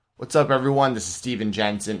What's up, everyone? This is Steven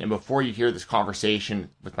Jensen, and before you hear this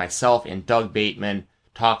conversation with myself and Doug Bateman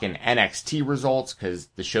talking NXT results, because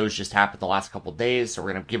the shows just happened the last couple days, so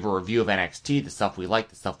we're going to give a review of NXT, the stuff we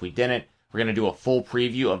liked, the stuff we didn't. We're going to do a full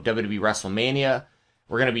preview of WWE WrestleMania.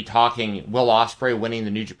 We're going to be talking Will Ospreay winning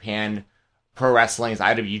the New Japan Pro Wrestling's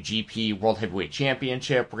IWGP World Heavyweight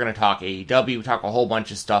Championship. We're going to talk AEW. We talk a whole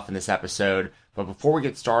bunch of stuff in this episode. But before we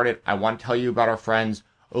get started, I want to tell you about our friends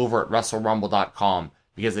over at WrestleRumble.com.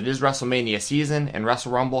 Because it is WrestleMania season, and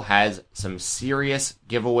Wrestle Rumble has some serious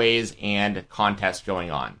giveaways and contests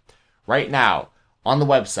going on. Right now, on the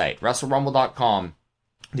website, WrestleRumble.com,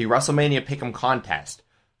 the WrestleMania Pick'em contest,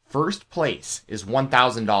 first place is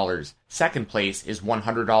 $1,000, second place is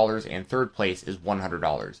 $100, and third place is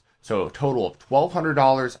 $100. So a total of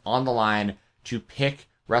 $1,200 on the line to pick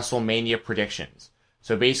WrestleMania predictions.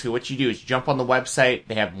 So basically what you do is you jump on the website,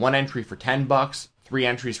 they have one entry for $10, 3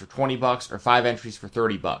 entries for $20, or 5 entries for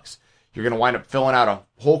 $30. You're going to wind up filling out a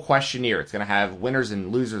whole questionnaire. It's going to have winners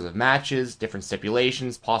and losers of matches, different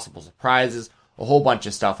stipulations, possible surprises, a whole bunch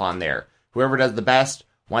of stuff on there. Whoever does the best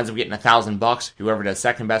winds up getting $1,000. Whoever does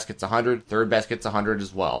second best gets $100. Third best gets $100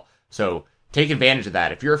 as well. So take advantage of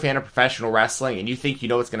that. If you're a fan of professional wrestling and you think you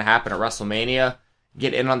know what's going to happen at WrestleMania,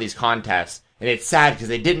 get in on these contests. And it's sad because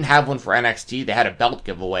they didn't have one for NXT. They had a belt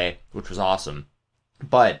giveaway, which was awesome.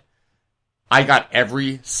 But I got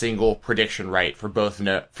every single prediction right for both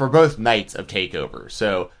nights of TakeOver.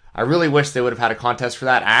 So I really wish they would have had a contest for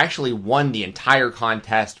that. I actually won the entire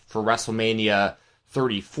contest for WrestleMania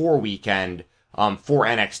 34 weekend for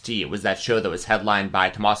NXT. It was that show that was headlined by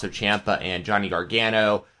Tommaso Ciampa and Johnny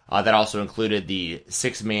Gargano. That also included the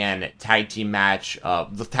 6-man tag team match,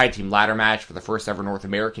 the tag team ladder match for the first ever North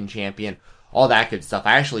American champion. All that good stuff.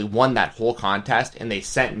 I actually won that whole contest, and they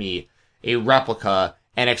sent me a replica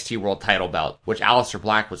NXT World Title belt, which Aleister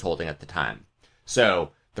Black was holding at the time.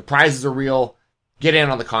 So the prizes are real. Get in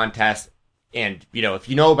on the contest, and if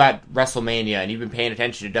you know about WrestleMania and you've been paying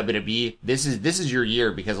attention to WWE, this is your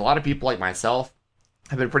year, because a lot of people like myself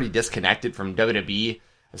have been pretty disconnected from WWE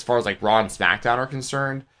as far as like Raw and SmackDown are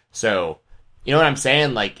concerned. So you know what I'm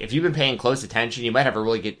saying? Like, if you've been paying close attention, you might have a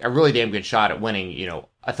really damn good shot at winning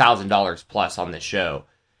 $1,000 plus on this show.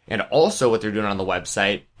 And also what they're doing on the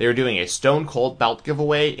website, they're doing a Stone Cold belt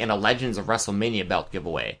giveaway and a Legends of WrestleMania belt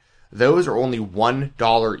giveaway. Those are only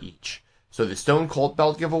 $1 each. So the Stone Cold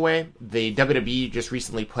belt giveaway, the WWE just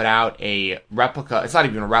recently put out a replica. It's not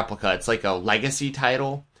even a replica. It's like a legacy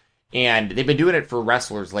title. And they've been doing it for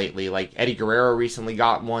wrestlers lately. Like Eddie Guerrero recently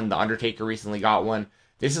got one. The Undertaker recently got one.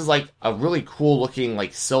 This is like a really cool looking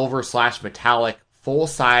like silver/metallic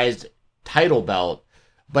full-sized title belt,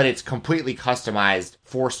 but it's completely customized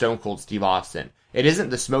for Stone Cold Steve Austin. It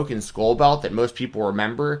isn't the Smoke and Skull belt that most people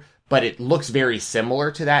remember, but it looks very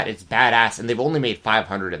similar to that. It's badass, and they've only made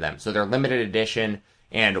 500 of them, so they're limited edition.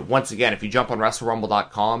 And once again, if you jump on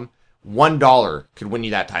WrestleRumble.com, $1 could win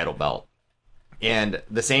you that title belt. And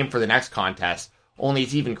the same for the next contest, only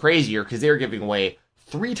it's even crazier because they're giving away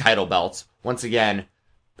 3 title belts. Once again,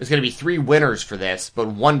 there's going to be 3 winners for this, but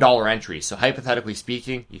 $1 entries. So hypothetically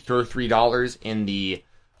speaking, you throw $3 in the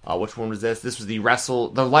which one was this? This was the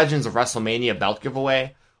Legends of WrestleMania belt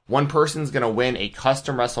giveaway. One person's going to win a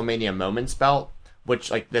custom WrestleMania Moments belt, which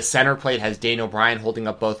like the center plate has Daniel Bryan holding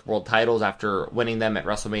up both world titles after winning them at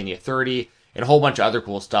WrestleMania 30, and a whole bunch of other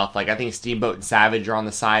cool stuff. Like I think Steamboat and Savage are on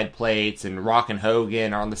the side plates, and Rock and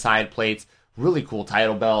Hogan are on the side plates. Really cool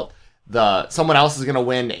title belt. Someone else is going to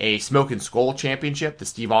win a Smoke and Skull championship, the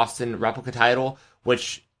Steve Austin replica title,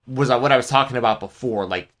 which was what I was talking about before.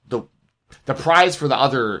 Like the prize for the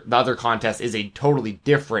other contest is a totally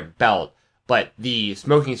different belt, but the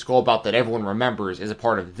Smoking Skull belt that everyone remembers is a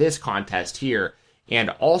part of this contest here. And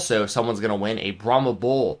also, someone's going to win a Brahma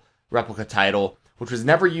Bull replica title, which was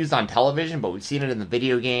never used on television, but we've seen it in the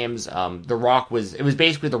video games. It was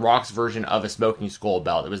basically The Rock's version of a Smoking Skull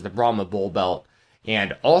belt. It was the Brahma Bull belt.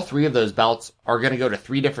 And all 3 of those belts are going to go to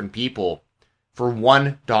 3 different people for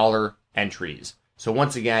 $1 entries. So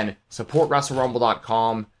once again, support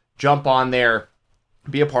WrestleRumble.com. Jump on there,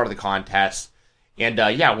 be a part of the contest, and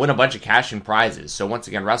win a bunch of cash and prizes. So once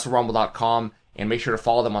again, WrestleRumble.com, and make sure to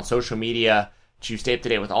follow them on social media to stay up to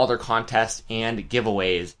date with all their contests and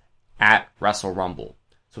giveaways at WrestleRumble.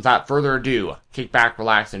 So without further ado, kick back,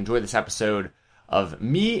 relax, and enjoy this episode of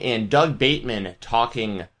me and Doug Bateman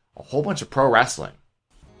talking a whole bunch of pro wrestling.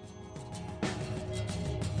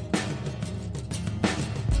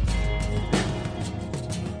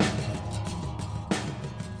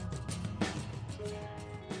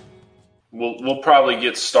 We'll probably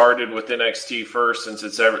get started with NXT first, since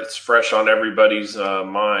it's fresh on everybody's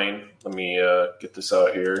mind. Let me get this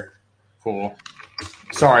out here. Cool.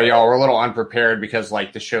 Sorry, y'all. We're a little unprepared because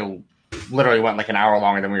like the show literally went like an hour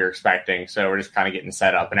longer than we were expecting. So we're just kind of getting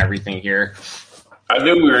set up and everything here. I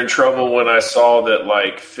knew we were in trouble when I saw that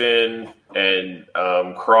like Finn and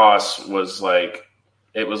Cross was like,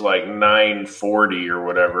 it was like 9:40 or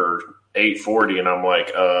whatever, 8:40, and I'm like,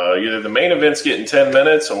 either the main event's getting 10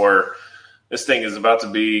 minutes or this thing is about to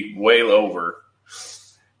be way over.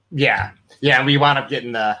 Yeah, we wound up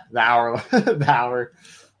getting the hour. The hour.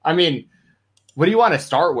 I mean, what do you want to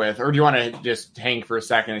start with, or do you want to just hang for a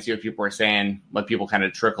second and see what people are saying? Let people kind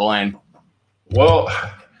of trickle in. Well,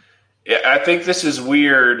 yeah, I think this is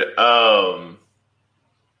weird. I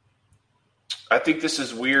think this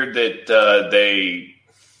is weird that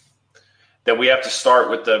that we have to start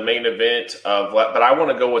with the main event but I want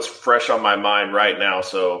to go what's fresh on my mind right now.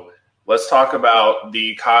 So let's talk about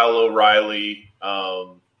the Kyle O'Reilly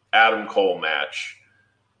Adam Cole match.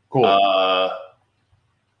 Cool.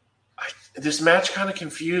 This match kind of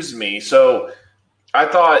confused me. So I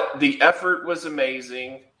thought the effort was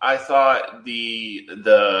amazing. I thought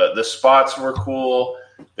the spots were cool.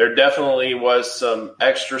 There definitely was some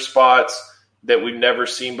extra spots that we've never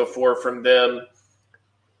seen before from them.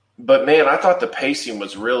 But man, I thought the pacing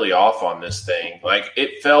was really off on this thing. Like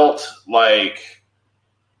it felt like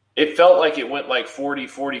it went like 40,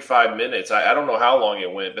 45 minutes. I don't know how long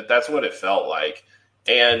it went, but that's what it felt like.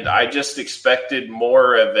 And I just expected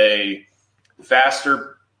more of a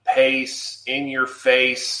faster pace, in your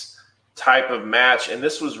face type of match. And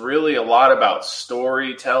this was really a lot about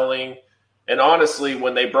storytelling. And honestly,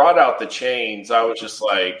 when they brought out the chains, I was just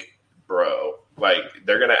like, bro, like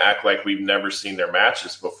they're going to act like we've never seen their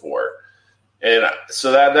matches before. And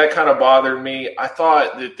so that kind of bothered me. I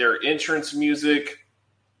thought that their entrance music,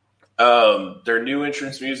 their new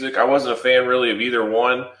entrance music, I wasn't a fan really of either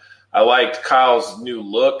one. I liked Kyle's new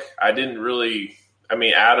look.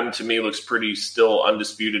 Adam to me looks pretty still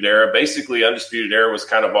Undisputed Era. Basically, Undisputed Era was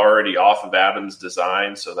kind of already off of Adam's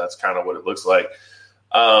design, so that's kind of what it looks like.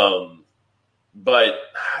 But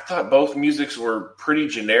I thought both musics were pretty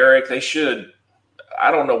generic. They should –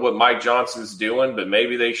 I don't know what Mike Johnson's doing, but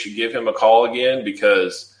maybe they should give him a call again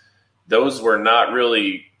because those were not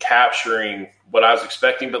really capturing what I was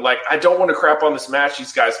expecting. But, like, I don't want to crap on this match.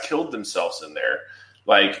 These guys killed themselves in there.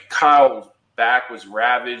 Like, Kyle's back was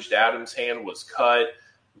ravaged. Adam's hand was cut.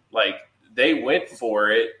 Like, they went for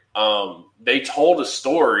it. They told a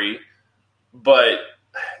story, but,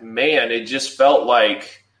 man, it just felt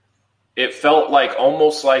like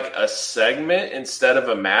almost like a segment instead of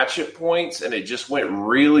a match at points, and it just went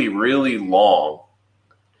really, really long.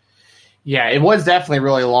 Yeah, it was definitely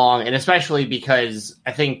really long, and especially because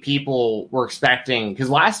I think people were expecting – because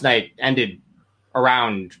last night ended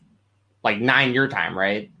around – like 9 your time,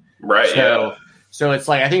 right? Right. So it's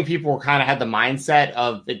like I think people kind of had the mindset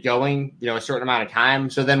of it going, a certain amount of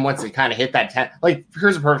time. So then once it kind of hit that 10, like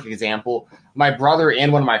here's a perfect example. My brother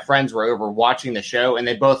and one of my friends were over watching the show, and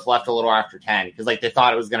they both left a little after 10 because like they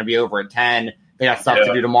thought it was going to be over at 10. They got stuff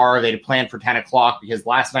to do tomorrow. They had planned for 10 o'clock because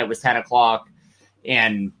last night was 10 o'clock,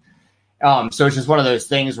 and so it's just one of those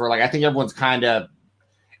things where like I think everyone's kind of.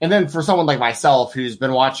 And then for someone like myself who's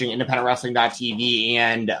been watching independentwrestling.tv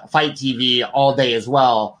and Fight TV all day as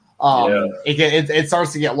well, it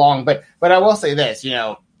starts to get long. But I will say this,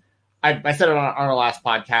 I said it on our last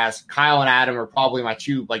podcast, Kyle and Adam are probably my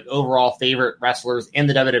two like overall favorite wrestlers in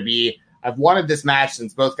the WWE. I've wanted this match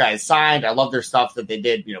since both guys signed. I love their stuff that they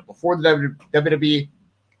did, before the WWE.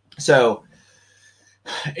 So,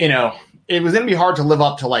 it was going to be hard to live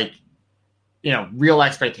up to like, real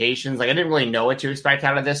expectations. Like I didn't really know what to expect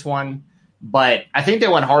out of this one, but I think they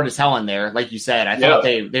went hard as hell in there. Like you said, I thought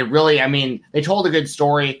they really, they told a good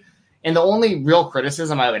story. And the only real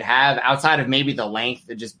criticism I would have outside of maybe the length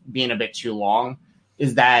of just being a bit too long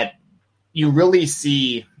is that you really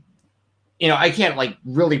see, I can't like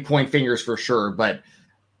really point fingers for sure, but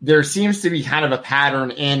there seems to be kind of a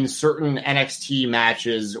pattern in certain NXT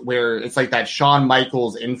matches where it's like that Shawn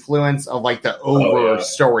Michaels influence of like the over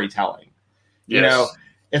storytelling. Yes.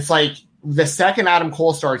 It's like the second Adam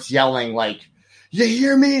Cole starts yelling, like, you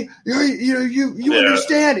hear me? You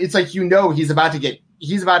understand? It's like, he's about to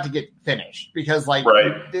get finished because like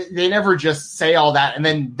they never just say all that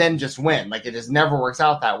and then just win. Like it just never works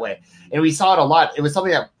out that way. And we saw it a lot. It was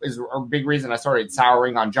something that is a big reason I started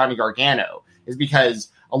souring on Johnny Gargano is because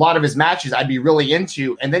a lot of his matches I'd be really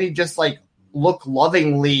into, and then he just like look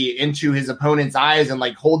lovingly into his opponent's eyes and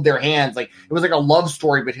like hold their hands. Like it was like a love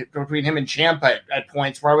story between him and Ciampa at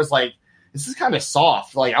points where I was like, this is kind of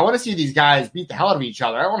soft. Like I want to see these guys beat the hell out of each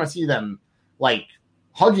other. I want to see them like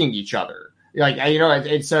hugging each other. Like,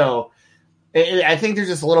 it's so I think there's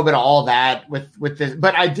just a little bit of all that with this,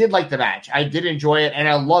 but I did like the match. I did enjoy it, and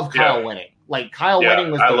I love Kyle winning. Like Kyle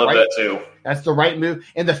winning was I love that too. That's the right move,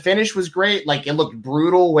 and the finish was great. Like it looked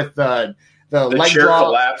brutal with the leg chair drop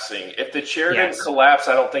collapsing. If the chair didn't collapse,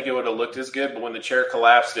 I don't think it would have looked as good. But when the chair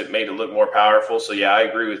collapsed, it made it look more powerful. So yeah, I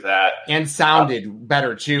agree with that. And sounded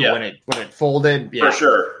better too when it folded. Yeah. For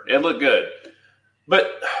sure, it looked good.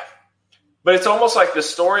 But it's almost like the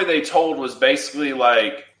story they told was basically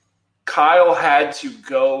like Kyle had to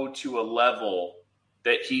go to a level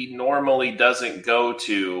that he normally doesn't go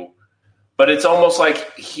to. But it's almost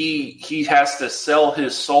like he has to sell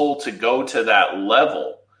his soul to go to that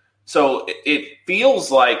level. So it feels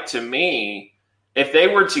like to me, if they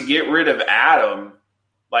were to get rid of Adam,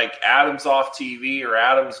 like Adam's off TV or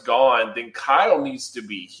Adam's gone, then Kyle needs to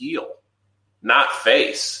be heel, not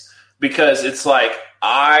face. Because it's like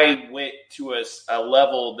I went to a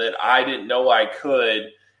level that I didn't know I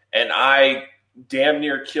could, and I damn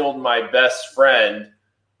near killed my best friend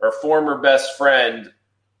or former best friend,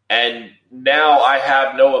 and now I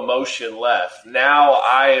have no emotion left. Now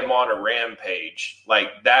I am on a rampage. Like,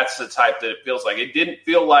 that's the type that it feels like. It didn't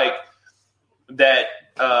feel like that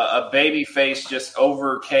a baby face just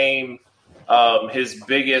overcame his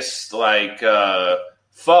biggest,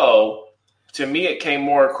 foe. To me, it came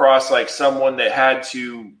more across like someone that had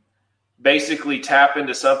to basically tap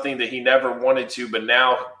into something that he never wanted to, but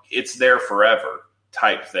now it's there forever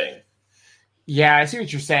type thing. Yeah, I see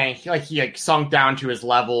what you're saying. He sunk down to his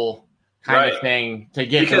level kind of thing to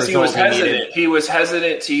get because the he was hesitant. needed. He was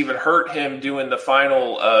hesitant to even hurt him doing the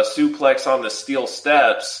final suplex on the steel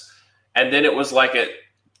steps, and then it was like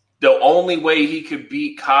the only way he could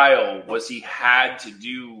beat Kyle was he had to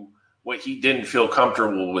do what he didn't feel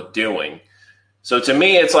comfortable with doing. So to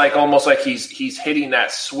me, it's like almost like he's hitting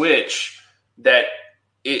that switch that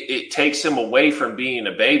it takes him away from being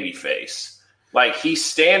a babyface. Like, he's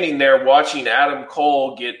standing there watching Adam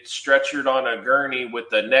Cole get stretchered on a gurney with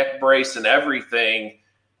the neck brace and everything,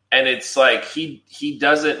 and it's like he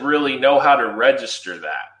doesn't really know how to register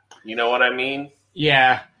that. You know what I mean?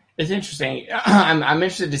 Yeah, it's interesting. I'm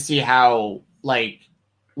interested to see how,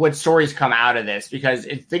 what stories come out of this, because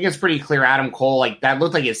I think it's pretty clear Adam Cole, that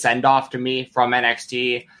looked like his send-off to me from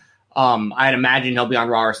NXT. I'd imagine he'll be on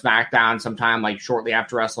Raw or SmackDown sometime, shortly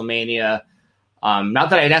after WrestleMania. Not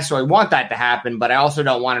that I necessarily want that to happen, but I also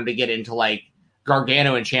don't want him to get into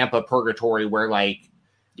Gargano and Ciampa purgatory where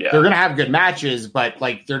they're going to have good matches, but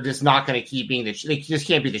they're just not going to keep being they just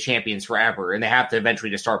can't be the champions forever, and they have to eventually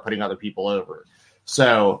just start putting other people over.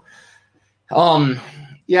 So, and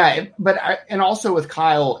also with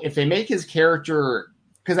Kyle, if they make his character,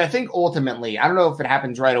 because I think ultimately, I don't know if it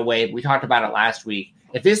happens right away, but we talked about it last week.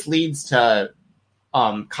 If this leads to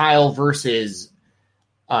Kyle versus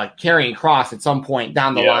Karrion Kross at some point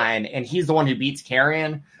down the line, and he's the one who beats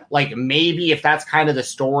Karrion, maybe if that's kind of the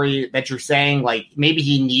story that you're saying, maybe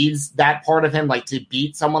he needs that part of him, to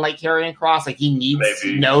beat someone like Karrion Kross, he needs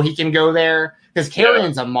to know he can go there, because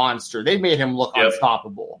Karrion's a monster. They made him look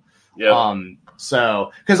unstoppable.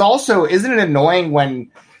 So, because also, isn't it annoying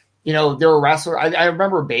when, there were wrestlers, I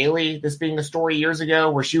remember Bayley, this being the story years ago,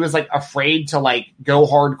 where she was afraid to go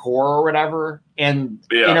hardcore or whatever. And,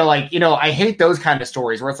 I hate those kind of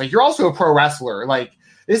stories where it's you're also a pro wrestler.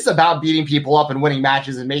 This is about beating people up and winning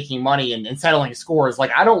matches and making money and settling scores.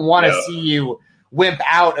 I don't want to see you wimp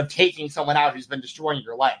out of taking someone out who's been destroying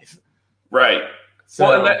your life. Right. So,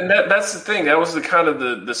 well, and that's the thing. That was the kind of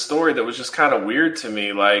the story that was just kind of weird to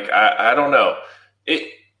me. I don't know.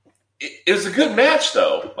 It was a good match,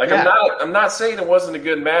 though. I'm not saying it wasn't a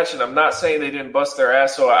good match, and I'm not saying they didn't bust their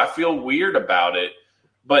ass. So I feel weird about it.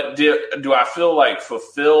 But do I feel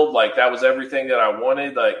fulfilled? That was everything that I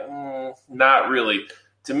wanted? Not really.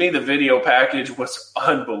 To me, the video package was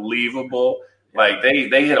unbelievable. They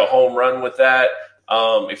hit a home run with that.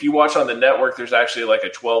 If you watch on the network, there's actually a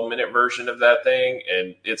 12-minute version of that thing,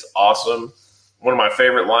 and it's awesome. One of my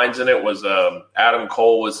favorite lines in it was Adam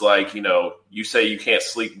Cole was you say you can't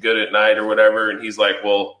sleep good at night or whatever, and he's like,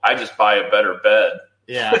 well, I just buy a better bed.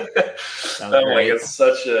 Yeah. It's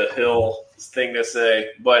such a Hill thing to say.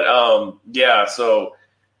 But, so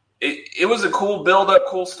it was a cool build-up,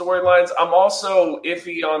 cool storylines. I'm also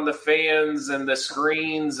iffy on the fans and the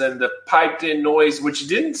screens and the piped-in noise, which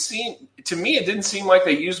didn't seem – to me, it didn't seem like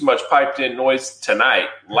they used much piped-in noise tonight.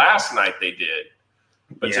 Last night they did.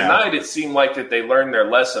 But tonight it seemed like that they learned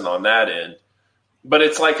their lesson on that end. But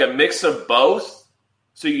it's a mix of both.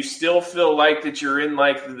 So you still feel like that you're in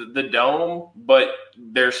the dome, but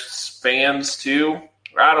there's fans too.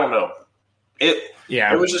 I don't know. It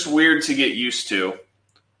was just weird to get used to.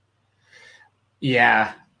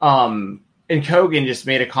 Yeah. And Kogan just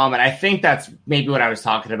made a comment. I think that's maybe what I was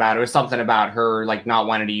talking about. It was something about her like not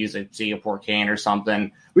wanting to use a Singapore can or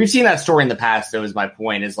something. We've seen that story in the past, though, is my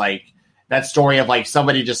point, is like that story of like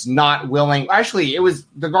somebody just not willing. Actually, it was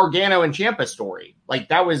the Gargano and Ciampa story. Like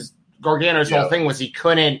that was Gargano's whole thing, was he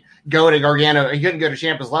couldn't go to Gargano, he couldn't go to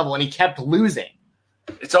Ciampa's level, and he kept losing.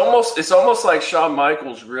 It's almost like Shawn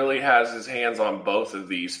Michaels really has his hands on both of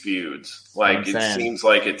these feuds. Like it seems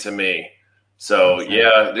like it to me. So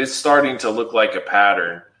yeah, it's starting to look like a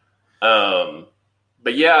pattern.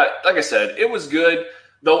 But yeah, like I said, it was good.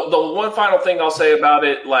 The one final thing I'll say about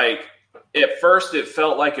it, like at first it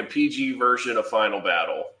felt like a PG version of Final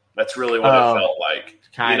Battle. That's really what it felt like.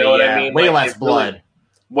 Kinda, you know what I mean? Way less blood.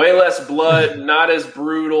 Way less blood, not as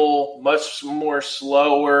brutal, much more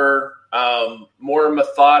slower, more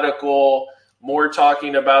methodical, more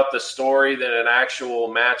talking about the story than an actual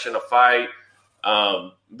match and a fight.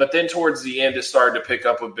 But then towards the end, it started to pick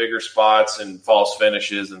up with bigger spots and false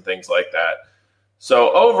finishes and things like that.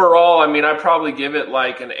 So overall, I mean, I'd probably give it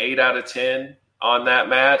like an 8 out of 10 on that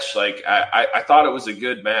match. Like I thought it was a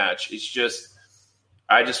good match. It's just,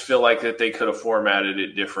 I just feel like that they could have formatted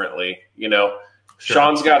it differently. You know, sure.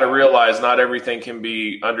 Shawn's got to realize not everything can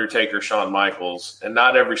be Undertaker, Shawn Michaels, and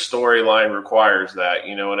not every storyline requires that.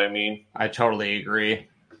 You know what I mean? I totally agree.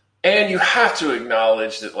 And you have to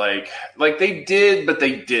acknowledge that, like they did, but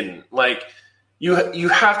they didn't. Like you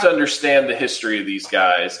have to understand the history of these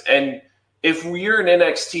guys. And if you're an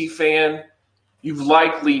NXT fan, you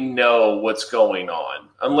likely know what's going on,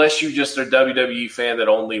 unless you just are a WWE fan that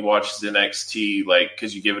only watches NXT, like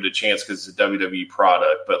because you give it a chance because it's a WWE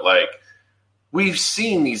product. But like we've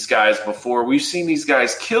seen these guys before, we've seen these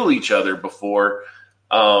guys kill each other before.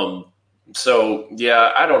 So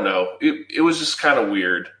yeah, I don't know. It was just kind of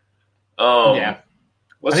weird. I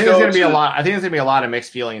think there's gonna be a lot. I think there's gonna be a lot of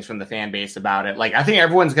mixed feelings from the fan base about it. Like, I think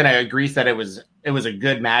everyone's gonna agree that it was a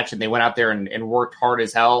good match and they went out there and worked hard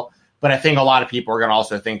as hell. But I think a lot of people are gonna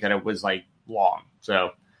also think that it was like long. So I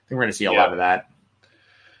think we're gonna see a lot of that.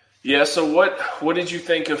 Yeah. So what did you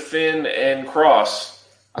think of Finn and Cross?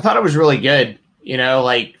 I thought it was really good. You know,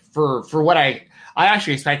 like for what I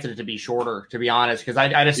actually expected it to be shorter, to be honest, because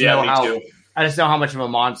I just know how much of a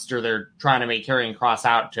monster they're trying to make Karrion Kross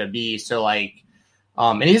out to be. So like,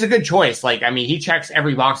 and he's a good choice. Like, I mean, he checks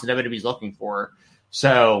every box that WWE's looking for.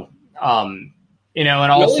 So, you know,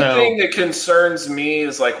 and also the only thing that concerns me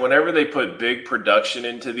is like whenever they put big production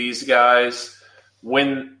into these guys,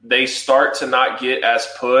 when they start to not get as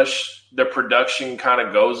pushed, the production kind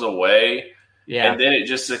of goes away. Yeah. And then it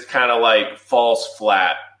just kind of like falls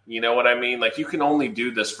flat. You know what I mean? Like you can only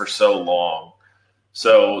do this for so long.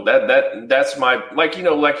 So that's my, like, you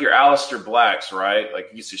know, like your Aleister Blacks, right? Like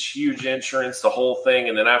he's this huge entrance, the whole thing.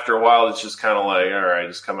 And then after a while, it's just kind of like, all right,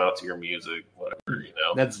 just come out to your music, whatever, you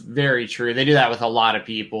know? That's very true. They do that with a lot of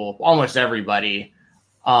people, almost everybody.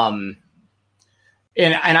 And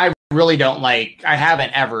I really don't like, I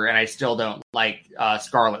haven't ever, and I still don't like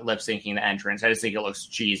Scarlett lip syncing the entrance. I just think it looks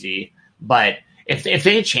cheesy. But if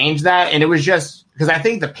they change that, and it was just, because I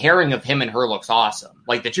think the pairing of him and her looks awesome.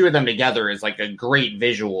 Like the two of them together is like a great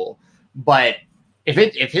visual. But if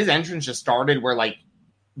his entrance just started where like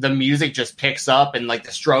the music just picks up and like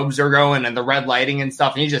the strobes are going and the red lighting and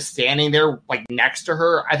stuff, and he's just standing there like next to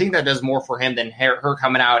her, I think that does more for him than her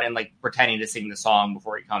coming out and like pretending to sing the song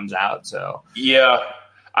before he comes out. So yeah,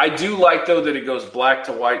 I do like though that it goes black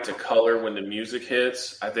to white to color when the music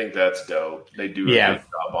hits. I think that's dope. They do a good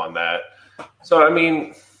job on that. So I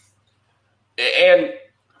mean. And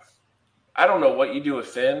I don't know what you do with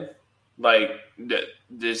Finn. Like,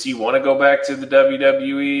 does he want to go back to the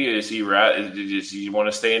WWE? Does he want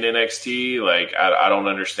to stay in NXT? Like, I don't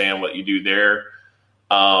understand what you do there.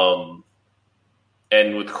 And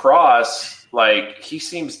with Cross, like, he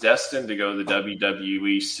seems destined to go to the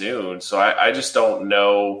WWE soon. So I just don't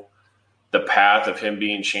know the path of him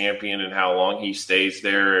being champion and how long he stays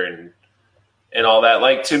there and all that.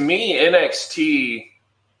 Like, to me, NXT,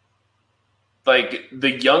 like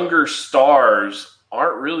the younger stars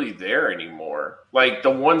aren't really there anymore. Like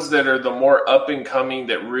the ones that are the more up and coming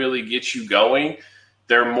that really get you going,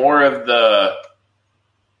 they're more of the,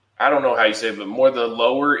 I don't know how you say it, but more the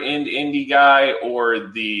lower end indie guy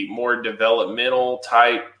or the more developmental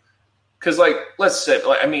type. Cause like, let's say,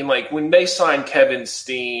 like, I mean, like when they signed Kevin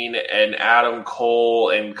Steen and Adam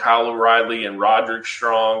Cole and Kyle O'Reilly and Roderick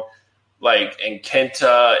Strong, like, and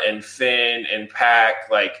Kenta and Finn and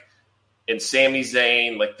Pac, like, and Sami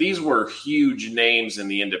Zayn, like these were huge names in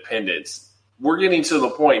the independents. We're getting to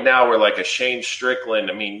the point now where like a Shane Strickland,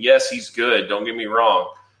 I mean, yes, he's good, don't get me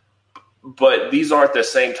wrong, but these aren't the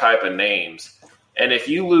same type of names. And if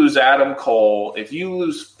you lose Adam Cole, if you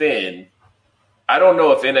lose Finn, I don't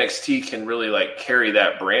know if NXT can really like carry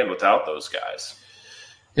that brand without those guys.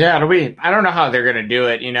 Yeah, I don't know how they're gonna do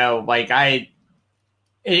it.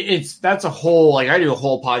 That's a whole, like, I do a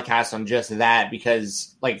whole podcast on just that,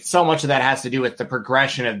 because like so much of that has to do with the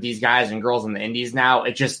progression of these guys and girls in the indies now.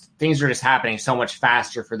 Things are just happening so much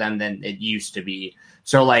faster for them than it used to be.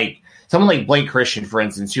 So like someone like Blake Christian, for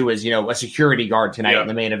instance, who was, a security guard tonight in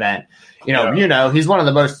the main event, he's one of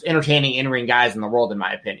the most entertaining in-ring guys in the world, in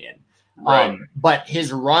my opinion. Right. But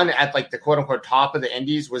his run at like the quote unquote top of the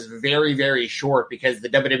indies was very, very short, because the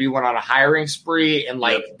WWE went on a hiring spree, and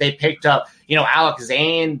they picked up, Alex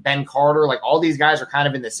Zane, Ben Carter, like all these guys are kind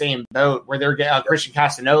of in the same boat where they're Christian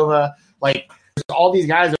Casanova, like all these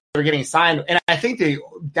guys are getting signed. And I think they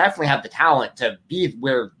definitely have the talent to be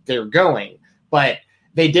where they're going, but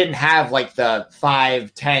they didn't have like the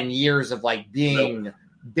 5-10 years of like being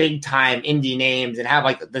big time indie names and have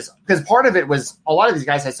like this, because part of it was a lot of these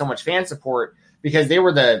guys had so much fan support because they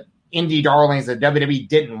were the indie darlings that WWE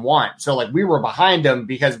didn't want. So like we were behind them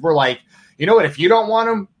because we're like, you know what, if you don't want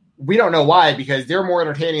them, we don't know why, because they're more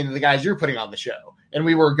entertaining than the guys you're putting on the show. And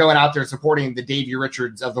we were going out there supporting the Davey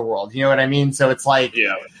Richards of the world. You know what I mean? So it's like,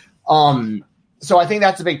 so I think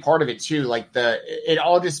that's a big part of it too. Like it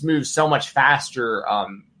all just moves so much faster.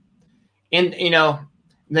 And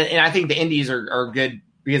I think the indies are good,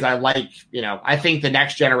 because I think the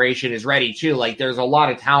next generation is ready too. Like there's a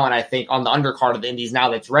lot of talent, I think, on the undercard of the indies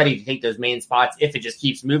now that's ready to take those main spots if it just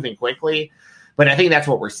keeps moving quickly. But I think that's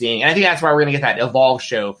what we're seeing. And I think that's why we're going to get that Evolve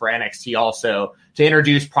show for NXT also, to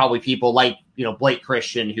introduce probably people like, Blake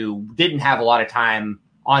Christian, who didn't have a lot of time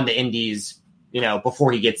on the indies,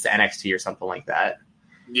 before he gets to NXT or something like that.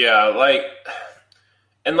 Yeah. Like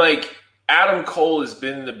Adam Cole has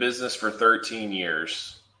been in the business for 13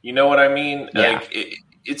 years. You know what I mean? Yeah. Like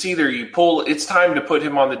it's either it's time to put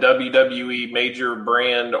him on the WWE major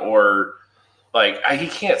brand, or like he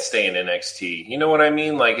can't stay in NXT. You know what I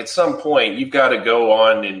mean? Like at some point you've got to go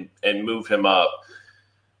on and move him up.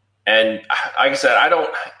 And like I said,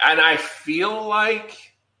 I feel like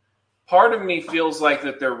part of me feels like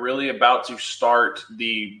that they're really about to start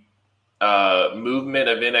the movement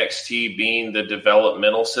of NXT being the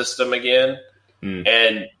developmental system again.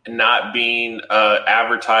 And not being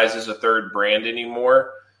advertised as a third brand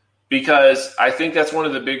anymore, because I think that's one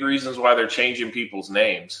of the big reasons why they're changing people's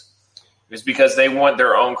names, is because they want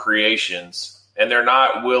their own creations, and they're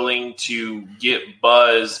not willing to get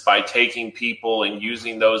buzz by taking people and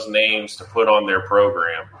using those names to put on their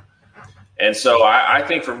program. And so I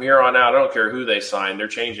think from here on out, I don't care who they sign, they're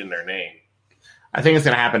changing their name. I think it's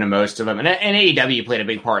going to happen to most of them. And AEW played a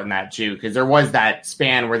big part in that too, because there was that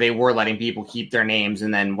span where they were letting people keep their names.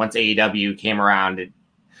 And then once AEW came around,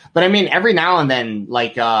 but I mean, every now and then,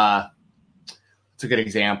 like, it's a good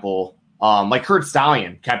example. Like Kurt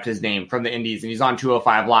Stallion kept his name from the indies, and he's on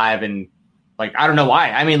 205 Live. And like, I don't know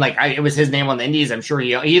why. I mean, like it was his name on the indies. I'm sure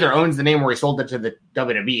he either owns the name or he sold it to the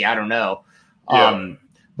WWE. I don't know. Yeah.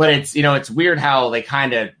 But it's, it's weird how they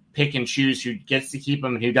kind of pick and choose who gets to keep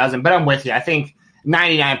them and who doesn't. But I'm with you. I think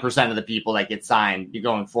 99% of the people that get signed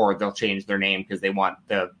going forward, they'll change their name because they want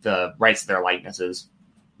the rights to their likenesses.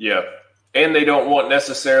 Yeah. And they don't want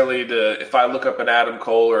necessarily if I look up an Adam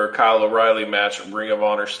Cole or Kyle O'Reilly match, Ring of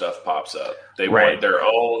Honor stuff pops up. They want their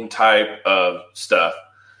own type of stuff.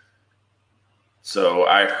 So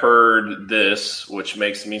I heard this, which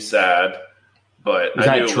makes me sad, but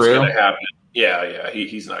I knew it was going to happen. Yeah.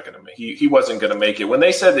 He's not going to make he wasn't going to make it. When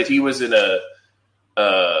they said that he was in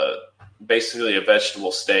basically a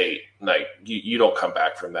vegetable state, like you don't come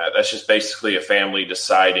back from that. That's just basically a family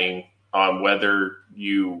deciding on whether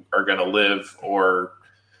you are going to live or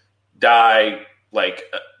die,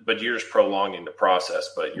 but you're just prolonging the process,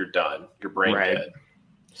 but you're done. You're brain dead.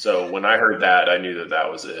 So when I heard that, I knew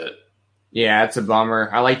that was it. Yeah, it's a bummer.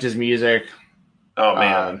 I liked his music. Oh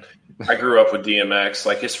man. I grew up with DMX.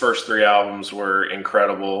 Like his first 3 albums were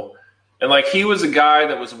incredible. And like he was a guy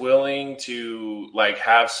that was willing to like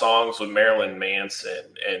have songs with Marilyn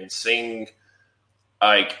Manson and sing.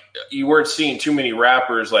 Like you weren't seeing too many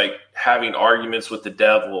rappers like having arguments with the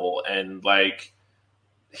devil, and like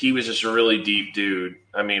he was just a really deep dude.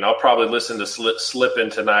 I mean, I'll probably listen to Slippin'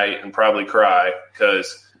 tonight and probably cry,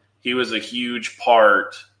 because he was a huge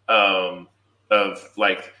part of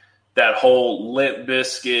like that whole Limp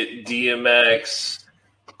Bizkit, DMX,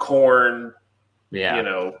 Korn.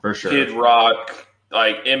 Yeah, for sure. Kid Rock,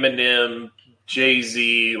 like Eminem,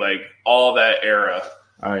 Jay-Z, like all that era.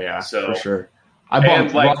 Oh yeah, so for sure. I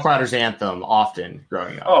bumped Rough Riders Anthem often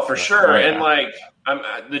growing up. Oh, for sure. Oh, yeah. And like I'm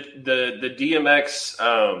the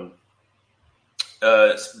DMX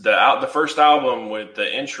The first album with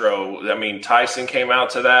the intro. I mean, Tyson came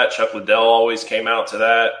out to that. Chuck Liddell always came out to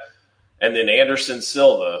that, and then Anderson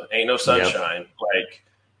Silva, "Ain't No Sunshine." Yep. Like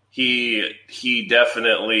he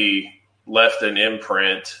definitely left an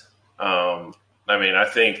imprint. I mean, I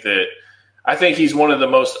think he's one of the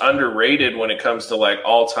most underrated when it comes to like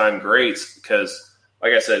all-time greats because,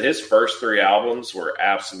 like I said, his first 3 albums were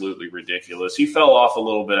absolutely ridiculous. He fell off a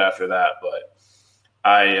little bit after that, but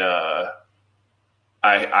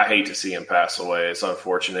I hate to see him pass away. It's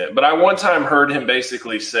unfortunate. But I one time heard him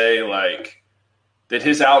basically say like that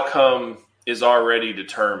his outcome is already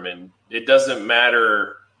determined. It doesn't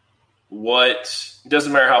matter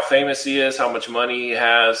how famous he is, how much money he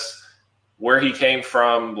has, where he came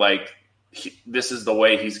from, like this is the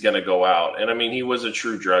way he's going to go out. And I mean, he was a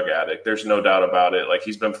true drug addict. There's no doubt about it. Like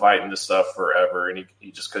he's been fighting this stuff forever and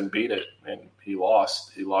he just couldn't beat it. And he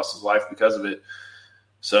lost his life because of it.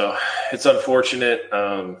 So it's unfortunate.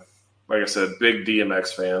 Like I said, big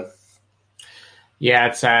DMX fan. Yeah,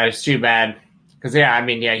 it's too bad. Because,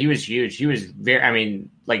 he was huge. He was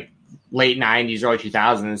like late 90s, early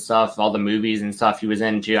 2000s and stuff, all the movies and stuff he was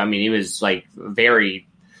into. I mean, he was like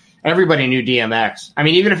everybody knew DMX. I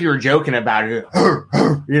mean, even if you were joking about it,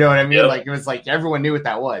 you know what I mean? Yep. Like, it was like everyone knew what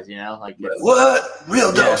that was, you know? Like, what?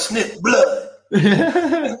 Real dog sniff blood.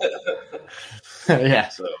 Yeah,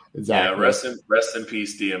 so, exactly. Yeah, rest in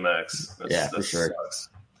peace, DMX. For sure. Sucks.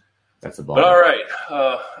 That's a bummer. But all right.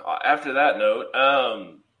 After that note,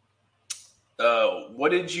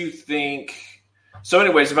 what did you think? So,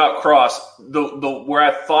 anyways, about Cross, the where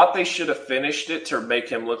I thought they should have finished it to make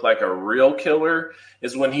him look like a real killer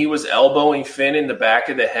is when he was elbowing Finn in the back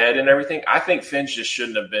of the head and everything. I think Finn just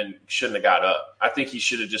shouldn't have got up. I think he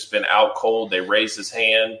should have just been out cold. They raised his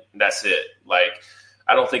hand. And that's it. Like,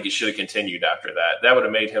 I don't think he should have continued after that. That would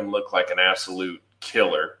have made him look like an absolute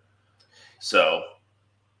killer. So,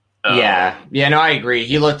 I agree.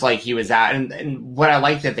 He looked like he was out. And what I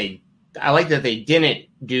like that they didn't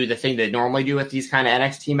do the thing they normally do with these kind of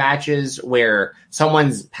NXT matches where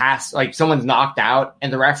someone's knocked out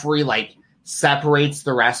and the referee like separates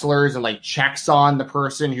the wrestlers and like checks on the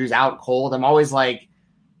person who's out cold. I'm always like,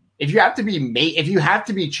 if you have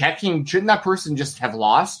to be checking, shouldn't that person just have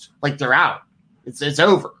lost? Like they're out. It's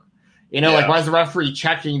over. You know, like why is the referee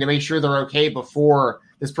checking to make sure they're okay before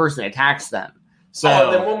this person attacks them? So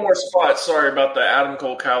and then one more spot. Sorry about the Adam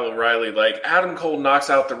Cole, Kyle O'Reilly. Like Adam Cole knocks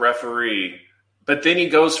out the referee, but then he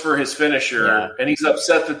goes for his finisher and he's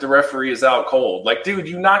upset that the referee is out cold. Like, dude,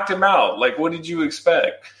 you knocked him out. Like, what did you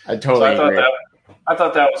expect? I totally agree. I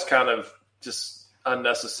thought that was kind of just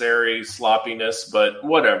unnecessary sloppiness, but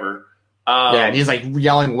whatever. And he's like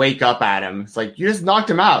yelling, "Wake up!" at him. It's like you just knocked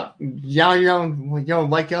him out. Yelling,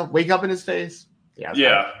 wake up in his face.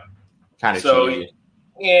 Yeah. Kind of cheesy.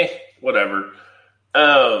 Whatever.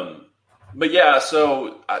 But yeah,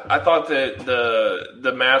 so I thought that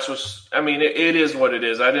the match was, I mean, it is what it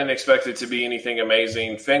is. I didn't expect it to be anything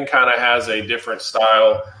amazing. Finn kind of has a different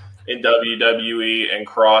style in WWE, and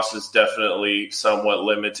Cross is definitely somewhat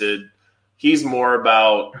limited. He's more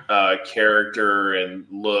about character and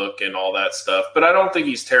look and all that stuff, but I don't think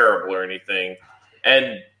he's terrible or anything.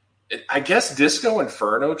 And I guess Disco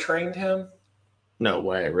Inferno trained him. No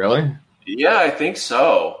way, really? Yeah, I think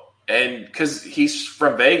so. And because he's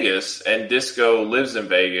from Vegas and Disco lives in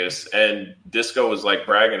Vegas, and Disco was like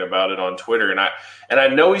bragging about it on Twitter. And I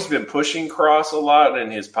know he's been pushing Cross a lot in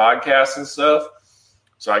his podcasts and stuff.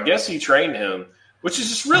 So I guess he trained him, which is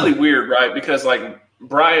just really weird, right? Because like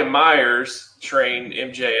Brian Myers trained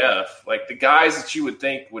MJF, like the guys that you would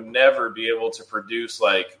think would never be able to produce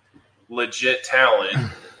like legit talent.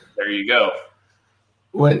 There you go.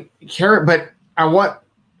 Because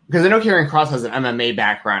I know Karrion Kross has an MMA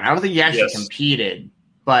background. I don't think he actually competed,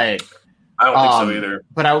 but I don't think so either.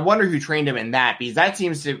 But I wonder who trained him in that, because that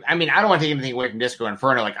seems to. I mean, I don't want to take anything away from Disco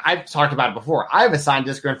Inferno. Like I've talked about it before. I've assigned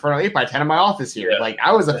Disco Inferno 8x10 in my office here. Yeah. Like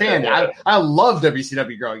I was a fan. I loved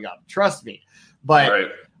WCW growing up. Trust me.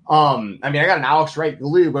 But I mean, I got an Alex Wright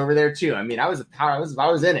Galoob over there too. I mean, I was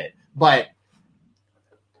in it, but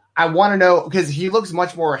I want to know, because he looks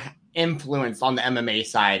much more influenced on the MMA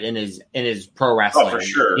side in his pro wrestling. Oh, for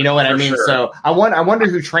sure. You know what I mean? Sure. So I wonder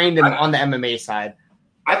who trained him on the MMA side.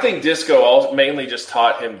 I think Disco mainly just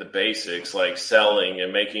taught him the basics, like selling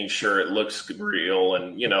and making sure it looks real,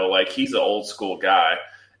 and like he's an old school guy.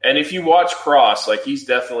 And if you watch Cross, like he's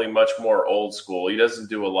definitely much more old school. He doesn't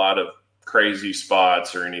do a lot of crazy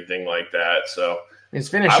spots or anything like that. So his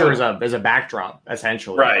finisher is a backdrop,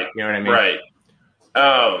 essentially. Right. You know what I mean? Right.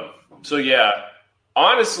 So yeah.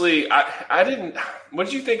 Honestly, I didn't. What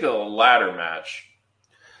did you think of the ladder match?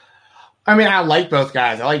 I mean, I like both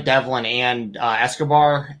guys. I like Devlin and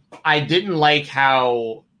Escobar. I didn't like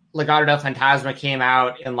how Legado del Fantasma came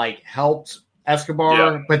out and like helped Yeah,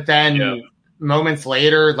 Escobar, but yeah. then moments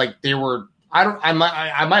later, like they were. I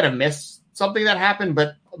might have missed something that happened,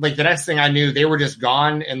 but like the next thing I knew, they were just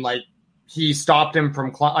gone, and like he stopped him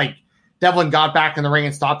from like Devlin got back in the ring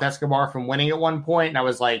and stopped Escobar from winning at one point, and I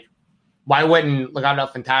was like, why wouldn't Legado del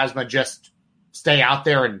Fantasma just stay out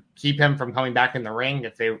there and keep him from coming back in the ring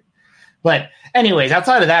if they? But anyways,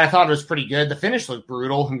 outside of that, I thought it was pretty good. The finish looked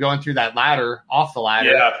brutal. Him going through that ladder, off the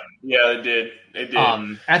ladder. Yeah, it did. It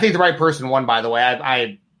did. I think the right person won. By the way,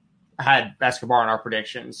 I had Escobar in our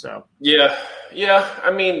predictions. So yeah.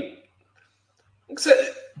 I mean,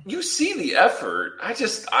 you see the effort. I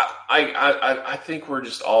think we're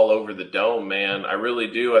just all over the dome, man. I really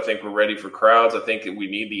do. I think we're ready for crowds. I think that we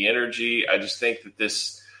need the energy. I just think that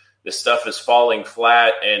this stuff is falling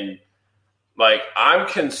flat, and like I'm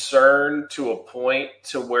concerned to a point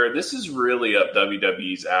to where this is really up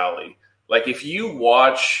WWE's alley. Like if you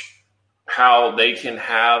watch how they can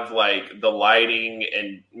have like the lighting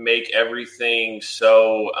and make everything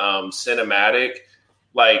so cinematic,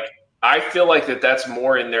 like I feel like that's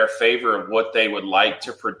more in their favor of what they would like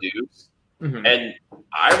to produce. mm-hmm. And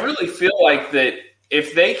I really feel like that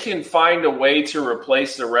if they can find a way to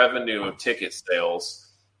replace the revenue of ticket sales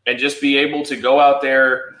and just be able to go out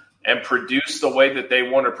there and produce the way that they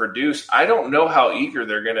want to produce, I don't know how eager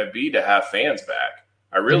they're going to be to have fans back.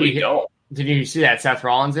 I really don't. Did you see that Seth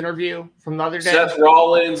Rollins interview from the other day? Seth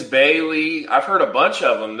Rollins, Bailey, I've heard a bunch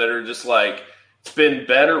of them that are just like, it's been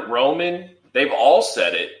better. Roman, they've all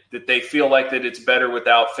said it, that they feel like that it's better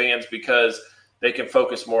without fans because they can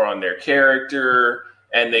focus more on their character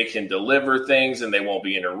and they can deliver things and they won't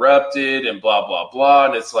be interrupted and blah, blah, blah.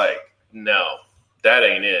 And it's like, no, that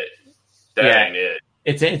ain't it. That ain't it.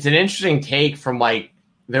 It's an interesting take from like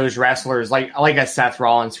those wrestlers, like a Seth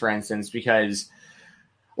Rollins, for instance, because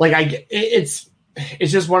like it's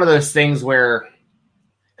just one of those things where,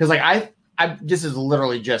 because like I this is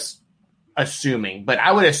literally just assuming, but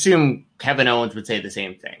I would assume Kevin Owens would say the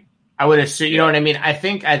same thing. I would assume, you know what I mean? I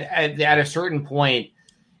think at a certain point,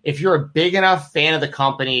 if you're a big enough fan of the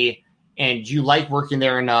company and you like working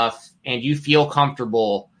there enough and you feel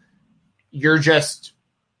comfortable, you're just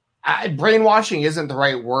brainwashing isn't the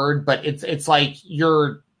right word, but it's like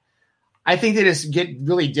I think they just get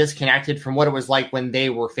really disconnected from what it was like when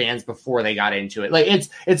they were fans before they got into it. Like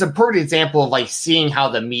it's a perfect example of like seeing how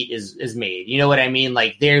the meat is made. You know what I mean?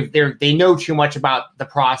 Like they know too much about the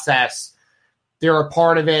process. They're a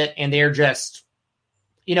part of it, and they're just,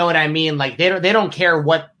 you know what I mean? Like they don't care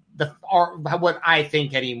what I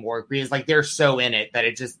think anymore, because like they're so in it that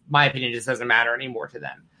it just, my opinion, just doesn't matter anymore to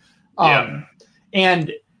them.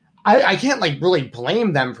 And I can't like really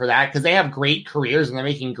blame them for that, because they have great careers and they're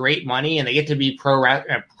making great money and they get to be quote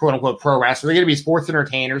unquote pro wrestlers. They're going to be sports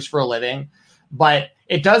entertainers for a living. But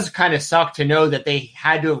it does kind of suck to know that they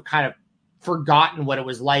had to have kind of forgotten what it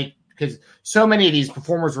was like, because so many of these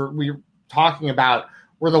performers we were talking about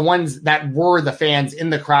were the ones that were the fans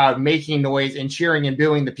in the crowd making noise and cheering and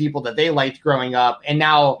booing the people that they liked growing up. And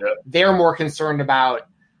now they're more concerned about,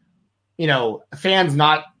 you know, fans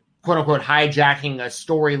not quote unquote hijacking a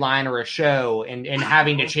storyline or a show and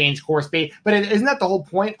having to change course. But isn't that the whole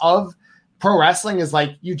point of pro wrestling, is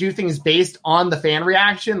like you do things based on the fan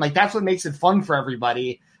reaction? Like that's what makes it fun for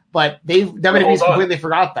everybody. But WWE's completely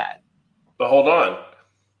forgot that. But hold on.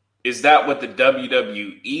 Is that what the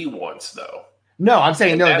WWE wants though? No, I'm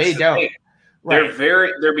saying no, they don't. Right.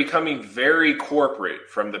 They're becoming very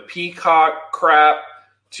corporate, from the Peacock crap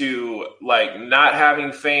to like not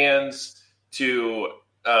having fans to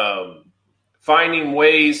finding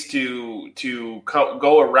ways to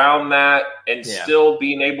go around that and still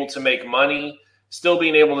being able to make money, still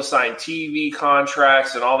being able to sign TV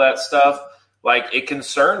contracts and all that stuff. Like, it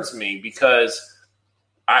concerns me, because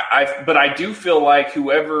I do feel like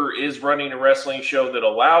whoever is running a wrestling show that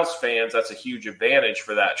allows fans, that's a huge advantage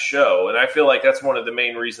for that show. And I feel like that's one of the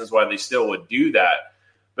main reasons why they still would do that.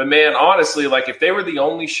 But man, honestly, like if they were the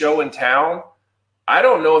only show in town, I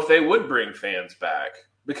don't know if they would bring fans back,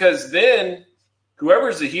 because then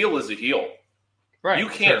whoever's a heel is a heel. Right. You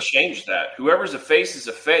can't change that. Whoever's a face is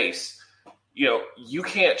a face. You know, you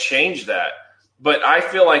can't change that. But I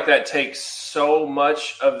feel like that takes so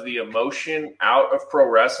much of the emotion out of pro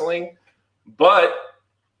wrestling. But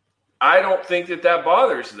I don't think that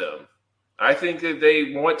bothers them. I think that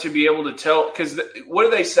they want to be able to tell, because what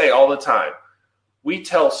do they say all the time? We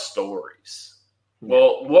tell stories.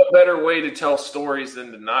 Well, what better way to tell stories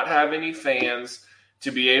than to not have any fans, to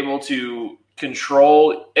be able to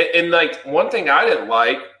control. And like, one thing I didn't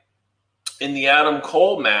like in the Adam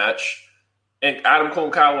Cole match and Adam Cole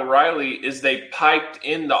and Kyle O'Reilly is they piped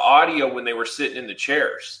in the audio when they were sitting in the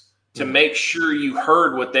chairs to make sure you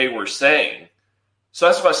heard what they were saying. So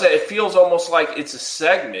that's what I said. It feels almost like it's a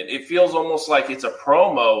segment. It feels almost like it's a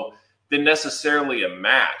promo than necessarily a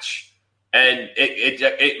match. And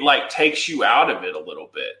it like takes you out of it a little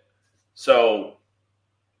bit. So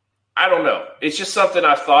I don't know. It's just something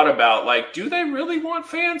I've thought about. Like, do they really want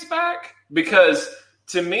fans back? Because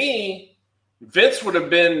to me, Vince would have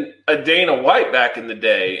been a Dana White back in the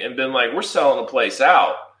day and been like, we're selling the place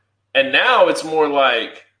out. And now it's more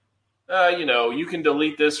like, you can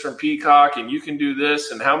delete this from Peacock and you can do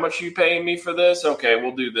this. And how much are you paying me for this? Okay,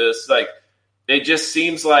 we'll do this. Like, it just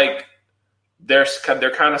seems like they're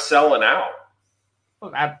kind of selling out.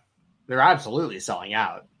 Well, they're absolutely selling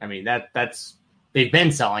out. I mean, that's they've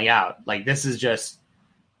been selling out. Like, this is just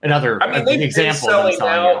another example of them selling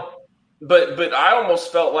out. But I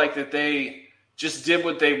almost felt like that they just did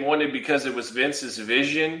what they wanted because it was Vince's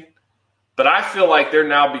vision. But I feel like they're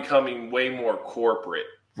now becoming way more corporate.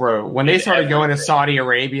 Bro, when they started going to Saudi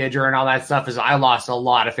Arabia during all that stuff, I lost a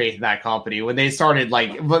lot of faith in that company. When they started,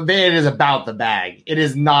 it is about the bag. It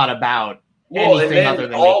is not about anything other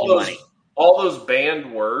than making money. All those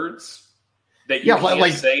banned words that you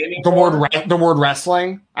can't say anymore. The word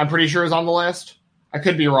wrestling, I'm pretty sure is on the list. I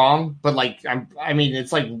could be wrong, but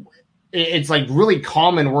it's like really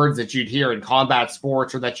common words that you'd hear in combat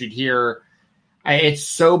sports or that you'd hear. It's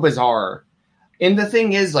so bizarre. And the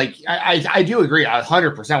thing is, I do agree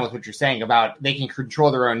 100% with what you're saying about they can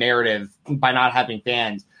control their own narrative by not having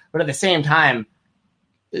fans. But at the same time,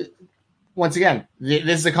 once again,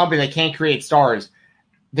 this is a company that can't create stars.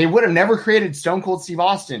 They would have never created Stone Cold Steve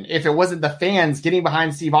Austin if it wasn't the fans getting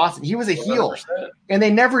behind Steve Austin. He was a 100%. Heel, and they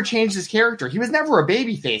never changed his character. He was never a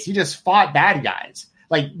babyface. He just fought bad guys.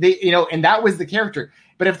 And that was the character.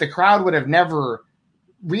 But if the crowd would have never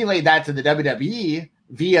relayed that to the WWE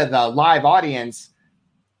via the live audience,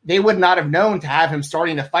 they would not have known to have him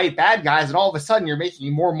starting to fight bad guys. And all of a sudden you're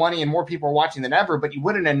making more money and more people are watching than ever, but you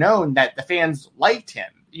wouldn't have known that the fans liked him.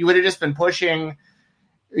 You would have just been pushing.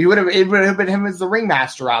 It would have been him as the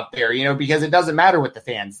ringmaster out there, because it doesn't matter what the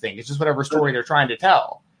fans think. It's just whatever story they're trying to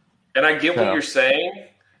tell. And I get what you're saying,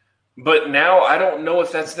 but now I don't know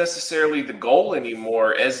if that's necessarily the goal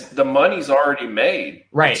anymore, as the money's already made.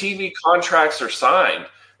 Right. The TV contracts are signed.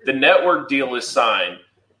 The network deal is signed.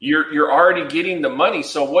 You're already getting the money.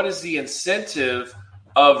 So what is the incentive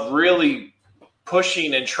of really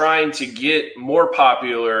pushing and trying to get more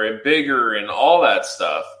popular and bigger and all that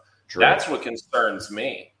stuff? True. That's what concerns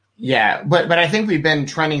me. Yeah, but I think we've been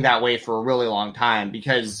trending that way for a really long time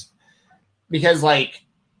because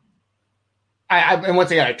and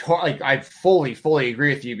once again, I fully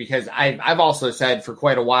agree with you, because I've also said for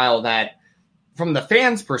quite a while that from the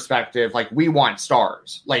fans' perspective, we want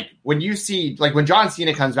stars. When you see, when John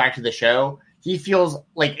Cena comes back to the show, he feels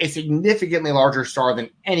like a significantly larger star than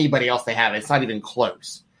anybody else they have. It's not even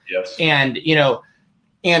close. Yes. And,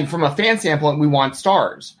 and from a fan standpoint, we want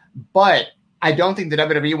stars. But I don't think the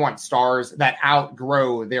WWE wants stars that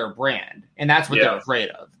outgrow their brand. And that's what they're afraid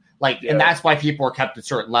of. And that's why people are kept at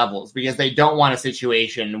certain levels, because they don't want a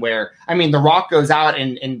situation where, The Rock goes out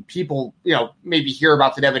and people, maybe hear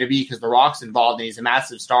about the WWE because The Rock's involved and he's a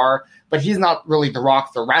massive star, but he's not really The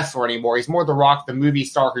Rock, the wrestler anymore. He's more The Rock, the movie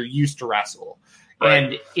star who used to wrestle.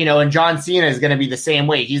 Right. And, and John Cena is going to be the same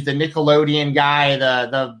way. He's the Nickelodeon guy,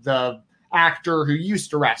 the actor who used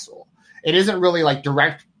to wrestle. It isn't really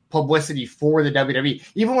direct publicity for the WWE.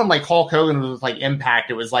 Even when Hulk Hogan was with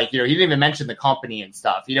Impact, it was he didn't even mention the company and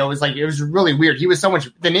stuff. It was it was really weird. He was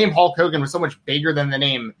the name Hulk Hogan was so much bigger than the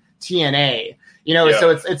name TNA. So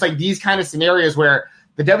it's these kind of scenarios where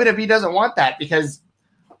the WWE doesn't want that, because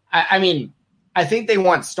I think they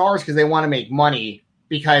want stars because they want to make money,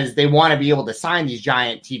 because they want to be able to sign these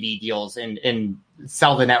giant TV deals and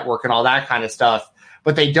sell the network and all that kind of stuff.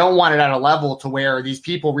 But they don't want it at a level to where these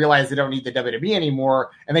people realize they don't need the WWE anymore,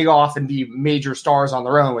 and they go off and be major stars on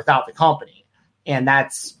their own without the company. And I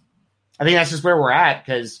think that's just where we're at,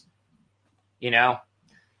 because, you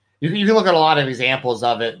can look at a lot of examples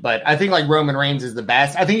of it, but I think Roman Reigns is the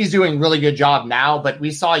best. I think he's doing a really good job now, but we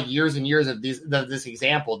saw years and years of this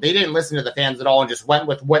example. They didn't listen to the fans at all and just went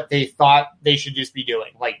with what they thought they should just be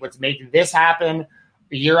doing. Let's make this happen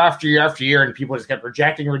year after year after year, and people just kept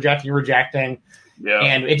rejecting. Yeah.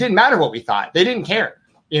 And it didn't matter what we thought. They didn't care.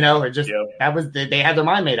 It just, that was, they had their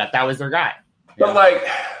mind made up. That was their guy. But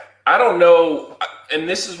I don't know. And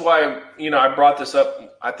this is why, I brought this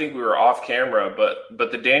up. I think we were off camera,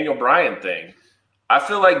 but the Daniel Bryan thing, I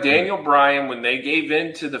feel like Daniel Bryan, when they gave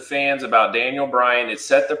in to the fans about Daniel Bryan, it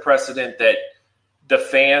set the precedent that the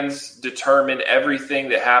fans determine everything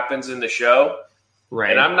that happens in the show. Right.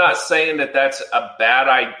 And I'm not saying that that's a bad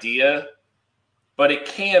idea, but it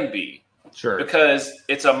can be. Sure. Because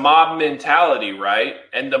it's a mob mentality, right?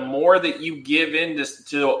 And the more that you give in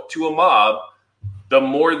to a mob, the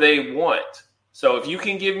more they want. So if you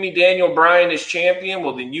can give me Daniel Bryan as champion,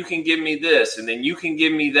 well, then you can give me this, and then you can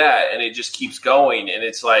give me that, and it just keeps going, and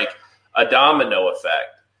it's like a domino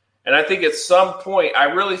effect. And I think at some point, I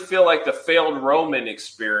really feel like the failed Roman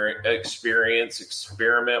experiment,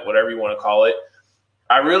 whatever you want to call it,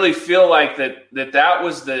 I really feel like that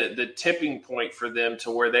was the tipping point for them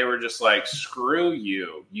to where they were just like, screw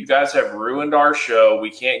you. You guys have ruined our show.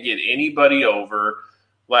 We can't get anybody over.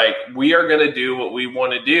 Like, we are going to do what we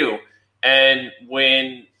want to do. And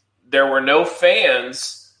when there were no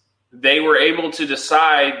fans, they were able to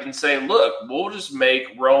decide and say, look, we'll just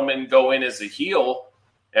make Roman go in as a heel,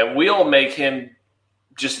 and we'll make him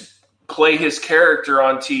just play his character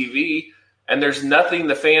on TV, and there's nothing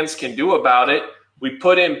the fans can do about it. We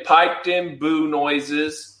put in piped in boo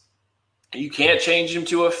noises. You can't change him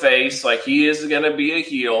to a face. Like, he is going to be a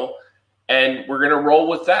heel, and we're going to roll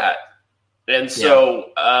with that. And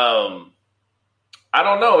so, I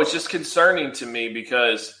don't know. It's just concerning to me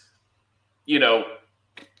because, you know,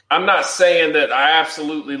 I'm not saying that I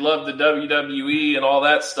absolutely love the WWE and all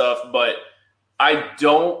that stuff, but I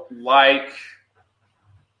don't like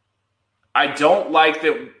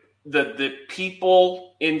that the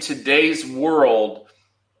people in today's world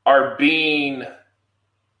are being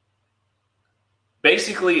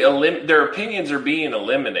basically their opinions are being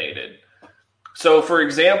eliminated. So, for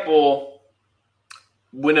example,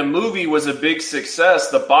 when a movie was a big success,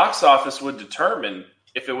 the box office would determine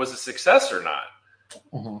if it was a success or not.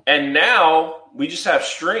 Mm-hmm. And now we just have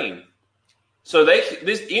stream. So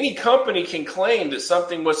any company can claim that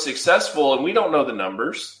something was successful, and we don't know the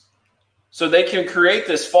numbers. So they can create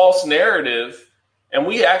this false narrative, and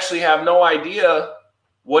we actually have no idea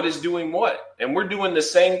what is doing what. And we're doing the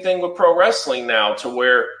same thing with pro wrestling now, to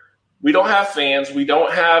where we don't have fans. We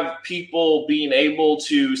don't have people being able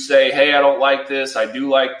to say, hey, I don't like this. I do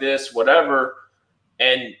like this, whatever.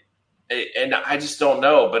 And I just don't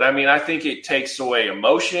know. But, I mean, I think it takes away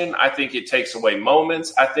emotion. I think it takes away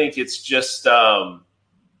moments. I think it's just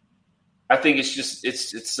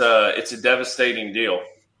it's a devastating deal.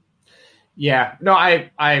 Yeah. No, I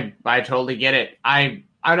totally get it. I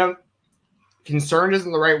don't – concerned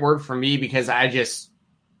isn't the right word for me, because I just –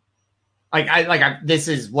 this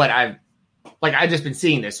is what I've just been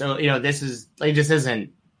seeing this. So, you know, this is like, just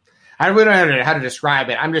isn't, I really don't know how to describe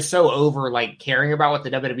it. I'm just so over like caring about what the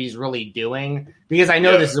WWE is really doing, because I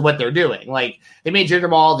know this is what they're doing. Like, they made Jinder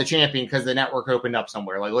Mahal the champion because the network opened up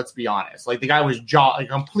somewhere. Like, let's be honest. Like, the guy was a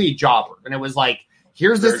complete jobber. And it was like,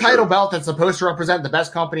 here's this title belt that's supposed to represent the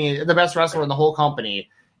best company, the best wrestler in the whole company.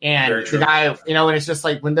 And the guy, you know, and it's just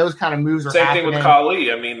like when those kind of moves are happening. Same thing with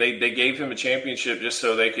Khali. I mean, they gave him a championship just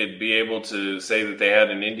so they could be able to say that they had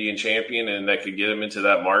an Indian champion, and that could get him into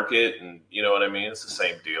that market. And you know what I mean? It's the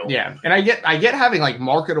same deal. Yeah. And I get having like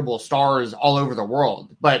marketable stars all over the world,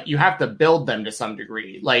 but you have to build them to some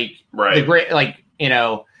degree. Like, the great, like, you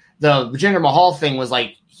know, the Jinder Mahal thing was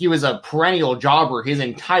like, he was a perennial jobber his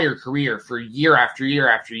entire career for year after year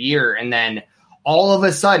after year. And then all of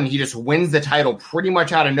a sudden, he just wins the title pretty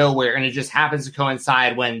much out of nowhere, and it just happens to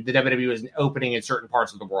coincide when the WWE was opening in certain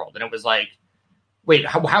parts of the world. And it was like, wait,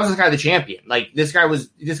 how's this guy the champion? Like, this guy was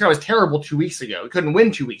terrible 2 weeks ago. He couldn't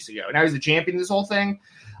win 2 weeks ago. Now he's the champion of this whole thing.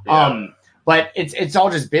 Yeah. But it's all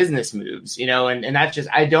just business moves, you know, and that's just,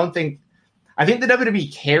 I think the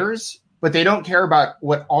WWE cares, but they don't care about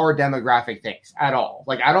what our demographic thinks at all.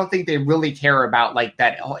 Like, I don't think they really care about like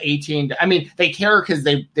that 18. I mean, they care because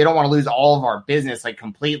they don't want to lose all of our business like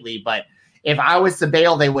completely. But if I was to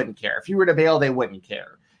bail, they wouldn't care. If you were to bail, they wouldn't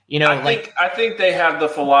care. You know, I think they have the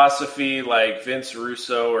philosophy like Vince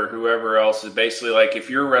Russo or whoever else is basically like, if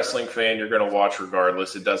you're a wrestling fan, you're going to watch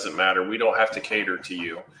regardless. It doesn't matter. We don't have to cater to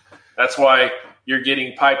you. That's why you're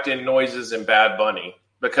getting piped in noises and Bad Bunny.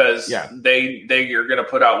 Because they are going to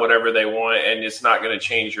put out whatever they want, and it's not going to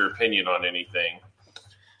change your opinion on anything.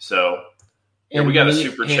 So, we got a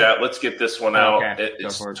super chat. Let's get this one out. Okay.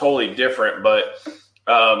 It's totally different, but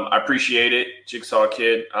I appreciate it. Jigsaw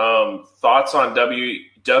Kid. Thoughts on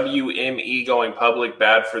WME going public,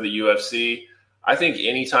 bad for the UFC? I think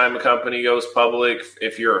anytime a company goes public,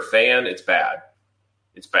 if you're a fan, it's bad.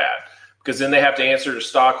 It's bad. Because then they have to answer to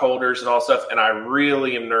stockholders and all stuff. And I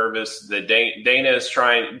really am nervous that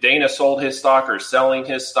Dana sold his stock or selling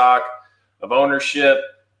his stock of ownership.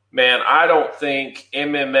 man, I don't think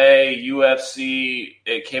MMA, UFC,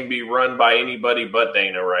 it can be run by anybody but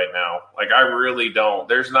Dana right now. Like, I really don't.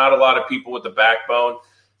 There's not a lot of people with the backbone.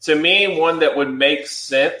 To me, one that would make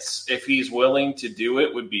sense if he's willing to do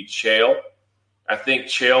it would be Chael. I think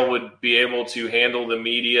Chael would be able to handle the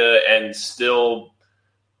media and still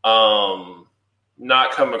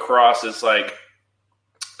not come across as like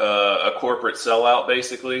a corporate sellout,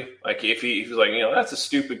 basically. Like if he was like, that's a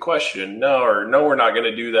stupid question. No, we're not going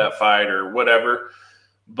to do that fight or whatever.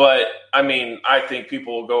 But I mean, I think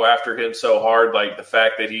people will go after him so hard, like the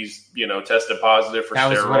fact that he's, tested positive for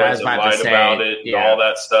steroids and lied about it and all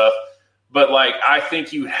that stuff. But like, I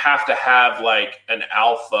think you have to have like an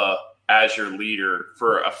alpha as your leader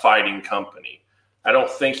for a fighting company. I don't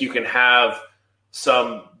think you can have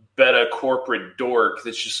some beta corporate dork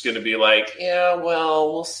that's just going to be like, yeah,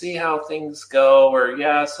 well, we'll see how things go, or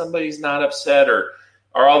yeah, somebody's not upset, or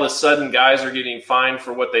all of a sudden guys are getting fined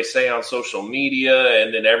for what they say on social media,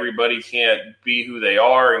 and then everybody can't be who they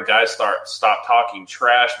are, and guys stop talking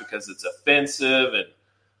trash because it's offensive, and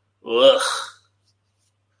ugh.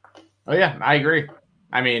 Oh yeah, I agree.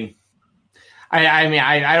 I mean,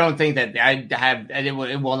 I don't think that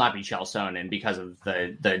it will not be Chael Sonnen because of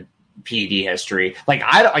the PED history.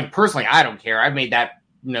 Like, personally, I don't care. I've made that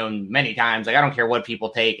known many times. Like, I don't care what people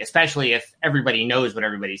take, especially if everybody knows what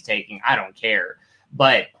everybody's taking. I don't care.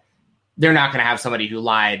 But they're not going to have somebody who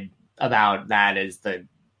lied about that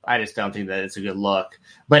I just don't think that it's a good look.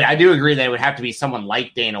 But I do agree that it would have to be someone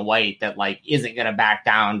like Dana White that like isn't going to back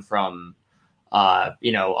down from a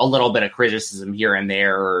little bit of criticism here and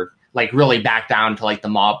there, or like really back down to like the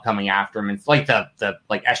mob coming after him, and like the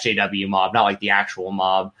like SJW mob, not like the actual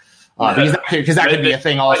mob. Because that could be a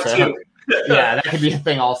thing also. Yeah, that could be a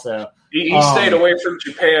thing also. He stayed away from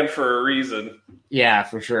Japan for a reason. Yeah,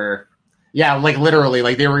 for sure. Yeah, like literally,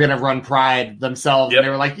 like they were going to run Pride themselves, and they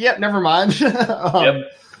were like, "Yep, never mind." It's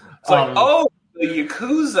like, the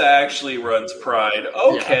Yakuza actually runs Pride.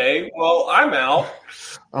 Okay, well, I'm out.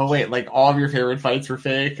 Oh wait, like all of your favorite fights were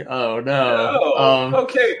fake? Oh no.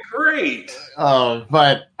 Okay, great.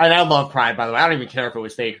 But I love Pride, by the way. I don't even care if it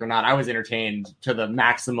was fake or not. I was entertained to the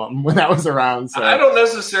maximum when that was around. So I don't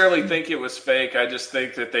necessarily think it was fake. I just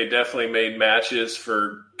think that they definitely made matches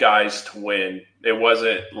for guys to win. It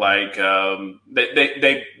wasn't like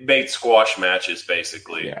they made squash matches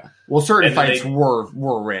basically. Yeah. Well, certain fights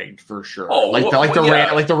were rigged for sure. Like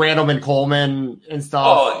the Randleman Coleman and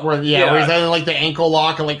stuff. Where he's having like the ankle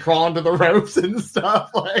lock and like crawling to the ropes and stuff.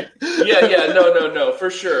 Like no, for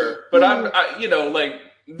sure. But like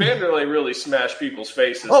Vanderlei really smashed people's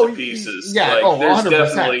faces to pieces. Yeah, like, there's 100%.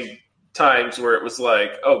 Definitely times where it was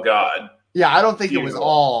like, oh god. Yeah, I don't think it was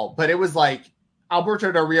all, but it was like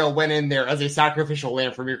Alberto Del Rio went in there as a sacrificial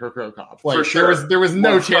lamb for Mirko Cro Cop. Like, for sure. There was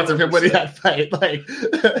no 100%. Chance of him winning that fight. Like,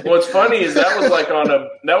 what's funny is that was like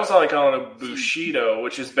on a Bushido,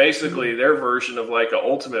 which is basically their version of like an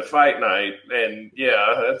Ultimate Fight Night, and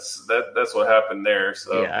that's what happened there.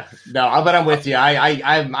 So yeah, no, but I'm with you.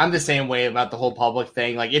 I'm the same way about the whole public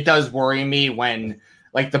thing. Like, it does worry me when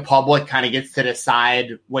like the public kind of gets to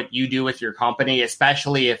decide what you do with your company,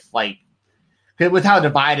 especially if like. With how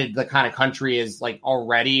divided the kind of country is like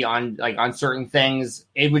already on certain things,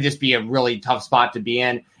 it would just be a really tough spot to be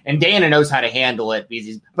in. And Dana knows how to handle it.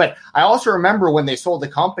 But I also remember when they sold the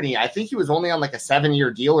company, I think he was only on like a 7-year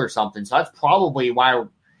deal or something. So that's probably why,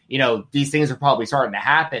 these things are probably starting to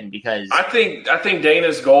happen, because I think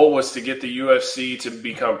Dana's goal was to get the UFC to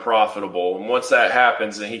become profitable. And once that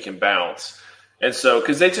happens, then he can bounce. And so,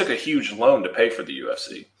 because they took a huge loan to pay for the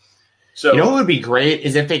UFC. So, what would be great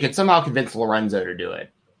is if they could somehow convince Lorenzo to do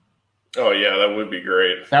it. Oh yeah, that would be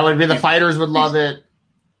great. That would be, the fighters would love it.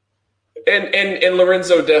 And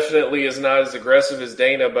Lorenzo definitely is not as aggressive as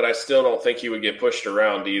Dana, but I still don't think he would get pushed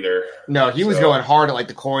around either. No, he was going hard at like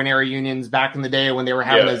the coronary unions back in the day when they were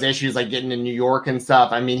having those issues, like getting to New York and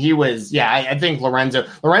stuff. I mean, he was, I think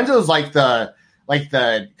Lorenzo's like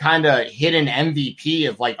the kind of hidden MVP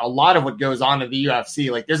of like a lot of what goes on in the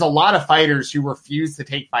UFC. Like, there's a lot of fighters who refuse to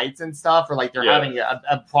take fights and stuff, or like they're having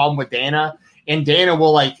a problem with Dana, and Dana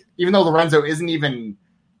will, like, even though Lorenzo isn't even,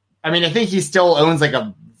 I mean, I think he still owns like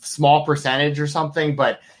a small percentage or something,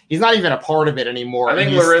 but he's not even a part of it anymore. I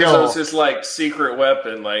think Lorenzo's his like secret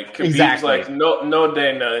weapon. Like, Khabib's like, no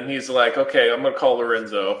Dana, and he's like, okay, I'm gonna call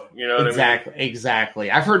Lorenzo. You know what I mean?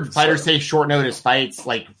 Exactly. I've heard fighters take short notice fights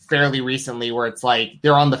like fairly recently, where it's like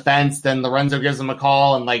they're on the fence, then Lorenzo gives them a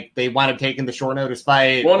call, and like they wind up taking the short notice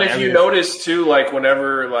fight. Well, and if you notice too, like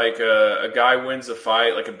whenever like a guy wins a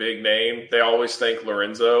fight, like a big name, they always thank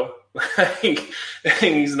Lorenzo.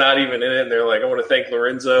 He's not even in it, and they're like, I want to thank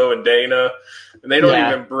Lorenzo and Dana. And they don't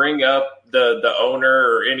even bring up the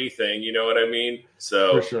owner or anything. You know what I mean?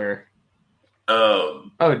 So For sure. Oh,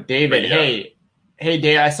 David, yeah. hey,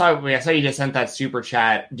 Dave, I saw you just sent that super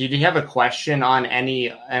chat. Did you have a question on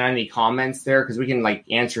any comments there? Because we can like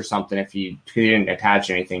answer something if you didn't attach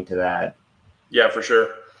anything to that. Yeah, for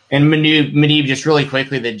sure. And Manib, just really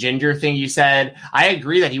quickly, the Ginger thing you said, I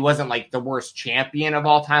agree that he wasn't like the worst champion of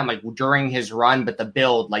all time, like during his run, but the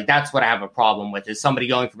build, like that's what I have a problem with, is somebody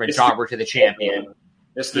going from a jobber to the champion.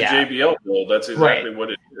 It's the JBL build. That's exactly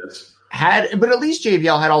what it is. But at least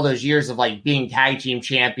JBL had all those years of like being tag team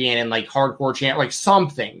champion and like hardcore champ, like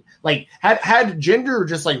something. Like had Jinder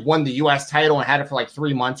just like won the U.S. title and had it for like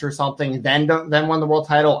 3 months or something, then won the world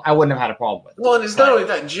title, I wouldn't have had a problem with it. Well, and it's not only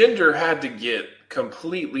that, Jinder had to get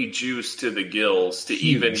completely juiced to the gills to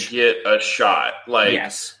even get a shot. Like,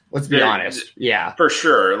 yes, let's be honest. Yeah, for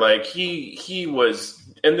sure. Like he was.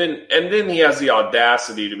 And then he has the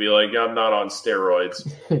audacity to be like, I'm not on steroids.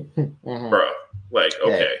 Bro. Like,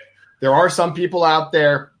 okay. There are some people out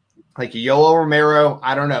there, like Yoel Romero.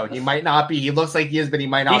 I don't know. He might not be. He looks like he is, but he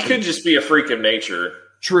might not be. He could just be a freak of nature.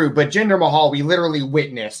 True, but Jinder Mahal, we literally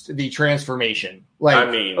witnessed the transformation. Like,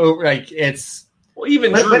 I mean, it's... Well,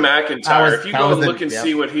 even Drew McIntyre, if you go look and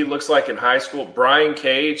see what he looks like in high school, Brian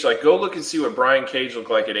Cage, like go look and see what Brian Cage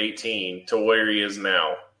looked like at 18 to where he is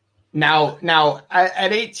now. Now,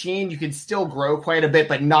 at 18, you can still grow quite a bit,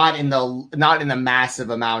 but not in the massive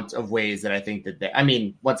amount of ways that I think that I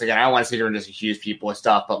mean, once again, I don't want to sit here and just accuse people of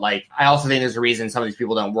stuff, but like, I also think there's a reason some of these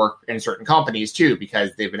people don't work in certain companies too,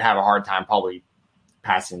 because they would have a hard time probably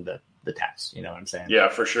passing the test. You know what I'm saying? Yeah,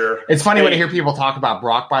 for sure. It's funny when I hear people talk about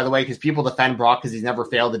Brock, by the way, because people defend Brock because he's never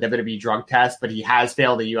failed the WWE drug test, but he has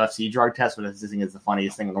failed the UFC drug test, which I think is the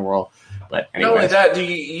funniest thing in the world. But anyways. Not only that, do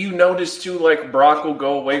you notice too, like Brock will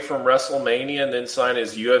go away from WrestleMania and then sign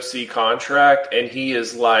his UFC contract, and he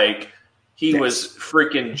is like, he was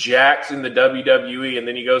freaking jacked in the WWE, and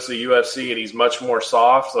then he goes to the UFC and he's much more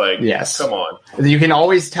soft. Like, come on. You can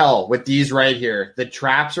always tell with these right here, the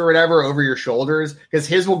traps or whatever over your shoulders, because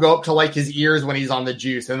his will go up to like his ears when he's on the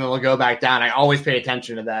juice, and then they'll go back down. I always pay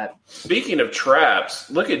attention to that. Speaking of traps,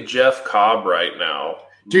 look at Jeff Cobb right now.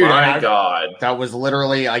 Dude, my God. That was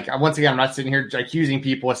literally like, once again, I'm not sitting here accusing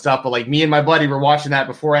people of stuff, but like me and my buddy were watching that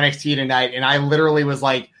before NXT tonight, and I literally was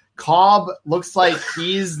like, Cobb looks like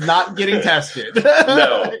he's not getting tested.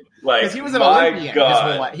 No, like, because he was an Olympian.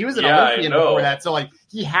 He was an Olympian before that, so like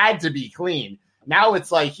he had to be clean. Now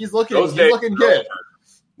it's like he's looking good.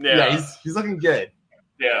 Yeah, he's looking good.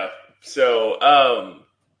 Yeah. So,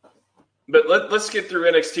 but let's get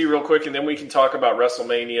through NXT real quick, and then we can talk about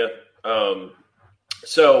WrestleMania.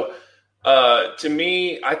 To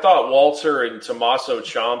me, I thought Walter and Tommaso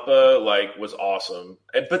Ciampa was awesome,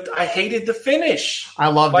 but I hated the finish. I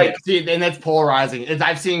loved it. See, and that's polarizing.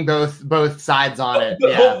 I've seen both sides on it.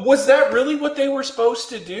 But was that really what they were supposed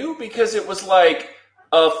to do? Because it was like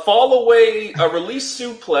a fall away, a release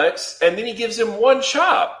suplex, and then he gives him one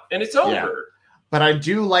chop, and it's over. Yeah. But I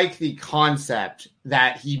do like the concept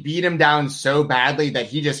that he beat him down so badly that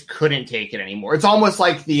he just couldn't take it anymore. It's almost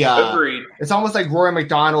like Agreed. It's almost like Rory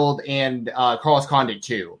McDonald and Carlos Condit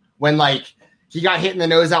too. When he got hit in the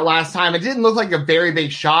nose that last time, it didn't look like a very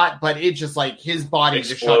big shot, but it just his body exploded.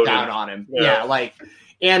 Just shut down on him. Yeah.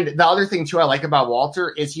 And the other thing too I like about Walter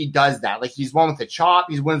is he does that. Like he's won with the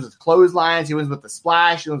chop, he wins with clotheslines, he wins with the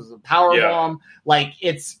splash, he wins with the power bomb. Like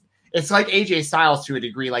it's like AJ Styles to a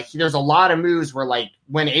degree. Like there's a lot of moves where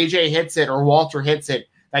when AJ hits it or Walter hits it,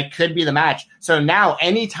 that could be the match. So now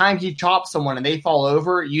anytime he chops someone and they fall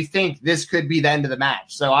over, you think this could be the end of the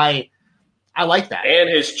match. So I like that. And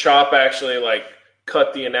his chop actually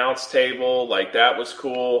cut the announce table. That was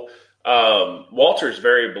cool. Walter's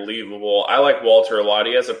very believable. I like Walter a lot.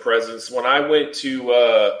 He has a presence. When I went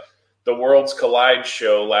to the Worlds Collide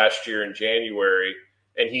show last year in January,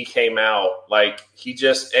 and he came out,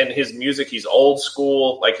 and his music, he's old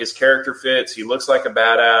school, his character fits. He looks like a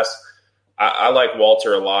badass. I like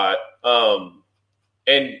Walter a lot.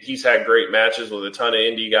 And he's had great matches with a ton of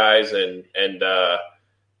indie guys. And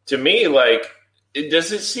to me,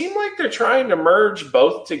 does it seem like they're trying to merge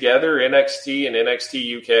both together, NXT and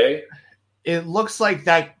NXT UK? It looks like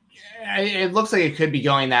that. It looks like it could be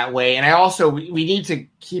going that way. And we need to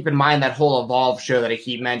keep in mind that whole Evolve show that I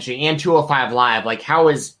keep mentioning and 205 Live.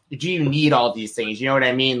 Do you need all these things? You know what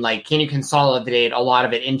I mean? Can you consolidate a lot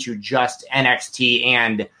of it into just NXT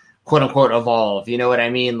and quote unquote Evolve? You know what I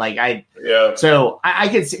mean? So I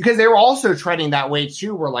could see, because they were also treading that way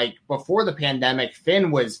too, where before the pandemic, Finn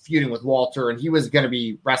was feuding with Walter and he was going to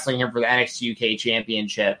be wrestling him for the NXT UK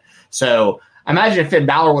championship. So imagine if Finn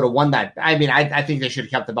Balor would have won that. I mean, I think they should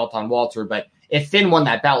have kept the belt on Walter, but if Finn won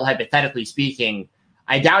that belt, hypothetically speaking,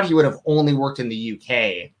 I doubt he would have only worked in the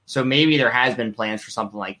UK. So maybe there has been plans for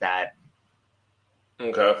something like that.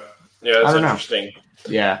 Okay. Yeah, that's interesting.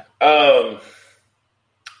 Yeah.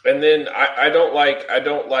 And then I don't like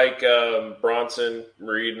Bronson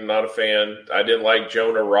Reed. I'm not a fan. I didn't like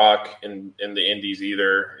Jonah Rock in the Indies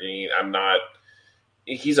either.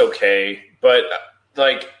 He's okay. But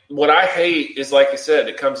like what I hate is, like I said,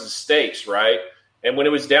 it comes to stakes, right? And when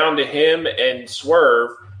it was down to him and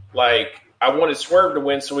Swerve, like I wanted Swerve to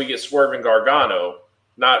win so we get Swerve and Gargano,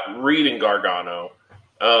 not Reed and Gargano.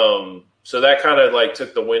 So that kind of like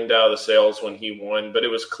took the wind out of the sails when he won, but it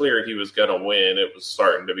was clear he was going to win. It was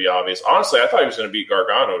starting to be obvious. Honestly, I thought he was going to beat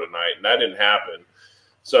Gargano tonight, and that didn't happen.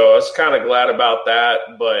 So I was kind of glad about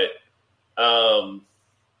that. But,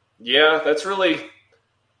 yeah, that's really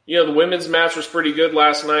 – the women's match was pretty good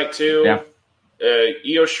last night too. Yeah.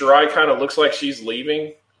 Io Shirai kind of looks like she's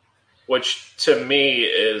leaving, which to me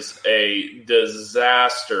is a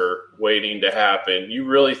disaster waiting to happen. You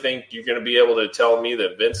really think you're going to be able to tell me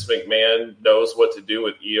that Vince McMahon knows what to do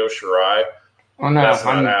with Io Shirai? Oh, no, that's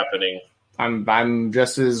not happening. I'm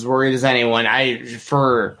just as worried as anyone.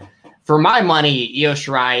 For my money, Io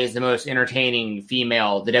Shirai is the most entertaining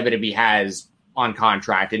female the WWE has on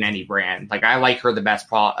contract in any brand. Like I like her the best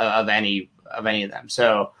of any of them.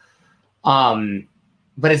 So,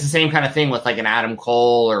 but it's the same kind of thing with like an Adam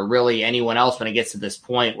Cole or really anyone else when it gets to this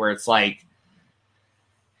point where it's like,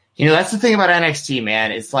 that's the thing about NXT,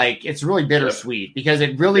 man. It's like, it's really bittersweet because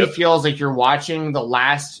it really feels like you're watching the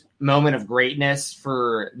last moment of greatness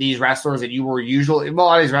for these wrestlers that you were a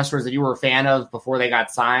lot of these wrestlers that you were a fan of before they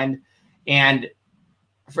got signed. And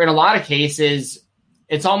in a lot of cases,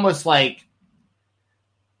 it's almost like,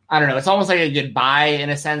 I don't know. It's almost like a goodbye in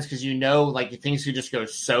a sense because like things could just go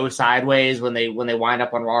so sideways when they wind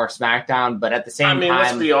up on Raw or SmackDown. But at the same time,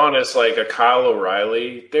 let's be honest. Like a Kyle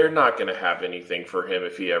O'Reilly, they're not going to have anything for him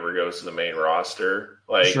if he ever goes to the main roster.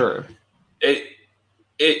 Like, sure,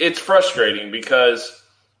 it's frustrating because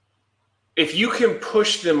if you can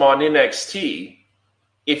push them on NXT,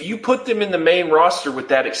 if you put them in the main roster with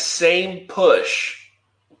that same push,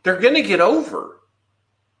 they're going to get over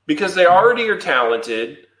because they already are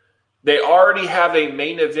talented. They already have a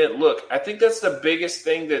main event look. I think that's the biggest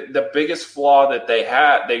thing, that the biggest flaw that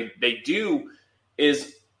they do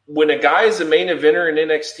is when a guy is a main eventer in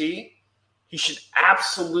NXT, he should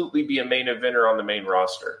absolutely be a main eventer on the main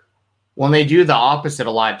roster. Well, they do the opposite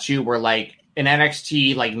a lot too, where like an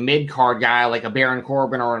NXT like mid-card guy like a Baron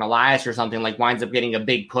Corbin or an Elias or something like winds up getting a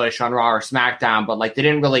big push on Raw or SmackDown, but like they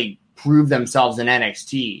didn't really prove themselves in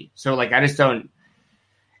NXT. So like I just don't.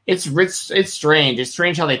 It's strange. It's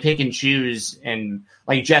strange how they pick and choose. And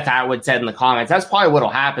like Jeff Atwood said in the comments, that's probably what'll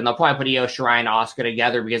happen. They'll probably put Io Shirai and Asuka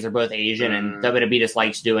together because they're both Asian, and WWE just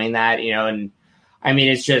likes doing that, And I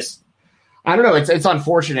mean, it's just, I don't know. It's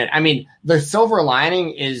unfortunate. I mean, the silver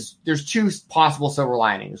lining is there's two possible silver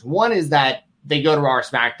linings. One is that they go to Raw or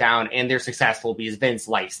SmackDown and they're successful because Vince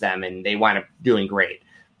likes them and they wind up doing great.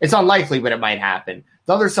 It's unlikely, but it might happen.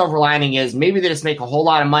 The other silver lining is maybe they just make a whole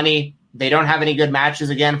lot of money. They don't have any good matches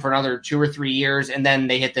again for another 2 or 3 years, and then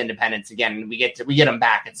they hit the independents again, and we get them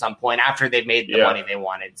back at some point after they've made the money they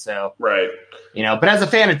wanted. So, right, but as a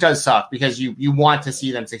fan, it does suck because you want to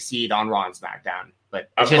see them succeed on Raw and SmackDown. But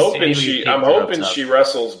I'm hoping she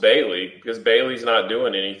wrestles Bayley because Bayley's not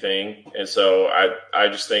doing anything, and so I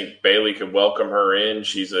just think Bayley could welcome her in.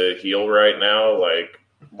 She's a heel right now, like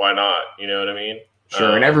why not? You know what I mean?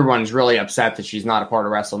 Sure, and everyone's really upset that she's not a part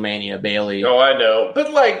of WrestleMania, Bayley. Oh, I know,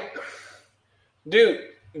 but like. Dude,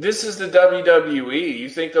 this is the WWE. You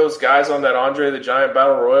think those guys on that Andre the Giant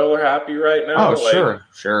Battle Royal are happy right now? Oh,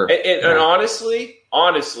 sure. And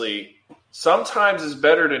honestly, sometimes it's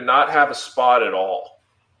better to not have a spot at all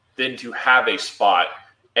than to have a spot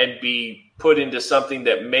and be put into something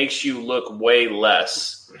that makes you look way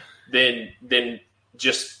less than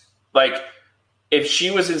just like if she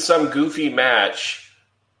was in some goofy match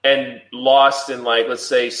and lost in like, let's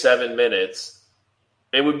say 7 minutes.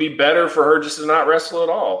 It would be better for her just to not wrestle at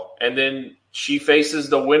all. And then she faces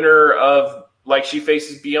the winner of, like, she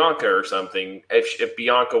faces Bianca or something if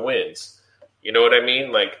Bianca wins. You know what I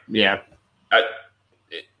mean? Like, yeah.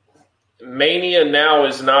 Mania now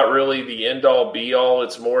is not really the end-all, be-all.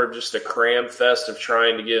 It's more of just a cram fest of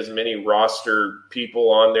trying to get as many roster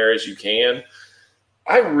people on there as you can.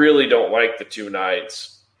 I really don't like the 2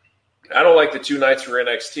 nights. I don't like the 2 nights for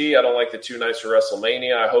NXT. I don't like the 2 nights for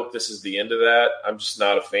WrestleMania. I hope this is the end of that. I'm just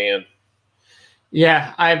not a fan.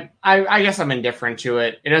 Yeah, I guess I'm indifferent to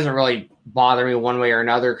it. It doesn't really bother me one way or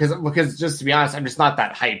another because just to be honest, I'm just not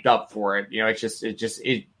that hyped up for it.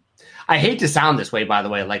 I hate to sound this way, by the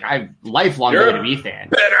way. Like I'm lifelong WWE fan.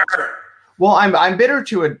 Better. Well, I'm bitter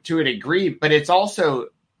to a degree, but it's also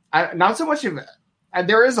not so much of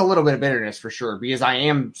there is a little bit of bitterness for sure because I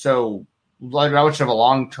am so much of a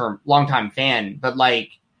long time fan, but like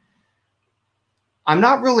I'm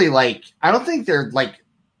not really like I don't think they're like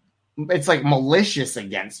it's like malicious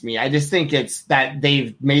against me. I just think it's that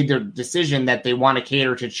they've made their decision that they want to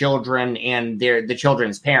cater to children and the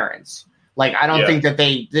children's parents. Like I don't think that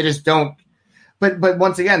they just don't. But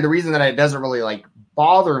once again, the reason that it doesn't really like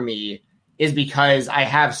bother me is because I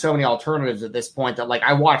have so many alternatives at this point that like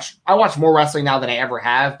I watch more wrestling now than I ever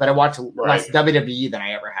have, but I watch less WWE than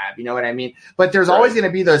I ever have. You know what I mean? But there's always going to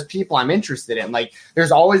be those people I'm interested in. Like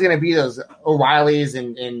there's always going to be those O'Reillys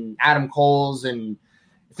and Adam Coles and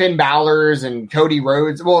Finn Balor's and Cody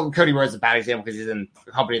Rhodes. Well, Cody Rhodes is a bad example because he's in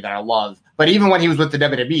a company that I love. But even when he was with the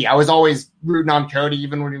WWE, I was always rooting on Cody,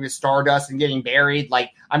 even when he was Stardust and getting buried. Like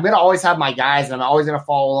I'm going to always have my guys and I'm always going to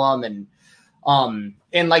follow them.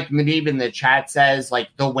 And like Manib in the chat says, like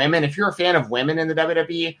the women, if you're a fan of women in the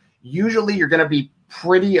WWE, usually you're going to be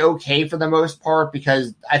pretty okay for the most part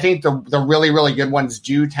because I think the really, really good ones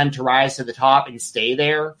do tend to rise to the top and stay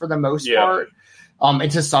there for the most part,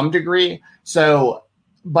 and to some degree. So,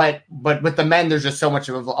 but with the men, there's just so much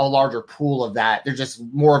of a larger pool of that. There's just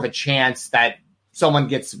more of a chance that someone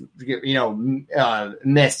gets,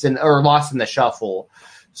 missed or lost in the shuffle.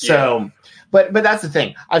 So, but that's the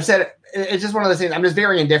thing. I've said it's just one of those things. I'm just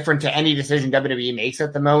very indifferent to any decision WWE makes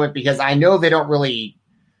at the moment because I know they don't really,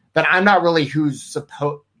 that I'm not really who's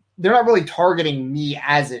supposed. They're not really targeting me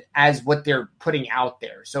as what they're putting out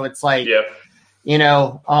there. So it's like,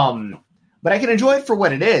 but I can enjoy it for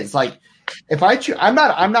what it is. Like if I'm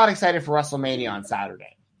not excited for WrestleMania on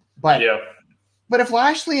Saturday, but if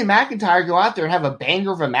Lashley and McIntyre go out there and have a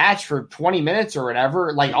banger of a match for 20 minutes or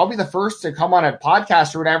whatever, like I'll be the first to come on a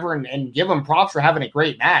podcast or whatever and give them props for having a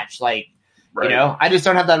great match. Like, I just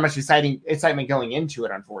don't have that much excitement going into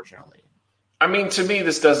it, unfortunately. I mean, to me,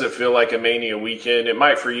 this doesn't feel like a Mania weekend. It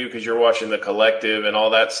might for you because you're watching the Collective and all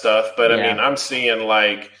that stuff. But I mean, I'm seeing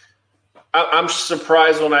like, I'm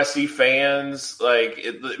surprised when I see fans like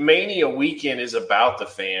Mania weekend is about the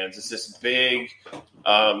fans. It's this big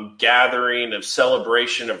gathering of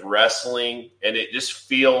celebration of wrestling, and it just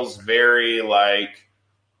feels very like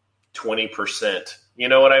 20%. You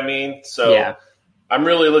know what I mean? So I'm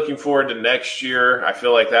really looking forward to next year. I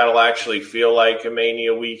feel like that'll actually feel like a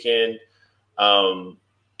Mania weekend. And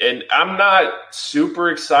I'm not super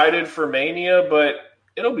excited for Mania, but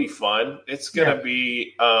it'll be fun. It's going to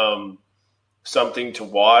be something to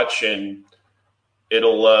watch, and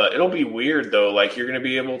it'll be weird though. Like you're going to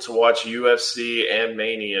be able to watch UFC and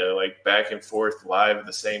Mania like back and forth live at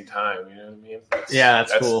the same time. You know what I mean?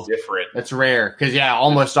 That's cool. Different. That's rare because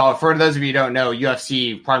almost all. For those of you who don't know,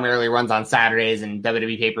 UFC primarily runs on Saturdays and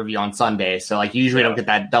WWE pay-per-view on Sundays. So like you usually don't get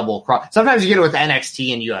that double cross. Sometimes you get it with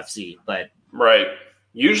NXT and UFC, but right.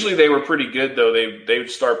 Usually they were pretty good though. They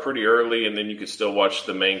would start pretty early, and then you could still watch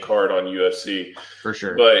the main card on UFC for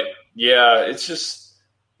sure. But it's just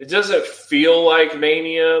it doesn't feel like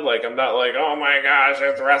Mania. Like I'm not like, oh my gosh,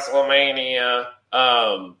 it's WrestleMania.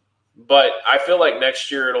 But I feel like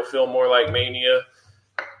next year it'll feel more like Mania.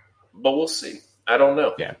 But we'll see. I don't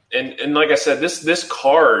know. Yeah. And like I said, this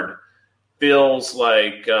card feels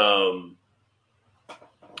like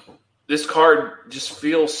this card just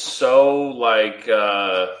feels so like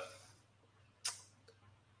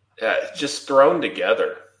just thrown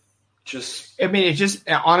together.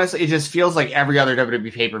 Honestly, it just feels like every other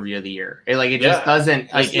WWE pay-per-view of the year. Just doesn't.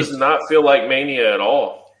 It does not feel like Mania at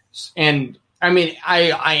all. And I mean,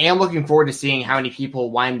 I am looking forward to seeing how many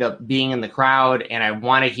people wind up being in the crowd, and I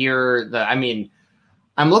want to hear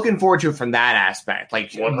I'm looking forward to it from that aspect,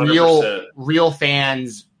 like 100%. real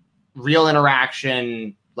fans, real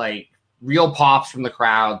interaction, like real pops from the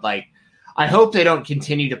crowd. Like, I hope they don't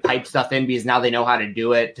continue to pipe stuff in because now they know how to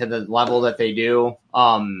do it to the level that they do.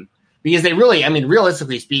 Because they really, I mean,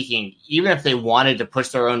 realistically speaking, even if they wanted to push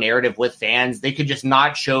their own narrative with fans, they could just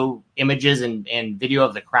not show images and video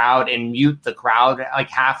of the crowd and mute the crowd like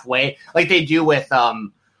halfway, like they do with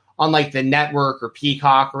on like the network or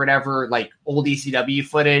Peacock or whatever, like old ECW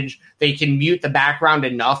footage. They can mute the background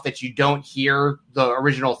enough that you don't hear the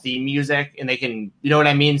original theme music, and they can, you know what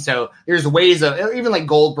I mean? So there's ways of, even like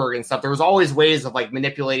Goldberg and stuff, there was always ways of like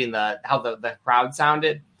manipulating how the crowd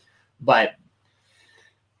sounded. But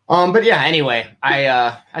yeah, anyway,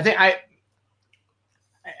 I think I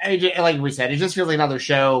like we said, it just feels like another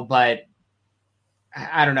show, but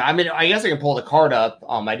I don't know. I mean, I guess I can pull the card up.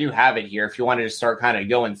 I do have it here if you wanted to start kind of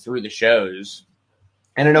going through the shows.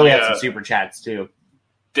 And I know we had some super chats too.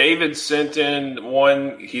 David sent in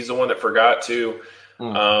one. He's the one that forgot to.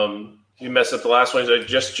 You messed up the last one. I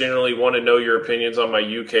just generally want to know your opinions on my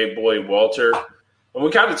UK boy, Walter. And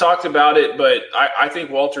we kind of talked about it, but I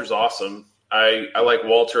think Walter's awesome. I like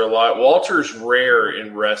Walter a lot. Walter's rare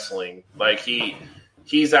in wrestling. Like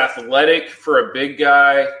he's athletic for a big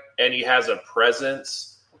guy, and he has a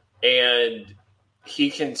presence, and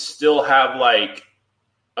he can still have like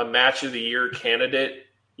a match of the year candidate.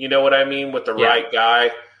 You know what I mean? With the right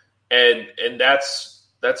guy. And that's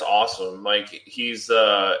awesome. Like he's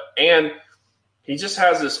and he just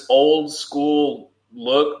has this old school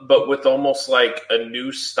look, but with almost like a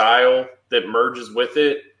new style that merges with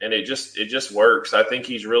it, and it just works. I think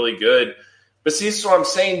he's really good. But see, this is what I'm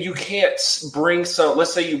saying. You can't bring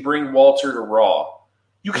let's say you bring Walter to Raw.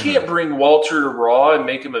 You can't bring Walter to Raw and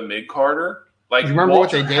make him a mid-carder. Like, do you remember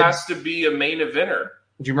Walter what they did? Has to be a main eventer.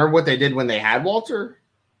 Do you remember what they did when they had Walter?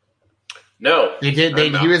 No. They did.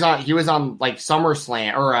 He was on like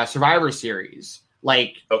SummerSlam or Survivor Series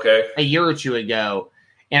like a year or two ago.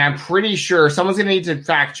 And I'm pretty sure someone's going to need to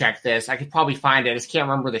fact check this. I could probably find it. I just can't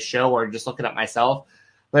remember the show or just look it up myself.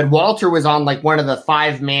 But Walter was on like one of the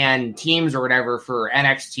 5-man teams or whatever for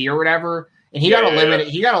NXT or whatever. And he got eliminated.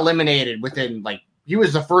 He got eliminated within like, he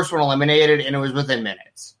was the first one eliminated, and it was within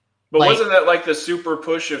minutes. But like, wasn't that like the super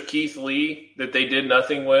push of Keith Lee that they did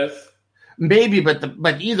nothing with? Maybe,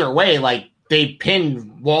 but either way, like they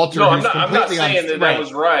pinned Walter. No, I'm not saying that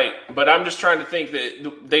was right, but I'm just trying to think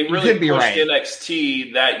that they really pushed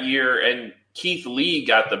NXT that year, and Keith Lee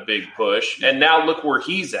got the big push, and now look where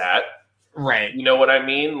he's at. Right. You know what I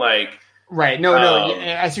mean? Like, right. No,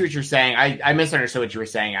 I see what you're saying. I misunderstood what you were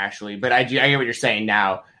saying actually, but I get what you're saying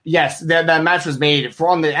now. Yes, that match was made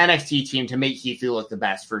on the NXT team to make Keith Lee look the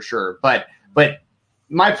best for sure. But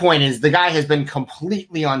my point is the guy has been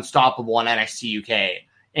completely unstoppable in NXT UK,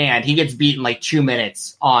 and he gets beaten like 2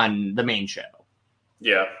 minutes on the main show.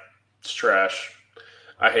 Yeah, it's trash.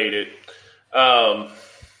 I hate it. But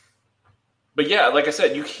yeah, like I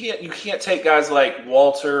said, you can't take guys like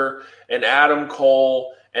Walter and Adam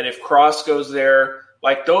Cole, and if Cross goes there,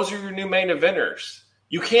 like those are your new main eventers.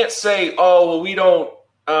 You can't say, oh, well, we don't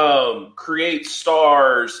create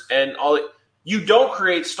stars and all. You don't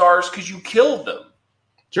create stars because you killed them.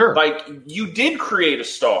 Sure. Like you did create a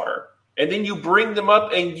star, and then you bring them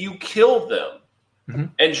up and you kill them. Mm-hmm.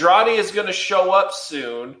 Andrade is going to show up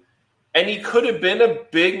soon, and he could have been a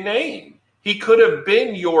big name. He could have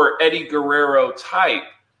been your Eddie Guerrero type,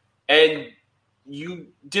 and you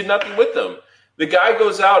did nothing with them. The guy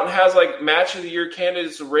goes out and has like match of the year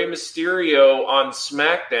candidates with Rey Mysterio on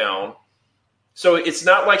SmackDown. So it's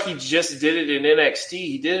not like he just did it in NXT.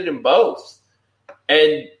 He did it in both.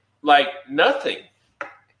 And like nothing.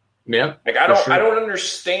 Yeah. Like I don't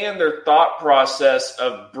understand their thought process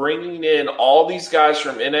of bringing in all these guys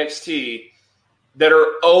from NXT that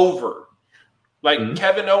are over. Like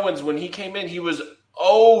Kevin Owens, when he came in, he was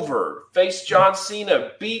over. Faced John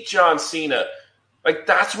Cena, beat John Cena. Like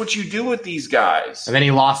that's what you do with these guys. And then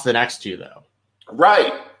he lost the next two though.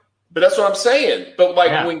 Right. But that's what I'm saying. But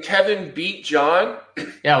like when Kevin beat John,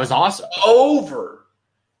 yeah, it was awesome. Over.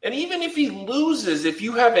 And even if he loses, if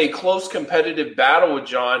you have a close competitive battle with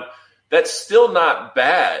John, that's still not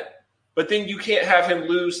bad. But then you can't have him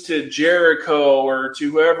lose to Jericho or to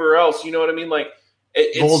whoever else. You know what I mean? Like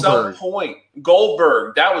at some point,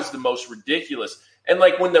 Goldberg, that was the most ridiculous. And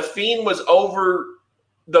like when the Fiend was over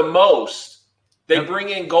the most, they bring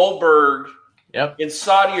in Goldberg in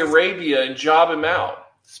Saudi Arabia and job him out.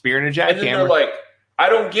 Spear and a jackhammer. And then they're like, I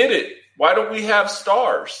don't get it. Why don't we have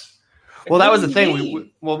stars? Well, that was the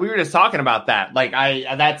thing. We were just talking about that. Like,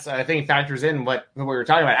 I think factors in what we were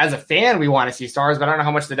talking about. As a fan, we want to see stars, but I don't know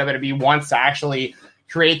how much the WWE wants to actually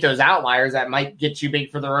create those outliers that might get too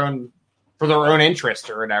big for their own interest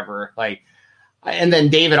or whatever. Like, and then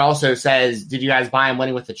David also says, "Did you guys buy him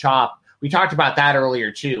winning with the chop?" We talked about that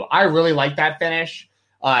earlier too. I really like that finish.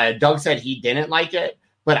 Doug said he didn't like it,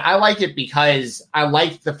 but I like it because I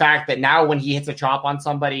like the fact that now when he hits a chop on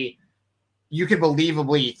somebody, you could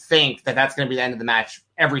believably think that that's going to be the end of the match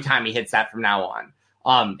every time he hits that from now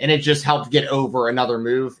on. And it just helped get over another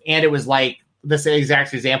move. And it was like this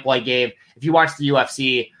exact example I gave. If you watch the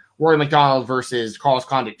UFC, Rory McDonald versus Carlos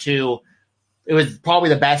Condit 2, it was probably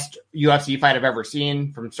the best UFC fight I've ever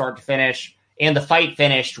seen from start to finish. And the fight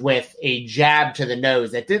finished with a jab to the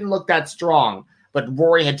nose that didn't look that strong, but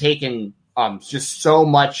Rory had taken just so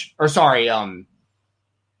much, or sorry,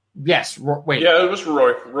 yes, wait. Yeah, it was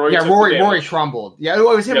Rory. Rory crumbled. Yeah, it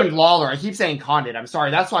was him and Lawler. I keep saying Condit. I'm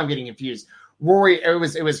sorry, that's why I'm getting confused. Rory, it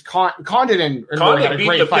was Condit and Rory had a beat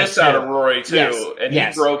great the fight piss out of Rory too, and he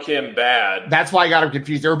yes. broke him bad. That's why I got him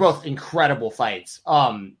confused. They were both incredible fights.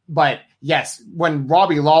 But yes, when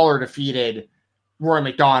Robbie Lawler defeated Roy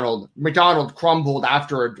McDonald. McDonald crumbled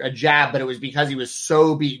after a jab, but it was because he was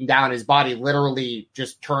so beaten down. His body literally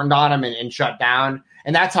just turned on him and shut down.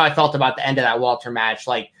 And that's how I felt about the end of that Walter match.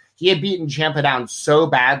 Like, he had beaten Ciampa down so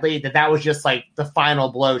badly that was just like the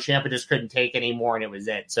final blow. Ciampa just couldn't take anymore, and it was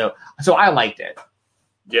it. So I liked it.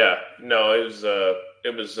 Yeah, no,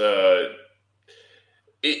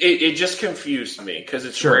 it just confused me because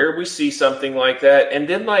it's rare we see something like that. And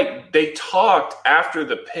then, like, they talked after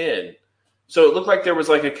the pin. So it looked like there was,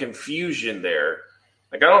 like, a confusion there.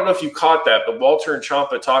 Like, I don't know if you caught that, but Walter and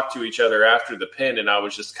Ciampa talked to each other after the pin, and I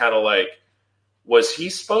was just kind of like, was he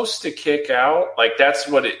supposed to kick out? Like, that's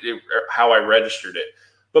what how I registered it.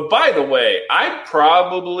 But by the way, I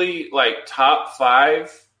probably, like, top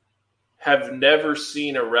 5 have never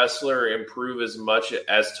seen a wrestler improve as much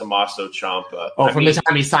as Tommaso Ciampa. The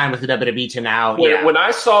time he signed with the WWE to now. When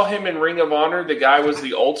I saw him in Ring of Honor, the guy was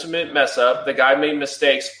the ultimate mess up. The guy made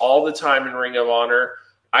mistakes all the time in Ring of Honor.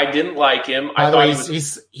 I didn't like him. By the way,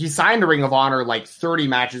 he signed to Ring of Honor like 30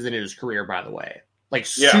 matches into his career, by the way. Like,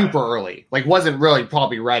 super early. Like, wasn't really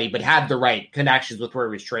probably ready, but had the right connections with where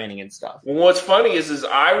he was training and stuff. Well, what's funny is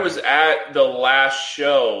I was at the last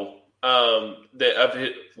show for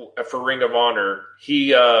Ring of Honor.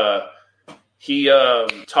 He Todd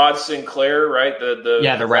Sinclair, right?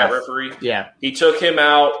 The referee. Yeah. He took him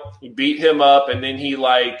out, he beat him up, and then he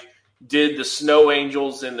like did the snow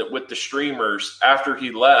angels with the streamers after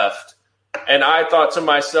he left. And I thought to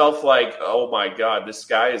myself, like, oh my God, this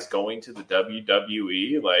guy is going to the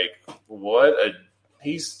WWE. Like,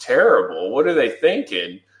 he's terrible. What are they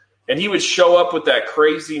thinking? And he would show up with that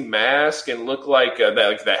crazy mask and look like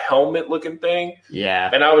that helmet looking thing. Yeah.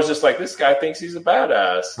 And I was just like, this guy thinks he's a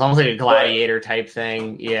badass. Almost like a gladiator type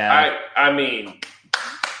thing. Yeah. I mean,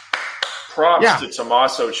 props to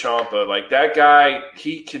Tommaso Ciampa. Like, that guy,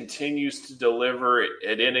 he continues to deliver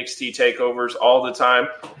at NXT takeovers all the time.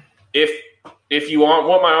 If you want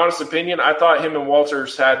my honest opinion, I thought him and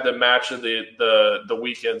Walters had the match of the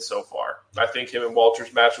weekend so far. I think him and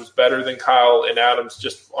Walters' match was better than Kyle and Adams,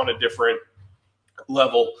 just on a different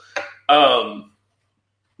level. But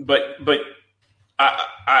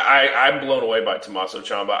I'm blown away by Tommaso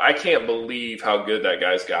Ciampa. I can't believe how good that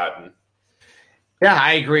guy's gotten. Yeah,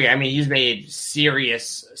 I agree. I mean, he's made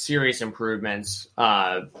serious improvements.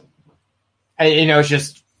 It's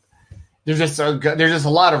just. There's just a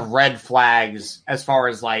lot of red flags as far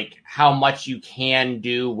as like how much you can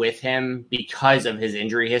do with him because of his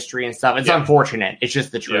injury history and stuff. It's unfortunate. It's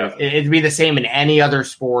just the truth. Yeah. It'd be the same in any other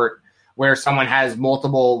sport where someone has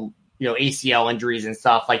multiple, ACL injuries and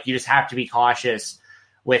stuff. Like, you just have to be cautious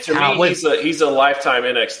with he's a lifetime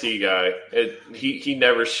NXT guy. He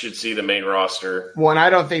never should see the main roster. Well, and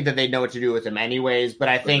I don't think that they know what to do with him anyways, but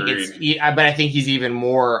I think I think he's even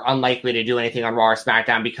more unlikely to do anything on Raw or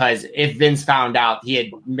SmackDown, because if Vince found out he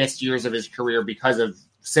had missed years of his career because of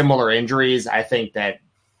similar injuries, I think that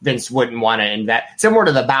Vince wouldn't want to invest. Similar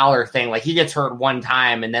to the Balor thing, like, he gets hurt one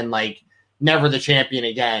time and then like never the champion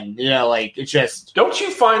again. Like, it's just. Don't you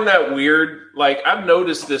find that weird? Like, I've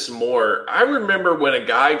noticed this more. I remember when a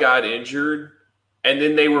guy got injured and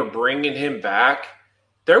then they were bringing him back,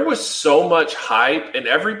 there was so much hype and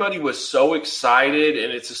everybody was so excited,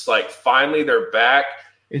 and it's just like, finally they're back.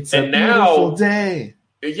 It's a beautiful day.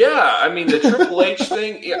 Yeah, I mean, the Triple H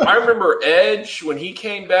thing, I remember Edge when he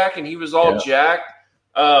came back and he was all jacked.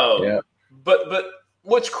 But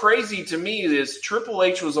what's crazy to me is Triple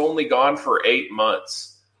H was only gone for 8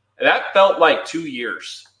 months. And that felt like 2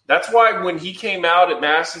 years. That's why when he came out at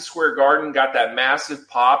Madison Square Garden, got that massive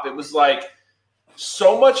pop, it was like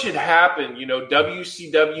so much had happened.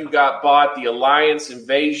 WCW got bought, the Alliance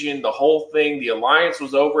invasion, the whole thing. The Alliance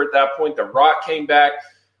was over at that point. The Rock came back.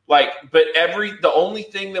 But the only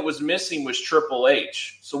thing that was missing was Triple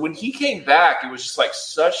H. So when he came back, it was just like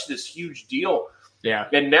this huge deal. Yeah.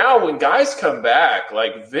 And now when guys come back,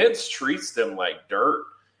 like, Vince treats them like dirt,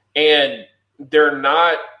 and they're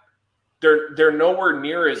nowhere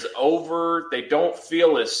near as over. They don't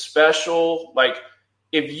feel as special. Like,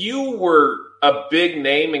 if you were a big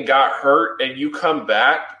name and got hurt and you come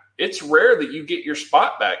back, it's rare that you get your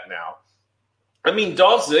spot back now. I mean,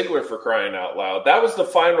 Dolph Ziggler, for crying out loud, that was the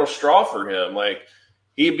final straw for him. Like,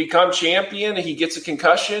 he had become champion, he gets a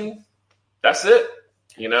concussion. That's it,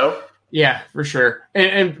 Yeah, for sure.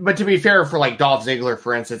 But to be fair, for like Dolph Ziggler,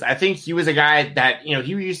 for instance, I think he was a guy that, he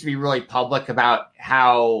used to be really public about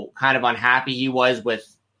how kind of unhappy he was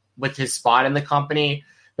with his spot in the company.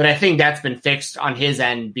 But I think that's been fixed on his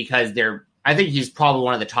end, because I think he's probably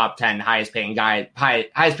one of the top 10 highest paid guys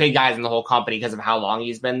in the whole company because of how long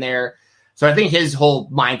he's been there. So I think his whole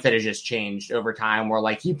mindset has just changed over time, where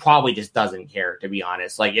like he probably just doesn't care, to be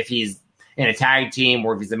honest. Like, if he's in a tag team,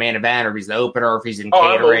 or if he's the main event, or if he's the opener, or if he's in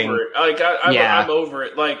I'm catering. over it. I'm over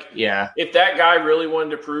it. Like, if that guy really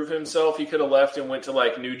wanted to prove himself, he could have left and went to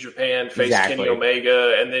like New Japan, faced Kenny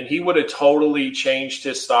Omega, and then he would have totally changed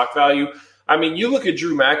his stock value. I mean, you look at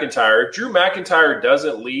Drew McIntyre. If Drew McIntyre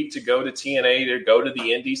doesn't leave to go to TNA, to go to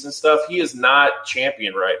the Indies and stuff, he is not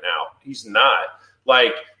champion right now. He's not.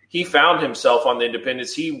 Like, he found himself on the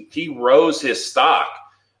independents. He rose his stock.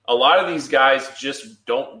 A lot of these guys just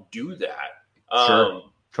don't do that. Sure.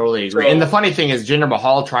 Totally agree. And the funny thing is, Jinder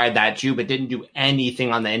Mahal tried that too, but didn't do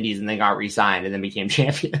anything on the Indies, and then got re-signed and then became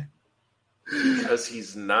champion. Because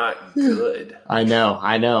he's not good. I know.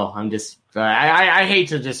 I'm just I hate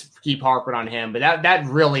to just keep harping on him, but that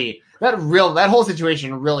whole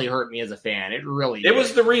situation really hurt me as a fan. It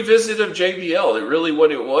was the revisit of JBL. It really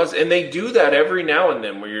what it was. And they do that every now and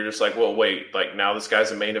then where you're just like, well, wait, like now this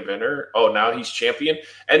guy's a main eventer. Oh, now he's champion.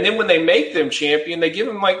 And then when they make them champion, they give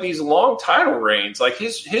him like these long title reigns. Like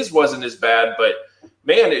his wasn't as bad, but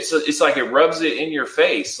man, it's like it rubs it in your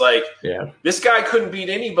face. Like, this guy couldn't beat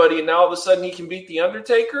anybody, and now all of a sudden he can beat The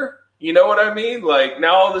Undertaker. You know what I mean? Like,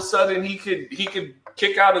 now all of a sudden he could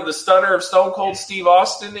kick out of the stunner of Stone Cold Steve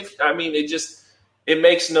Austin. It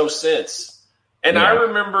makes no sense. And I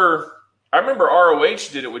remember ROH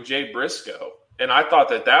did it with Jay Briscoe, and I thought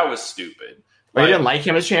that was stupid. But you didn't like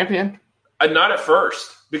him as champion? Not at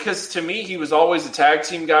first, because to me he was always a tag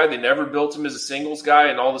team guy. They never built him as a singles guy,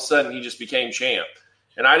 and all of a sudden he just became champ.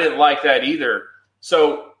 And I didn't like that either.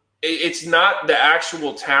 So it's not the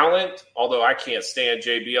actual talent, although I can't stand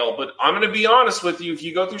JBL. But I'm going to be honest with you. If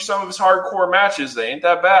you go through some of his hardcore matches, they ain't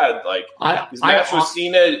that bad. Like, his match with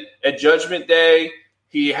Cena at Judgment Day.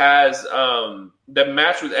 He has the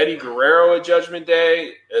match with Eddie Guerrero at Judgment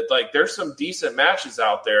Day. Like, there's some decent matches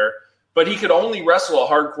out there. But he could only wrestle a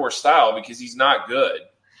hardcore style because he's not good.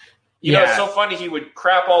 You know, it's so funny. He would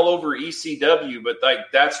crap all over ECW, but like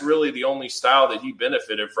that's really the only style that he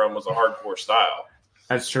benefited from was a hardcore style.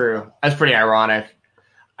 That's true. That's pretty ironic.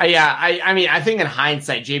 I mean, I think in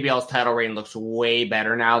hindsight, JBL's title reign looks way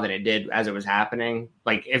better now than it did as it was happening.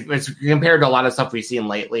 Like, if it's compared to a lot of stuff we've seen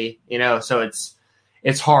lately, you know, so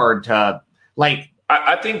it's hard to like.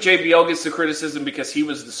 I think JBL gets the criticism because he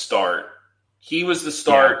was the start. He was the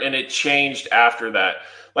start, and it changed after that.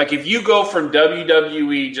 Like, if you go from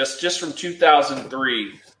WWE just from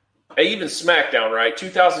 2003, even SmackDown, right?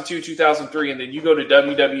 2002, 2003, and then you go to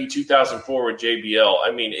WWE 2004 with JBL.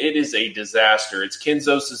 I mean, it is a disaster. It's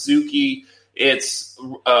Kenzo Suzuki. It's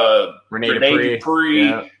Rene Dupree.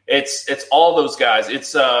 Yeah. It's all those guys.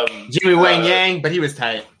 It's Jimmy Wang Yang, but he was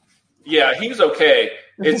tight. Yeah, he was okay.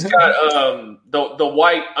 It's got the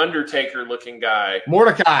white Undertaker looking guy.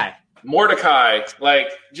 Mordecai, like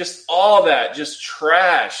just all that, just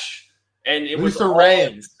trash. And it was all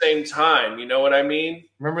at the same time. You know what I mean?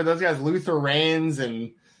 Remember those guys, Luther Reigns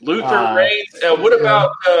and Reigns. What about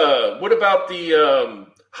the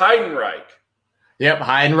Heidenreich? Yep,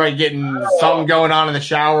 Heidenreich getting something going on in the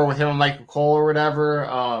shower with him and Michael Cole or whatever.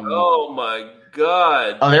 Oh my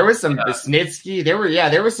god! Oh, there was some Snitsky.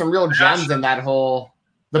 There was some real gems in that whole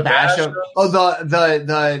the Basham. Oh,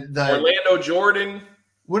 the Orlando Jordan.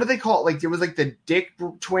 What do they call it? Like, it was like the Dick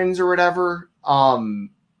twins or whatever.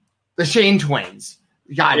 The Shane twins.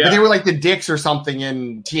 God, but they were like the Dicks or something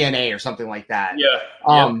in TNA or something like that.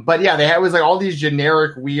 But yeah, it was like all these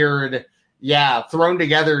generic, weird, thrown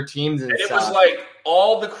together teams and stuff. It was like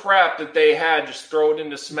all the crap that they had, just throw it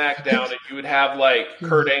into SmackDown, and you would have like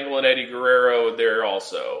Kurt Angle and Eddie Guerrero there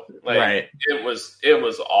also. Like, it was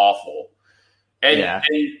awful. And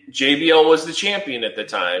JBL was the champion at the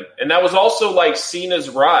time. And that was also like Cena's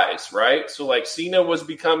rise, right? So like Cena was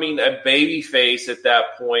becoming a baby face at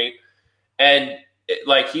that point. And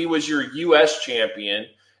like he was your US champion.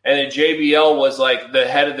 And then JBL was like the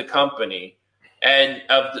head of the company and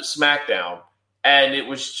of the SmackDown. And it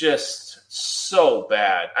was just so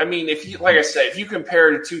bad. I mean, if you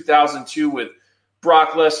compare to 2002 with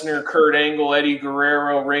Brock Lesnar, Kurt Angle, Eddie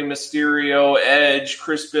Guerrero, Rey Mysterio, Edge,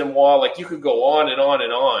 Chris Benoit. Like, you could go on and on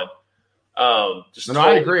and on.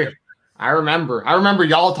 I agree. I remember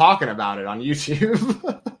y'all talking about it on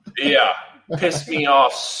YouTube. Yeah, pissed me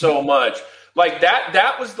off so much. Like,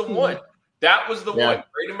 that was the one. That was the one.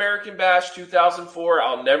 Great American Bash 2004.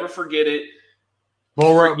 I'll never forget it.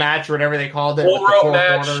 Bull rope match, whatever they called it. Bull rope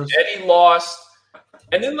match. Eddie lost.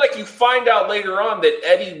 And then, like, you find out later on that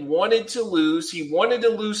Eddie wanted to lose. He wanted to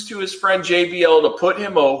lose to his friend JBL to put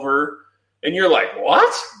him over. And you're like,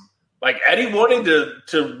 what? Like, Eddie wanted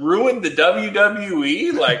to ruin the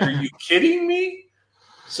WWE? Like, are you kidding me?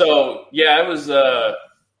 So, yeah, it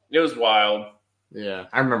was wild. Yeah,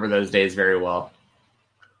 I remember those days very well.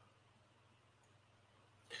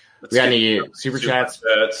 We got any super chats?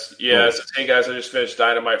 Yeah, it says, hey guys, I just finished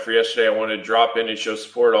Dynamite for yesterday. I wanted to drop in and show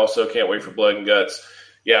support. Also, can't wait for Blood and Guts.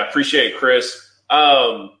 Yeah, appreciate it, Chris.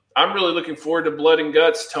 I'm really looking forward to Blood and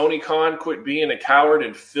Guts. Tony Khan, quit being a coward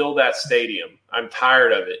and fill that stadium. I'm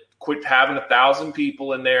tired of it. Quit having 1,000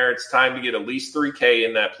 people in there. It's time to get at least 3K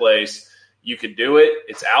in that place. You could do it.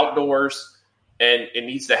 It's outdoors, and it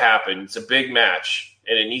needs to happen. It's a big match,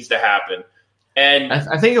 and it needs to happen. And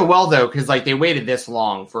I think it will, though, because like they waited this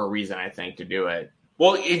long for a reason, I think, to do it.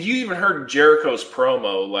 Well, if you even heard Jericho's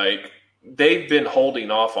promo, like they've been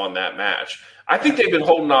holding off on that match. I think they've been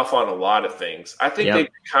holding off on a lot of things. I think they've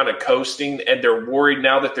been kind of coasting, and they're worried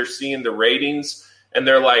now that they're seeing the ratings, and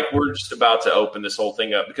they're like, we're just about to open this whole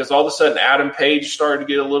thing up. Because all of a sudden, Adam Page started to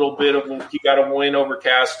get a little bit of – he got a win over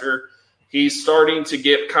Caster. He's starting to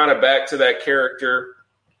get kind of back to that character.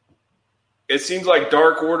 It seems like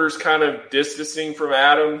Dark Order's kind of distancing from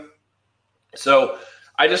Adam. So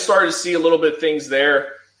I just started to see a little bit of things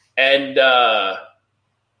there. And,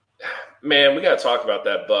 man, we got to talk about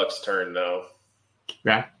that Bucks turn, though.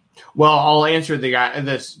 Yeah. Well, I'll answer the guy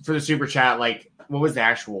for the super chat. Like, what was the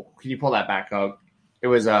actual? Can you pull that back up? It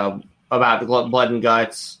was about the Blood and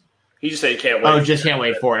Guts. He just said he can't wait. Oh, just can't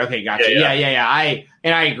wait for it. Okay, gotcha. Yeah. I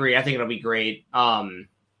agree. I think it'll be great. Trying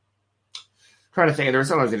to think, there was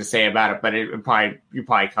something I was going to say about it, but you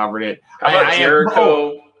probably covered it. How about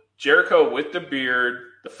Jericho? Jericho with the beard,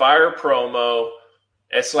 the fire promo.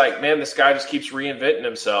 It's like, man, this guy just keeps reinventing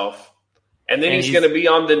himself. And then he's going to be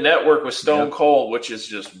on the network with Stone Cold, which is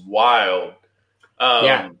just wild.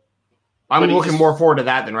 I'm looking more forward to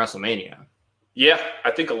that than WrestleMania. Yeah,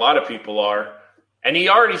 I think a lot of people are. And he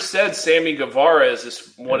already said Sammy Guevara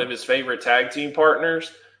is one of his favorite tag team partners.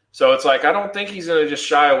 So it's like, I don't think he's going to just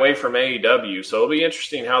shy away from AEW. So it'll be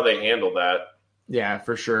interesting how they handle that. Yeah,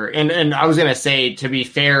 for sure. And I was going to say, to be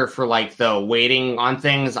fair for like the waiting on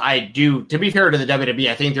things, to be fair to the WWE,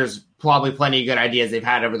 I think there's probably plenty of good ideas they've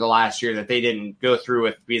had over the last year that they didn't go through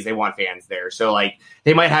with because they want fans there. So like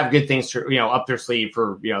they might have good things to, up their sleeve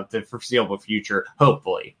for, the foreseeable future,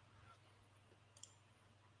 hopefully.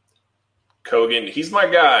 Kogan, he's my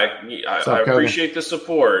guy. I appreciate the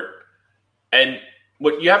support. And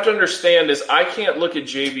what you have to understand is I can't look at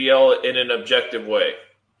JBL in an objective way.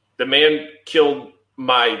 The man killed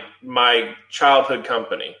my childhood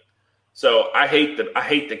company. So I hate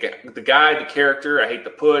the guy, the character. I hate the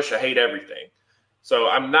push. I hate everything. So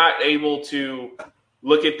I'm not able to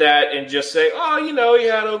look at that and just say, oh, he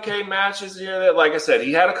had okay matches here. That, like I said,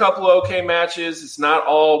 he had a couple of okay matches. It's not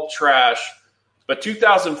all trash. But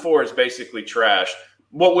 2004 is basically trash.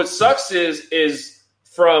 What sucks is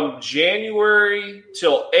from January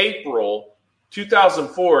till April,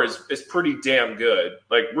 2004 is pretty damn good.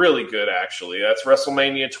 Like, really good, actually. That's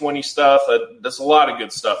WrestleMania 20 stuff. There's a lot of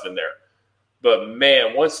good stuff in there. But,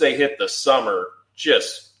 man, once they hit the summer,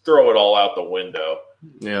 just throw it all out the window.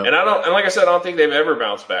 Yeah. And like I said, I don't think they've ever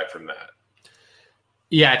bounced back from that.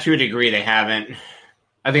 Yeah, to a degree they haven't.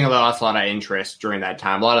 I think they lost a lot of interest during that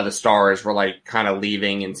time. A lot of the stars were like kind of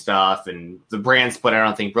leaving and stuff, and the brand split. I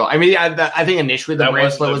don't think. I mean, I think initially the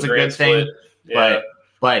brand split was a good thing, yeah.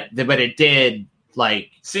 but it did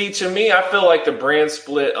like. See, to me, I feel like the brand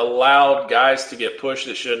split allowed guys to get pushed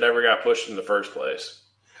that should have never got pushed in the first place.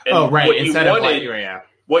 And right.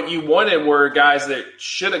 What you wanted were guys that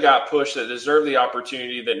should have got pushed, that deserved the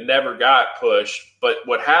opportunity, that never got pushed. But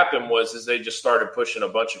what happened was they just started pushing a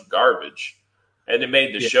bunch of garbage. And it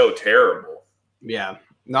made the show terrible. Yeah.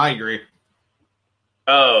 No, I agree.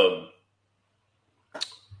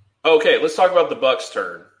 Okay, let's talk about the Bucks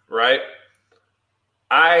turn, right?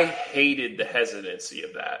 I hated the hesitancy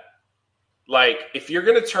of that. Like, if you're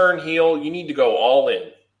going to turn heel, you need to go all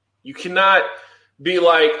in. You cannot be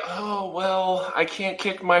like, oh, well, I can't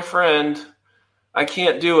kick my friend. I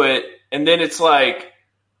can't do it. And then it's like,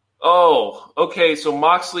 oh, okay, so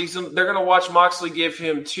they're going to watch Moxley give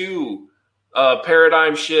him 2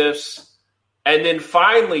 paradigm shifts, and then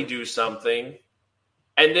finally do something,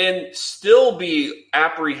 and then still be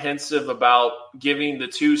apprehensive about giving the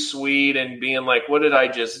 2 sweet and being like, what did I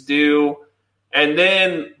just do? And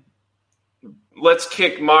then let's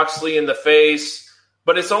kick Moxley in the face.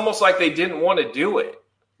 But it's almost like they didn't want to do it.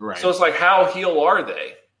 Right. So it's like, how heel are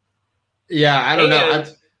they? Yeah, I don't know.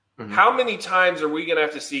 How many times are we going to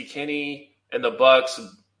have to see Kenny and the Bucks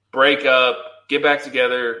break up, get back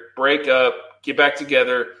together, break up, get back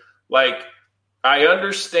together? Like, I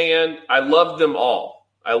understand. I love them all.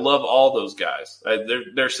 I love all those guys.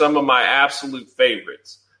 They're some of my absolute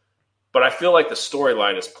favorites. But I feel like the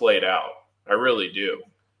storyline is played out. I really do.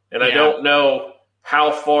 And I don't know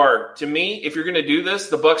how far. To me, if you're going to do this,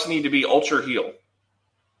 the Bucks need to be ultra heel.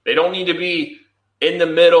 They don't need to be in the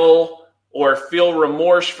middle or feel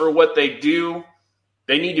remorse for what they do,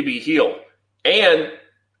 they need to be heel. And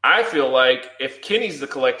I feel like if Kenny's the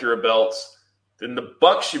collector of belts, then the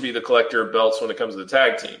Bucks should be the collector of belts when it comes to the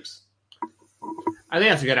tag teams. I think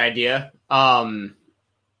that's a good idea.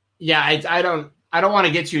 Yeah, I don't want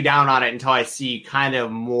to get too down on it until I see kind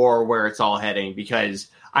of more where it's all heading because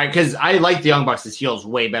I like the Young Bucks as heels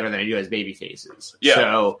way better than I do as baby faces. Yeah,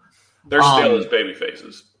 so they're still as baby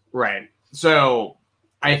faces, right? So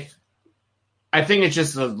I think it's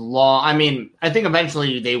just a long. I mean, I think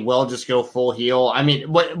eventually they will just go full heel. I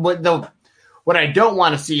mean, what I don't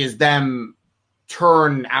want to see is them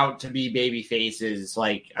turn out to be baby faces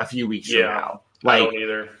like a few weeks from now. Like, I don't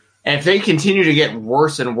either. And if they continue to get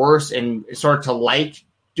worse and worse and start to like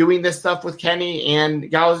doing this stuff with Kenny and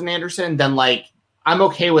Gallows and Anderson, then like I'm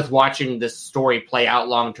okay with watching this story play out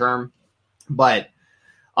long term. But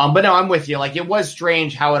no, I'm with you. Like it was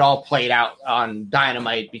strange how it all played out on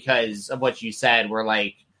Dynamite because of what you said. Where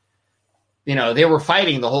like, you know, they were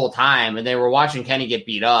fighting the whole time and they were watching Kenny get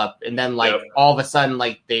beat up, and then like all of a sudden,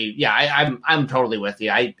 like I'm totally with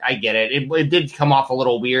you. I get it. It did come off a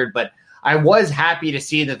little weird, but I was happy to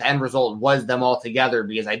see that the end result was them all together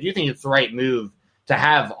because I do think it's the right move to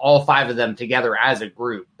have all five of them together as a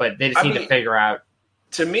group, but they just need to figure out.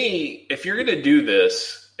 To me, if you're going to do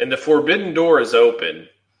this and the forbidden door is open,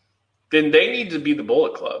 then they need to be the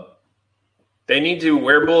Bullet Club. They need to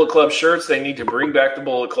wear Bullet Club shirts. They need to bring back the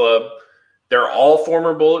Bullet Club. They're all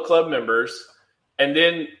former Bullet Club members. And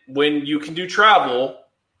then when you can do travel,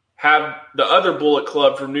 have the other Bullet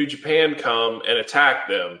Club from New Japan come and attack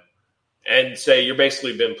them. And say, you're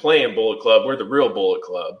basically been playing Bullet Club. We're the real Bullet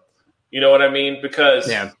Club. You know what I mean?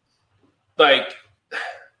 Because, like,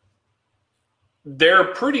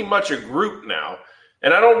 they're pretty much a group now.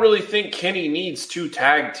 And I don't really think Kenny needs two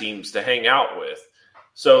tag teams to hang out with.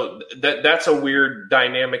 So that's a weird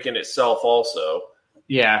dynamic in itself also.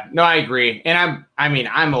 Yeah, no, I agree. And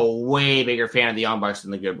I'm a way bigger fan of the Young Bucks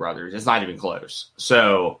than the Good Brothers. It's not even close.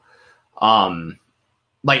 So,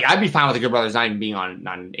 like, I'd be fine with the Good Brothers not even being on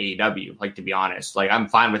AEW, like, to be honest. Like, I'm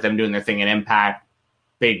fine with them doing their thing in Impact.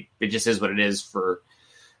 It just is what it is for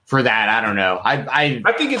that. I don't know. I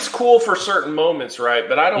think it's cool for certain moments, right?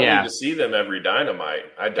 But I don't need to see them every Dynamite.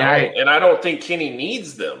 I don't. And I don't think Kenny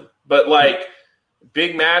needs them. But, like,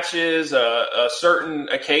 big matches, a certain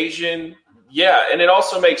occasion, yeah. And it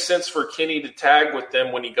also makes sense for Kenny to tag with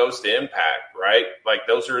them when he goes to Impact, right? Like,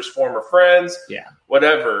 those are his former friends. Yeah.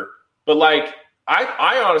 Whatever. But, like,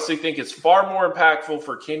 I honestly think it's far more impactful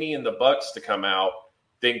for Kenny and the Bucks to come out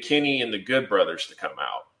than Kenny and the Good Brothers to come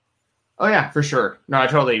out. Oh, yeah, for sure. No, I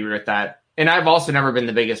totally agree with that. And I've also never been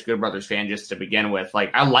the biggest Good Brothers fan just to begin with.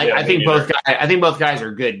 Like, I think both guys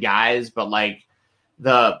are good guys, but like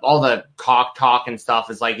all the cock talk and stuff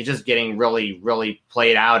is like it's just getting really, really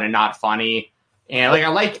played out and not funny. And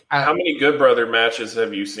like how many Good Brother matches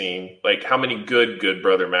have you seen? Like how many good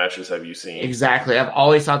Brother matches have you seen? Exactly. I've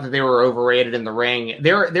always thought that they were overrated in the ring.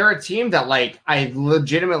 They're a team that like I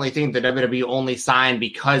legitimately think that WWE only signed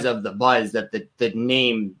because of the buzz that the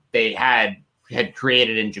name they had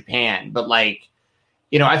created in Japan. But like,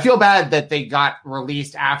 you know, I feel bad that they got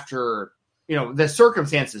released after, you know, the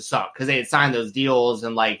circumstances suck because they had signed those deals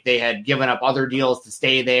and like they had given up other deals to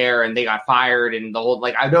stay there and they got fired and the whole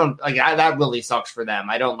like that really sucks for them.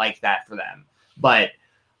 I don't like that for them, but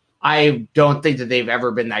I don't think that they've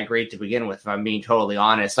ever been that great to begin with. If I'm being totally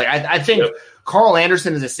honest, like I think Carl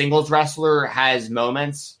Anderson as a singles wrestler has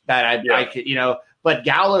moments that I could, you know, but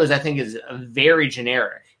Gallows I think is very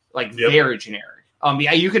generic, very generic.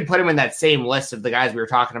 Yeah, you could put him in that same list of the guys we were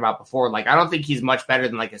talking about before. Like, I don't think he's much better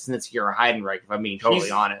than like a Snitsky or a Heidenreich, if I'm being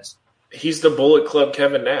totally honest. He's the Bullet Club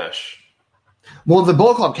Kevin Nash. Well, the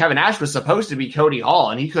Bullet Club Kevin Nash was supposed to be Cody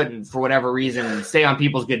Hall, and he couldn't, for whatever reason, stay on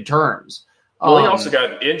people's good terms. Well, he also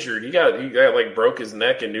got injured. He got like broke his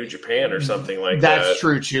neck in New Japan or something like that. That's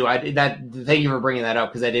true too. Thank you for bringing that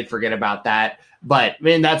up because I did forget about that. But I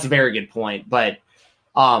mean, that's a very good point. But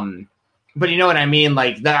you know what I mean?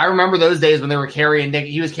 Like I remember those days when they were carrying Nick.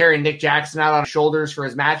 He was carrying Nick Jackson out on shoulders for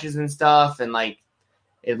his matches and stuff, and like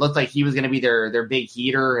it looked like he was going to be their big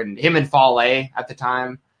heater, and him and Fale at the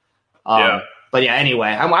time. But yeah, anyway,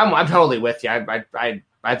 I'm totally with you.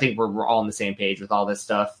 I think we're all on the same page with all this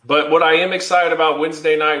stuff. But what I am excited about,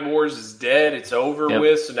 Wednesday Night Wars is dead. It's over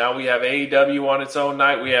with. So now we have AEW on its own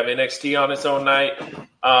night. We have NXT on its own night.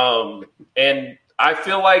 And I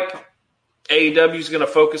feel like AEW is going to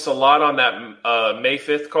focus a lot on that May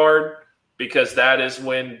 5th card because that is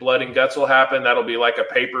when Blood and Guts will happen. That'll be like a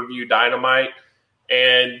pay-per-view Dynamite.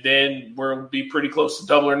 and then we'll be pretty close to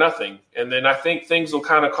double or nothing. And then I think things will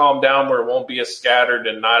kind of calm down where it won't be as scattered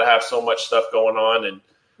and not have so much stuff going on. And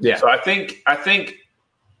so I think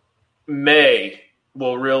May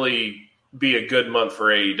will really be a good month for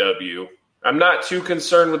AEW. I'm not too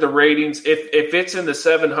concerned with the ratings. If it's in the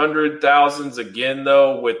 700,000s again,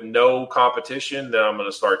 though, with no competition, then I'm going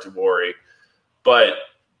to start to worry. But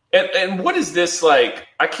and what is this like?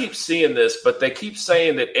 I keep seeing this, but they keep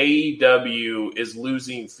saying that AEW is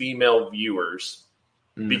losing female viewers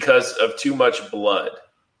because of too much blood.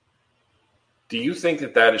 Do you think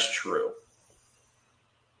that is true?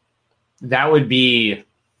 That would be.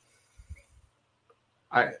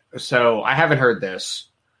 So I haven't heard this,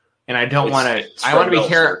 and I don't want to. I want to be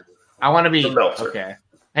careful. I want to be okay.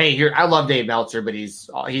 Hey, here I love Dave Meltzer, but he's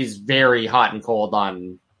very hot and cold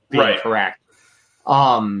on being correct.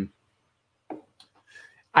 I'd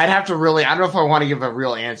have to really. I don't know if I want to give a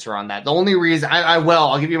real answer on that. The only reason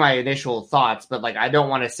I'll give you my initial thoughts, but like I don't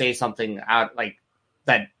want to say something out like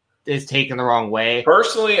that is taken the wrong way.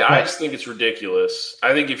 Personally, I just think it's ridiculous.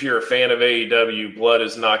 I think if you're a fan of AEW, blood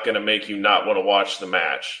is not going to make you not want to watch the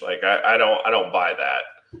match. Like I don't buy that.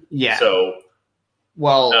 Yeah. So,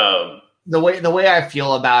 the way I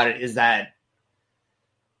feel about it is that,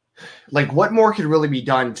 like, what more could really be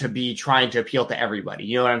done to be trying to appeal to everybody?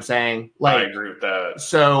 You know what I'm saying? Like, I agree with that.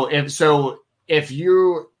 So if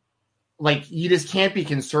you like, you just can't be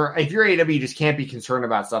concerned. If you're AEW, you just can't be concerned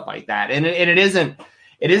about stuff like that. And it isn't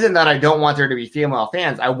that I don't want there to be female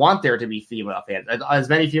fans. I want there to be female fans, as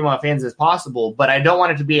many female fans as possible. But I don't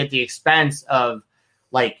want it to be at the expense of,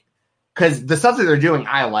 like, because the stuff that they're doing,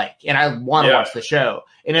 I like, and I want to watch the show.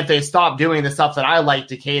 And if they stop doing the stuff that I like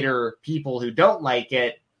to cater people who don't like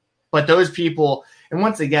it, but those people, and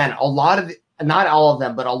once again, not all of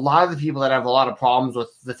them, but a lot of the people that have a lot of problems with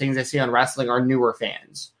the things they see on wrestling are newer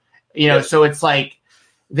fans. You know, so it's like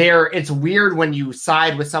it's weird when you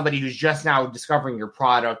side with somebody who's just now discovering your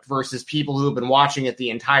product versus people who have been watching it the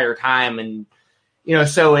entire time. And, you know,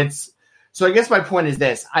 so I guess my point is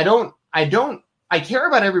this. I care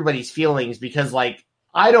about everybody's feelings because, like,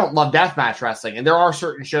 I don't love deathmatch wrestling, and there are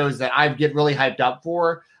certain shows that I get really hyped up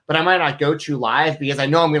for, but I might not go to live because I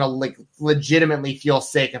know I'm going to, like, legitimately feel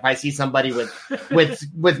sick if I see somebody with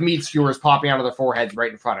meat skewers popping out of their foreheads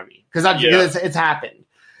right in front of me because it's happened.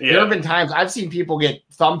 Yeah. There have been times I've seen people get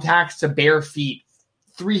thumbtacks to bare feet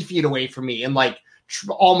 3 feet away from me and, like,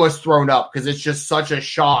 almost thrown up because it's just such a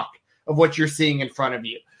shock of what you're seeing in front of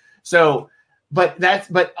you. So.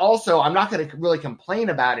 But also I'm not going to really complain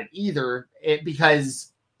about it either,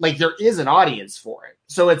 because, like, there is an audience for it.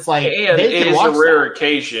 So it's like, and it is a rare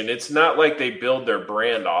occasion. It's not like they build their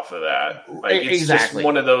brand off of that. Like, it's just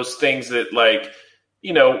one of those things that, like,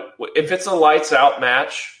 you know, if it's a lights out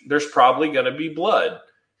match, there's probably going to be blood.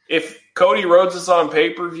 If Cody Rhodes is on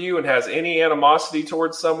pay-per-view and has any animosity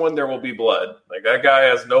towards someone, there will be blood. Like, that guy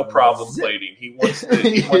has no problem bleeding. He wants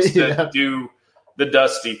to do the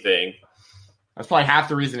Dusty thing. That's probably half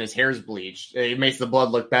the reason his hair's bleached. It makes the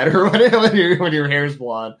blood look better when your hair's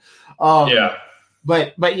blonde.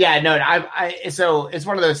 But yeah, no, so it's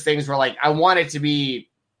one of those things where, like, I want it to be.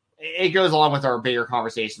 It goes along with our bigger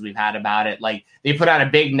conversations we've had about it. Like, they put out a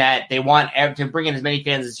big net. They want to bring in as many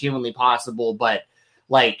fans as humanly possible, but,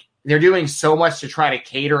 like, they're doing so much to try to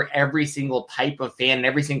cater every single type of fan and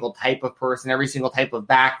every single type of person, every single type of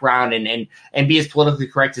background, and be as politically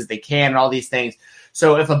correct as they can and all these things.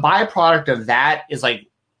 So if a byproduct of that is, like,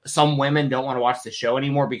 some women don't want to watch the show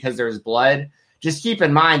anymore because there's blood, just keep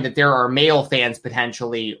in mind that there are male fans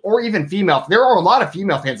potentially, or even female. There are a lot of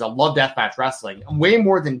female fans that love deathmatch wrestling, way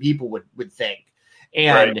more than people would think.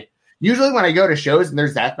 And usually when I go to shows and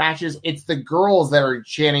there's death matches, it's the girls that are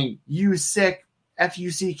chanting, "You sick,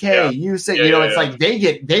 F-U-C-K, you sick." It's like they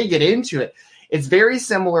get into it. It's very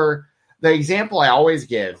similar. The example I always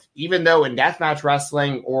give, even though in deathmatch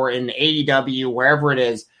wrestling or in AEW, wherever it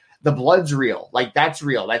is, the blood's real. Like, that's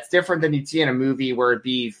real. That's different than you'd see in a movie where it'd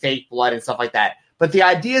be fake blood and stuff like that. But the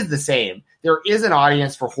idea is the same. There is an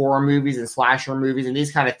audience for horror movies and slasher movies and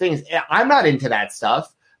these kind of things. I'm not into that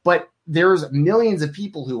stuff, but there's millions of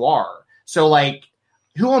people who are. So, like,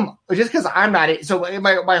 just because I'm not. So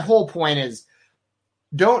my whole point is,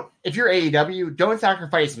 if you're AEW, don't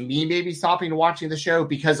sacrifice me maybe stopping watching the show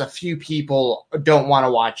because a few people don't want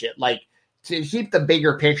to watch it. Like, to keep the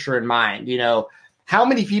bigger picture in mind, you know, how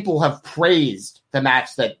many people have praised the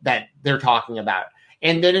match that they're talking about?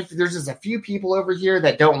 And then if there's just a few people over here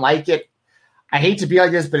that don't like it, I hate to be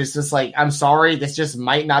like this, but it's just like, I'm sorry, this just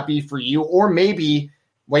might not be for you. Or maybe,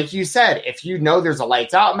 like you said, if you know there's a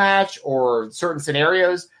lights out match or certain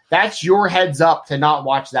scenarios, that's your heads up to not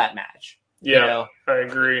watch that match. Yeah, you know? I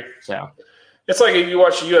agree. So, It's like if you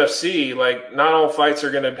watch UFC, like not all fights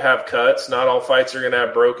are going to have cuts, not all fights are going to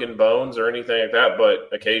have broken bones or anything like that, but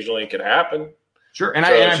occasionally it could happen. Sure, and,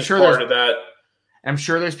 So I'm sure part of that. I'm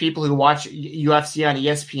sure there's people who watch UFC on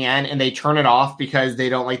ESPN and they turn it off because they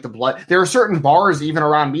don't like the blood. There are certain bars even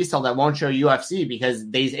around me still that won't show UFC because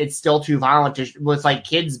it's still too violent with like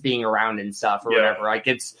kids being around and stuff or whatever. Like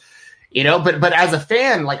it's, but as a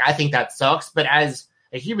fan, like I think that sucks. But as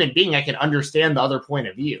a human being, I can understand the other point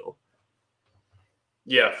of view.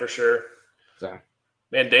 Yeah, for sure. So.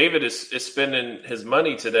 Man, David is spending his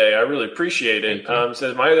money today. I really appreciate it.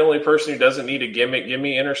 Says, am I the only person who doesn't need a gimmick? Give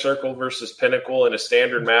me Inner Circle versus Pinnacle in a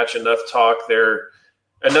standard match. Enough talk there.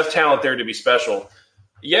 Enough talent there to be special.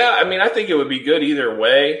 Yeah, I mean, I think it would be good either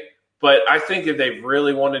way. But I think if they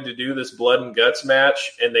really wanted to do this blood and guts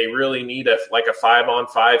match and they really need a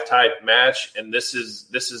 5-on-5 type match, and this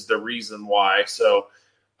is the reason why. So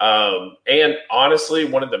and honestly,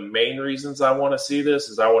 one of the main reasons I want to see this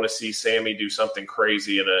is I want to see Sammy do something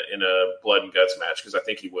crazy in a blood and guts match because I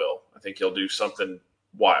think he will. I think he'll do something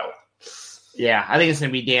wild. Yeah, I think it's going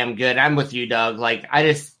to be damn good. I'm with you, Doug. Like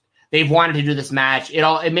they've wanted to do this match.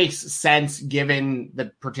 It makes sense given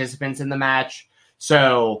the participants in the match.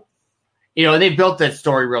 So, they built that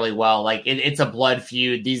story really well. Like it's a blood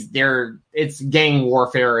feud. It's gang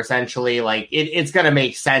warfare essentially. Like it's going to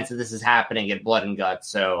make sense that this is happening at Blood and Guts.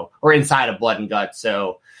 So, or inside of Blood and Guts.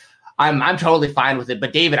 So I'm totally fine with it.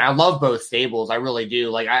 But David, I love both stables. I really do.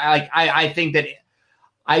 Like I think that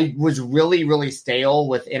I was really, really stale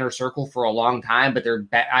with Inner Circle for a long time, but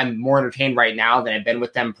I'm more entertained right now than I've been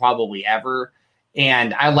with them probably ever.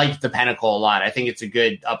 And I liked the Pinnacle a lot. I think it's a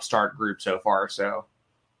good upstart group so far. So.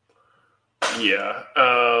 Yeah.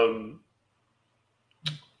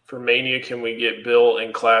 For Mania, can we get Bill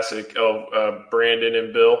and Classic? Brandon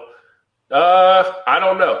and Bill? I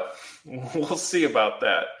don't know. We'll see about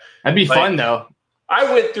that. That'd be fun, though.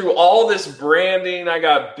 I went through all this branding. I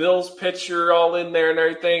got Bill's picture all in there and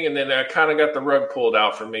everything, and then I kind of got the rug pulled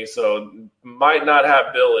out from me, so might not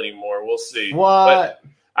have Bill anymore. We'll see. What? But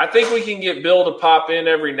I think we can get Bill to pop in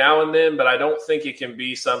every now and then, but I don't think it can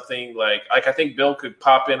be something like I think Bill could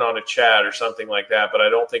pop in on a chat or something like that, but I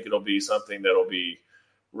don't think it'll be something that'll be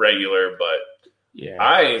regular. But yeah,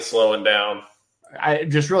 I ain't slowing down. I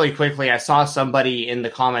just really quickly, I saw somebody in the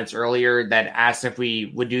comments earlier that asked if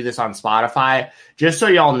we would do this on Spotify. Just so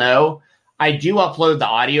y'all know, I do upload the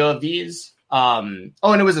audio of these. And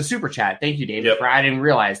it was a super chat. Thank you, David. Yep. I didn't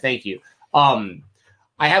realize. Thank you.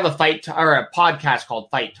 I have a podcast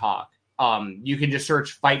called Fight Talk. You can just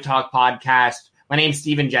search Fight Talk podcast. My name's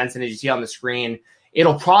Steven Jensen, as you see on the screen.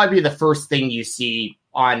 It'll probably be the first thing you see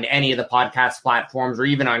on any of the podcast platforms or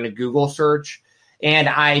even on a Google search. And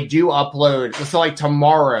I do upload. So like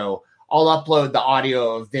tomorrow, I'll upload the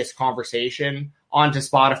audio of this conversation onto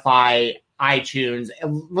Spotify, iTunes,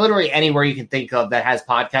 literally anywhere you can think of that has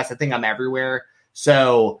podcasts. I think I'm everywhere.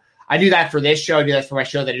 So I do that for this show. I do that for my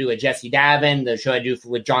show that I do with Jesse Davin, the show I do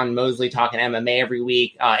with John Mosley talking MMA every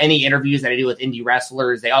week. Any interviews that I do with indie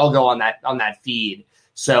wrestlers, they all go on that feed.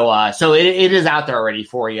 So it is out there already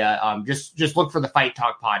for you. Just look for the Fight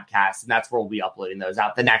Talk podcast, and that's where we'll be uploading those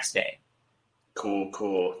out the next day.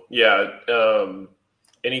 Cool. Yeah.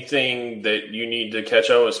 Anything that you need to catch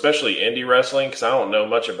up, especially indie wrestling, because I don't know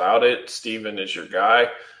much about it. Steven is your guy.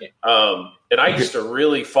 And I used to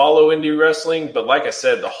really follow indie wrestling, but like I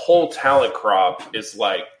said, the whole talent crop is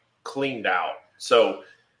like cleaned out. So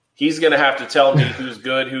he's going to have to tell me who's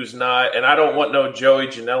good, who's not. And I don't want no Joey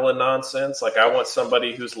Janela nonsense. Like I want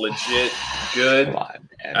somebody who's legit good. Come on,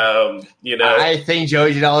 man. I think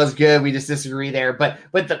Joey Janela is good. We just disagree there. But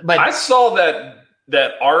I saw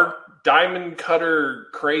that art diamond cutter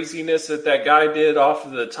craziness that guy did off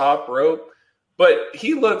of the top rope. But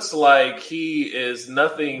he looks like he is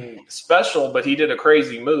nothing special, but he did a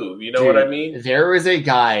crazy move. You know what I mean? There was a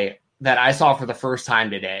guy that I saw for the first time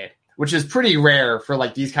today, which is pretty rare for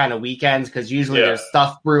like these kind of weekends because usually there's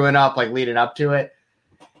stuff brewing up like leading up to it.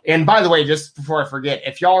 And by the way, just before I forget,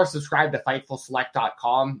 if y'all are subscribed to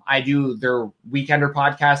FightfulSelect.com, I do their Weekender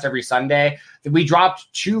podcast every Sunday. We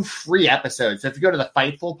dropped 2 free episodes. So if you go to the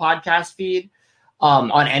Fightful podcast feed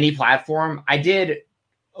on any platform, I did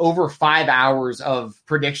over 5 hours of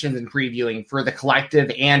predictions and previewing for the collective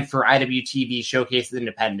and for IWTV Showcase of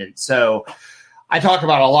Independence. So I talk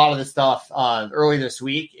about a lot of this stuff early this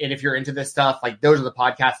week. And if you're into this stuff, like those are the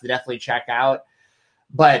podcasts to definitely check out.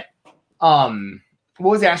 But what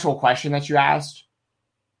was the actual question that you asked?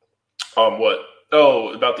 What?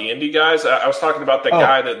 Oh, about the indie guys? I was talking about the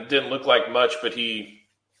guy that didn't look like much, but he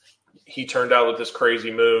turned out with this crazy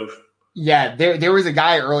move. Yeah, there was a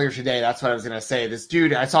guy earlier today. That's what I was going to say. This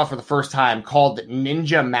dude I saw for the first time called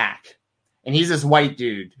Ninja Mac. and he's this white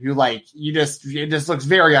dude who like it just looks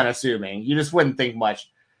very unassuming. You just wouldn't think much.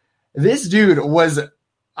 This dude was,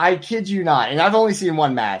 I kid you not, and I've only seen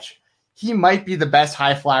one match. He might be the best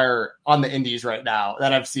high flyer on the indies right now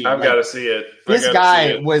that I've seen. I've got to see it. This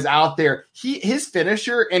guy was out there. His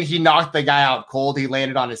finisher, and he knocked the guy out cold. He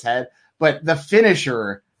landed on his head. But the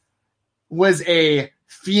finisher was a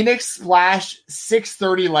Phoenix Splash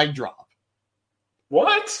 630 leg drop.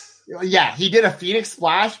 What? Yeah, he did a Phoenix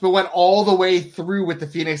Splash, but went all the way through with the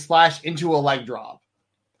Phoenix Splash into a leg drop.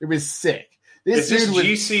 It was sick. Is this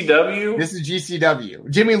GCW? This is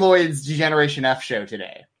GCW. Jimmy Lloyd's Degeneration F show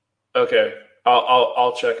today. Okay.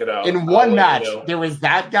 I'll check it out. In one match, there was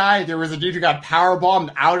that guy. There was a dude who got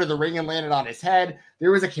powerbombed out of the ring and landed on his head.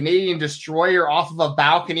 There was a Canadian destroyer off of a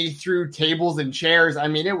balcony through tables and chairs. I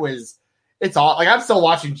mean, it's all like I'm still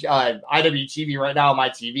watching IWTV right now on my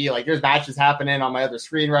TV. Like there's matches happening on my other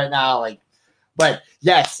screen right now. Like, but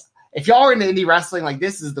yes, if y'all are into indie wrestling, like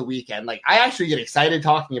this is the weekend. Like I actually get excited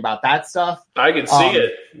talking about that stuff. I can see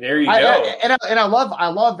it. There you go. And I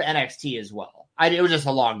love NXT as well. It was just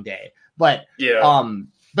a long day. But yeah.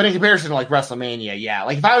 But in comparison to like WrestleMania, yeah.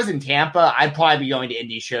 Like if I was in Tampa, I'd probably be going to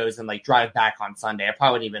indie shows and like drive back on Sunday. I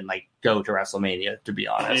probably wouldn't even like go to WrestleMania, to be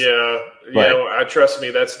honest. Yeah. I trust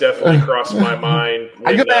me, that's definitely crossed my mind.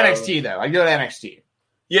 I go to NXT though. I go to NXT.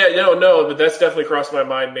 Yeah, no, but that's definitely crossed my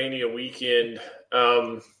mind. Mania weekend.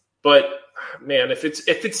 But man, if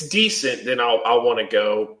it's decent, then I'll want to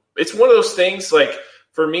go. It's one of those things like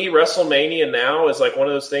for me, WrestleMania now is like one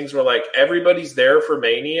of those things where like everybody's there for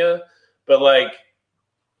Mania. But, like,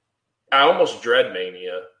 I almost dread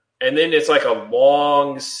Mania. And then it's like a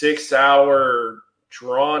long 6-hour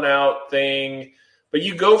drawn-out thing. But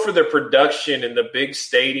you go for the production and the big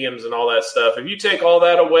stadiums and all that stuff. If you take all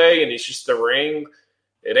that away and it's just the ring,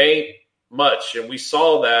 it ain't much. And we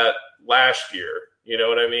saw that last year. You know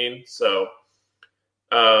what I mean? So,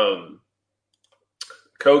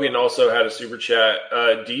 Kogan also had a super chat.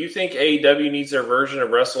 Do you think AEW needs their version of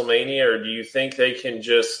WrestleMania, or do you think they can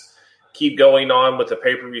just keep going on with the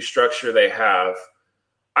pay-per-view structure they have?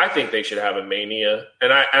 I think they should have a Mania,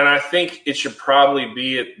 and I think it should probably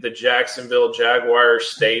be at the Jacksonville Jaguars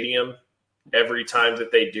Stadium every time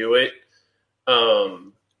that they do it.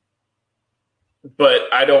 But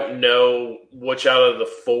I don't know which out of the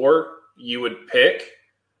four you would pick,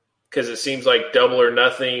 because it seems like Double or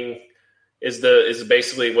Nothing is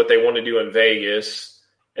basically what they want to do in Vegas,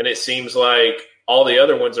 and it seems like all the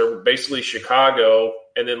other ones are basically Chicago,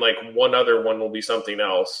 and then like one other one will be something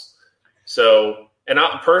else. So, and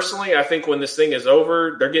I think when this thing is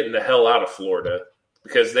over, they're getting the hell out of Florida,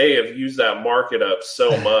 because they have used that market up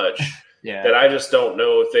so much that I just don't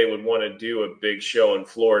know if they would want to do a big show in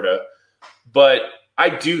Florida. But I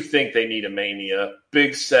do think they need a Mania,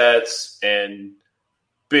 big sets and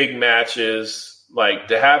big matches, like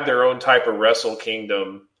to have their own type of Wrestle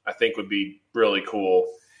Kingdom. I think would be really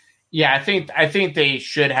cool. Yeah, I think they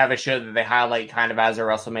should have a show that they highlight kind of as a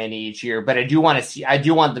WrestleMania each year, but I do want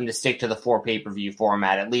them to stick to the 4 pay-per-view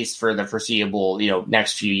format, at least for the foreseeable,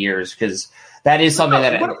 next few years, because that is something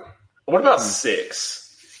what about 6?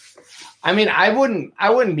 I mean, I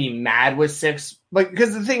wouldn't be mad with 6, but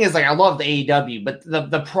because the thing is, like, I love the AEW, but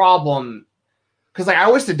the problem, because like I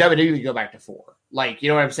wish the WWE would go back to 4. Like, you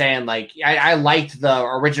know what I'm saying? Like, I liked the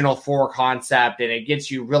original 4 concept, and it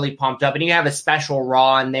gets you really pumped up. And you have a special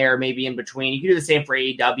Raw in there, maybe in between. You can do the same for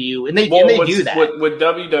AEW, and they do that. With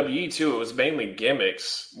WWE, too, it was mainly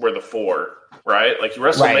gimmicks were the 4, right? Like,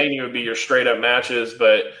 WrestleMania would be your straight-up matches,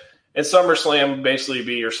 and SummerSlam would basically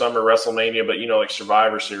be your summer WrestleMania, but, like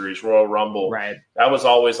Survivor Series, Royal Rumble. Right. That was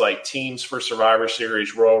always, like, teams for Survivor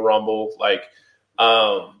Series, Royal Rumble. Like,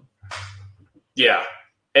 yeah.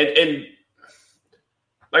 And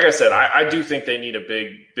like I said, I do think they need a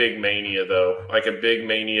big Mania, though, like a big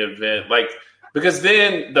Mania event, like, because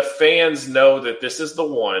then the fans know that this is the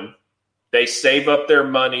one. They save up their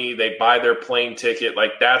money, they buy their plane ticket.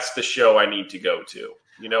 Like, that's the show I need to go to.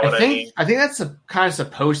 You know what I mean? I think that's kind of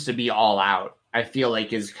supposed to be All Out. I feel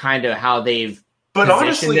like is kind of how they've. But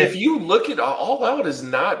honestly, if you look at All Out, has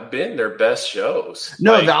not been their best shows.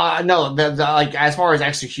 No, like as far as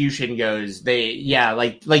execution goes,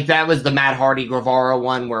 like that was the Matt Hardy Guevara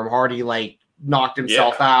one where Hardy like knocked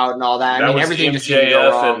himself out and all that. I mean, everything just seemed to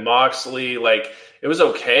go wrong. And Moxley, like it was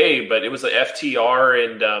okay, but it was like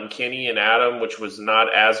FTR and Kenny and Adam, which was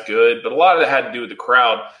not as good. But a lot of it had to do with the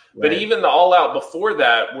crowd. Right. But even the All Out before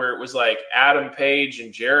that, where it was like Adam Page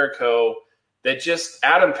and Jericho. That just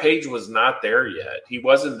Adam Page was not there yet. He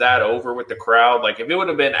wasn't that over with the crowd. Like if it would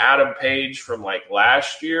have been Adam Page from like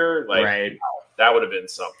last year, like that would have been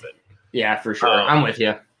something. Yeah, for sure. I'm with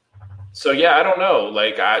you. So yeah, I don't know.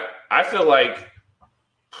 Like I feel like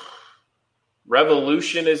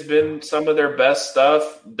Revolution has been some of their best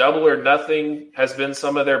stuff. Double or Nothing has been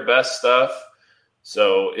some of their best stuff.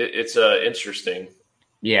 So it's interesting.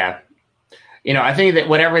 Yeah. I think that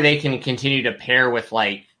whatever they can continue to pair with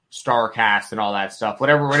like StarCast and all that stuff,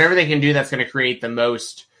 whatever they can do that's going to create the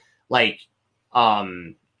most like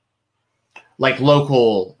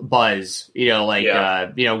local buzz,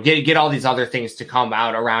 get all these other things to come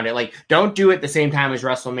out around it. Like, don't do it the same time as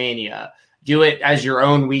WrestleMania. Do it as your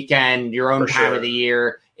own weekend, your own time of the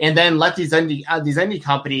year, and then let these indie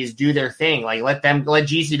companies do their thing. Like, let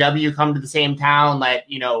GCW come to the same town, let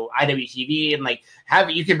IWTV,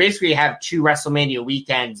 and you can basically have 2 WrestleMania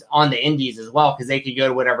weekends on the indies as well, because they could go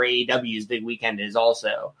to whatever AEW's big weekend is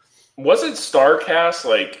also. Wasn't StarCast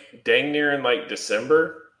like dang near in like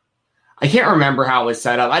December? I can't remember how it was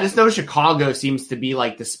set up. I just know Chicago seems to be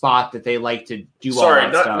like the spot that they like to do all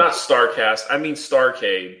that stuff. Not StarCast. I mean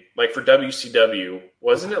Starrcade. Like for WCW.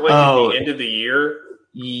 Wasn't it like at the end of the year?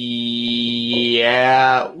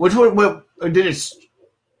 Yeah. Which one did it?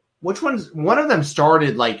 Which ones? One of them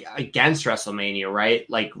started like against WrestleMania, right?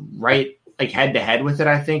 Like head to head with it,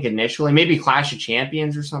 I think, initially. Maybe Clash of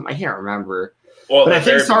Champions or something. I can't remember. Well, at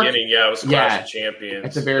the very beginning, it was Clash of Champions.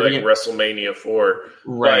 At the very beginning. WrestleMania 4.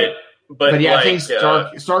 Right. But yeah, I think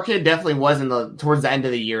Starrcade definitely was towards the end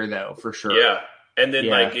of the year, though, for sure. Yeah. And then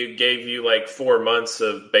it gave you 4 months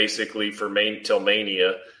of basically till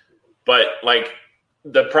Mania. But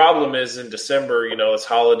the problem is in December, it's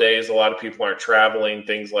holidays, a lot of people aren't traveling,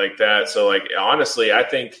 things like that. So honestly, I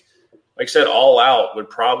think, like I said, All Out would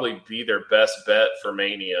probably be their best bet for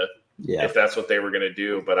Mania if that's what they were going to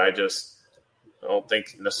do. But I don't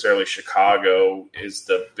think necessarily Chicago is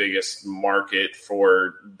the biggest market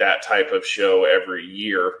for that type of show every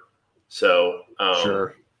year. So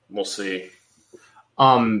sure. We'll see.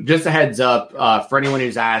 Just a heads up for anyone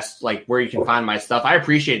who's asked where you can find my stuff. I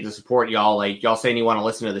appreciate the support, y'all. Y'all saying you want to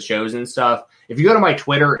listen to the shows and stuff. If you go to my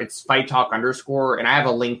Twitter, it's FightTalk_, and I have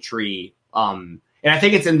a link tree. And I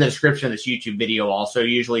think it's in the description of this YouTube video also.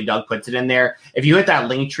 Usually Doug puts it in there. If you hit that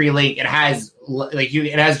link tree link, it has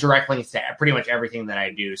it has direct links to pretty much everything that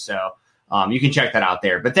I do. So you can check that out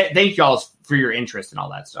there. But thank y'all for your interest in all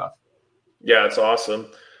that stuff. Yeah, it's awesome.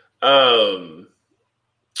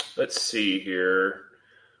 Let's see here.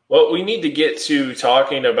 Well, we need to get to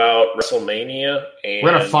talking about WrestleMania. And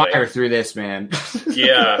we're going to fire through this, man.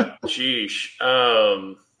 Yeah, sheesh.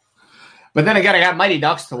 But then again, I got Mighty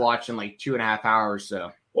Ducks to watch in 2.5 hours.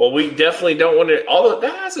 So, well, we definitely don't want to. Although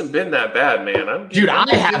that hasn't been that bad, man. I'm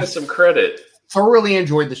giving some credit. Thoroughly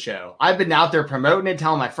enjoyed the show. I've been out there promoting it,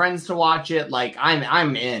 telling my friends to watch it.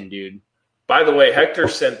 I'm in, dude. By the way, Hector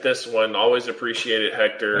sent this one. Always appreciate it,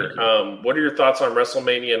 Hector. What are your thoughts on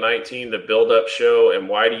WrestleMania 19, the build-up show, and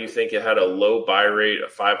why do you think it had a low buy rate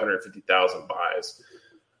of 550,000 buys?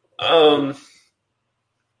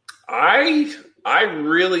 I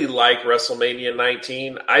really like WrestleMania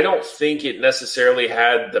 19. I don't think it necessarily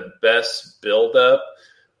had the best build-up.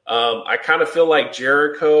 I kind of feel like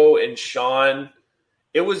Jericho and Shawn,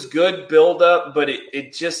 it was good build-up, but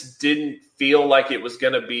it just didn't feel like it was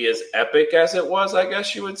going to be as epic as it was, I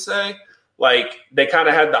guess you would say. They kind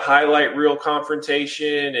of had the highlight reel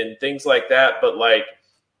confrontation and things like that, but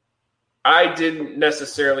I didn't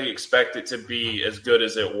necessarily expect it to be as good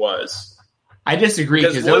as it was. I disagree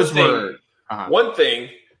because those were... One thing,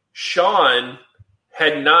 Shawn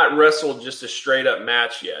had not wrestled just a straight-up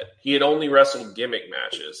match yet. He had only wrestled gimmick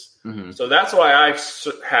matches. Mm-hmm. So that's why I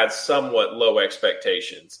had somewhat low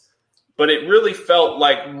expectations. But it really felt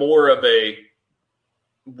like more of a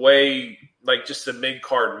just a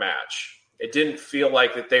mid-card match. It didn't feel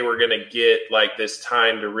like that they were going to get this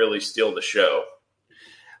time to really steal the show.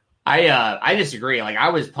 I disagree. I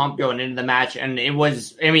was pumped going into the match, and it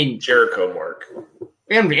was, Jericho, Mark.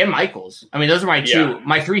 And Michaels. Those are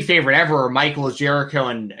my 3 favorite ever are Michaels, Jericho,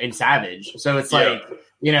 and Savage. So it's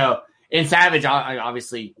in Savage,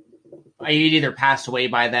 obviously, he'd either passed away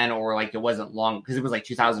by then or it wasn't long because it was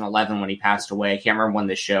 2011 when he passed away. I can't remember when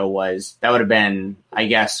the show was. That would have been, I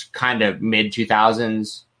guess, kind of mid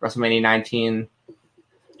 2000s, WrestleMania 19.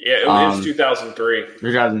 Yeah, it was 2003.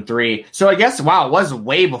 2003. So I guess, wow, it was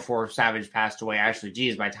way before Savage passed away, actually.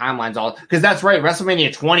 Geez, my timeline's all... Because that's right,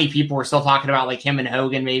 WrestleMania 20, people were still talking about, him and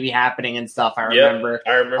Hogan maybe happening and stuff, I remember.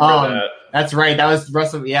 I remember that. That's right, that was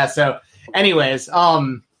WrestleMania. Yeah, so anyways,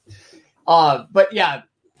 but yeah.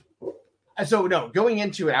 So, no, going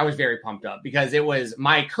into it, I was very pumped up because it was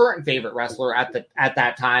my current favorite wrestler at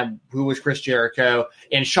that time, who was Chris Jericho,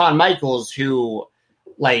 and Shawn Michaels, who...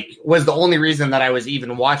 was the only reason that I was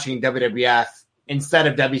even watching WWF instead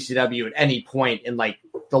of WCW at any point in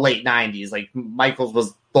the late 90s. Like Michaels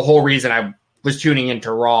was the whole reason I was tuning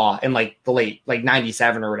into Raw in like the late, like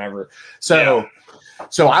 97 or whatever. So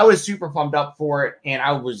I was super pumped up for it. And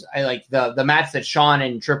I like the match that Shawn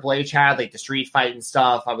and Triple H had, like the street fight and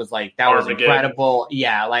stuff. I was like, that was incredible.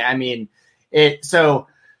 Yeah. Like, I mean, so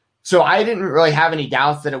I didn't really have any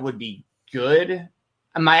doubts that it would be good.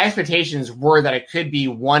 My expectations were that it could be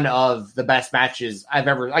one of the best matches I've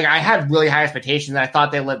ever, like, I had really high expectations and I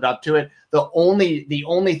thought they lived up to it. The only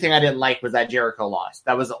thing I didn't like was that Jericho lost.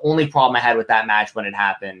 That was the only problem I had with that match when it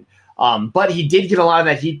happened. But he did get a lot of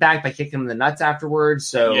that heat back by kicking him in the nuts afterwards.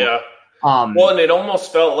 So yeah. Well, and it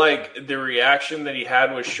almost felt like the reaction that he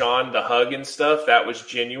had with Shawn, the hug and stuff, that was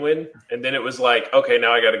genuine. And then it was like, okay,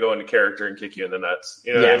 now I got to go into character and kick you in the nuts.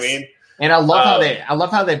 You know what I mean? And I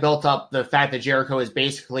love how they built up the fact that Jericho is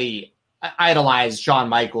basically idolized Shawn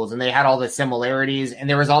Michaels, and they had all the similarities, and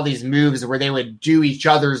there was all these moves where they would do each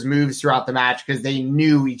other's moves throughout the match because they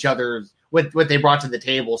knew each other's what they brought to the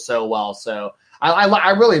table so well. So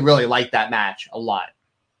I really, really liked that match a lot.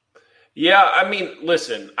 Yeah, I mean,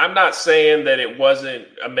 listen, I'm not saying that it wasn't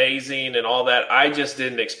amazing and all that. I just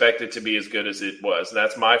didn't expect it to be as good as it was. And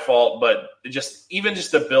that's my fault. But even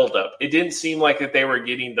just the buildup, it didn't seem like that they were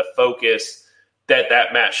getting the focus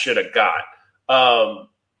that match should have got.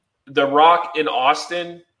 The Rock in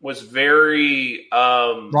Austin was very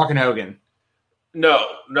Rock and Hogan. No,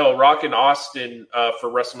 Rock in Austin for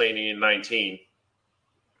WrestleMania 19.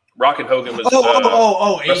 Rock and Hogan was 18.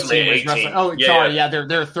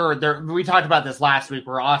 They're third. We talked about this last week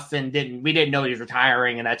where Austin we didn't know he was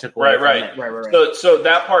retiring, and that took away right. So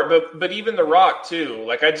that part, but even The Rock too.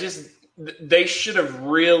 Like they should have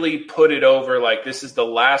really put it over. Like, this is the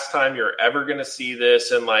last time you're ever going to see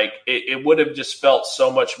this, and like it would have just felt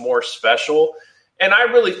so much more special. And I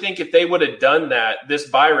really think if they would have done that, this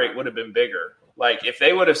buy rate would have been bigger. Like, if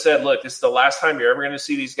they would have said, "Look, this is the last time you're ever going to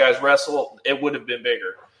see these guys wrestle," it would have been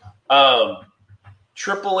bigger.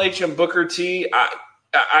 Triple H and Booker T,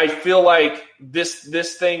 I feel like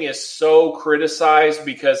this thing is so criticized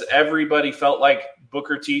because everybody felt like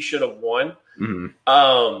Booker T should have won.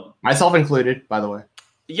 Mm-hmm. Myself included, by the way.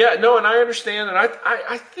 Yeah, no, and I understand, and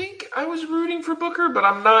I think I was rooting for Booker, but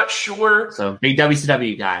I'm not sure. So, big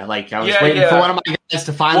WCW guy. Like, I was waiting for one of my guys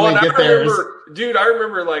to finally get theirs. Dude, I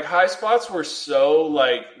remember, like, high spots were so,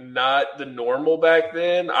 like, not the normal back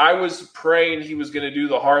then. I was praying he was going to do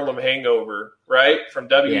the Harlem Hangover, right, from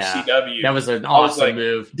WCW. Yeah, that was an awesome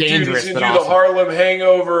move. Dangerous, dude, he's going to do the Harlem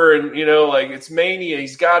Hangover, and, you know, like, it's Mania.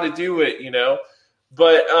 He's got to do it, you know.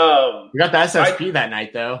 But we got the SSP that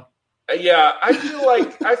night, though. Yeah, I feel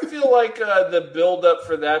like the build up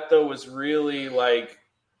for that though was really like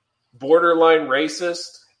borderline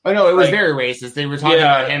racist. Oh no, it was very racist. They were talking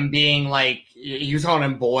about him being like he was calling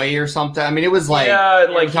him boy or something. I mean, it was like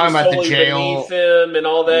like talking about the jail beneath him and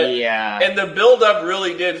all that. Yeah, and the build up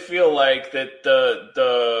really did feel like that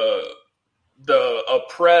the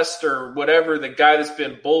oppressed or whatever, the guy that's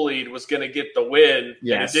been bullied was going to get the win,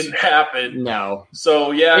 and it didn't happen. No.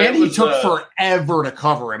 So, yeah. And he took forever to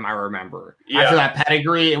cover him, I remember. Yeah. After that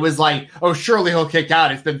pedigree, it was like, oh, surely he'll kick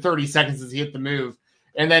out. It's been 30 seconds since he hit the move.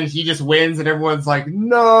 And then he just wins, and everyone's like,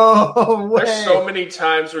 no way. There's so many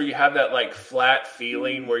times where you have that, like, flat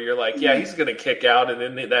feeling where you're like, yeah, he's going to kick out, and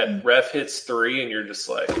then that ref hits 3, and you're just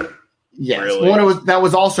like, yes. Really? Well, that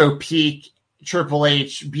was also peak Triple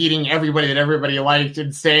H beating everybody that everybody liked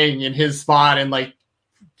and staying in his spot and like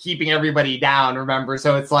keeping everybody down. Remember,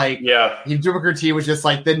 so it's like Booker T was just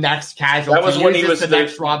like the next casualty. That was when he was the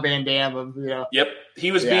next Rob Van Dam of Yep,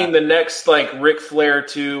 he was being the next like Ric Flair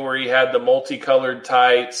too, where he had the multicolored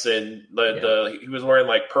tights and he was wearing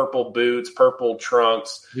like purple boots, purple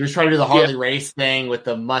trunks. He was trying to do the Harley Race thing with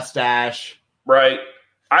the mustache. Right.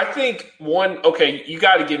 I think you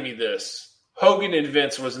got to give me this. Hogan and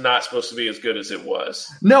Vince was not supposed to be as good as it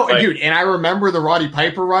was. No, dude, and I remember the Roddy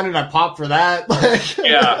Piper run, and I popped for that.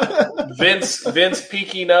 Yeah, Vince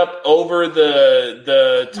peeking up over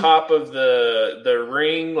the top of the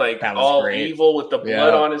ring, like all great. Evil with the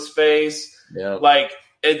blood on his face. Yeah, like,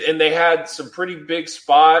 and they had some pretty big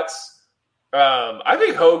spots. I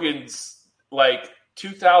think Hogan's like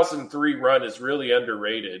 2003 run is really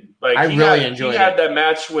underrated. Like I really enjoyed it. He had that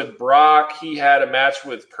match with Brock. He had a match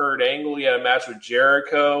with Kurt Angle. He had a match with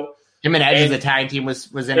Jericho. Him and Edge as a tag team was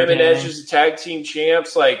entertaining. Him and Edge as tag team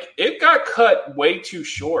champs. Like, it got cut way too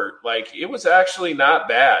short. Like, it was actually not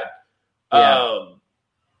bad. Yeah.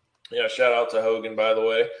 Shout out to Hogan, by the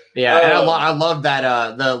way. Yeah, and I love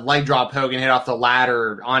that the leg drop Hogan hit off the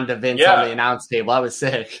ladder onto Vince on the announce table. That was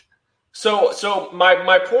sick. So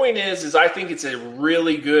my point is I think it's a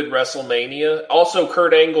really good WrestleMania. Also,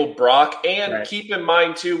 Kurt Angle, Brock, and Right. keep in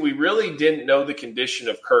mind too, we really didn't know the condition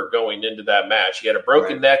of Kurt going into that match. He had a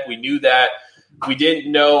broken Right. neck. We knew that. We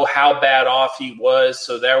didn't know how bad off he was,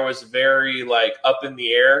 so there was very like up in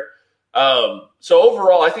the air. So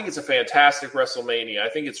overall, I think it's a fantastic WrestleMania. I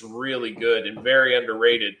think it's really good and very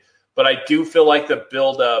underrated. But I do feel like the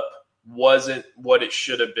build-up wasn't what it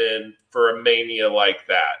should have been for a Mania like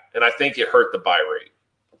that, and I think it hurt the buy rate.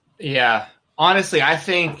 Yeah, honestly, I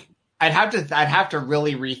think I'd have to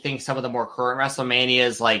really rethink some of the more current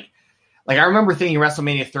WrestleManias. Like I remember thinking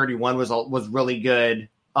WrestleMania 31 was really good,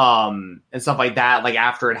 and stuff like that. Like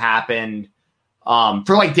after it happened,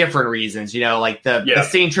 for like different reasons, like the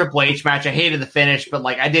Sting Triple H match. I hated the finish, but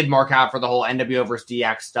like I did mark out for the whole NWO versus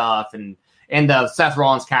DX stuff and the Seth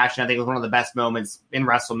Rollins cash. And I think it was one of the best moments in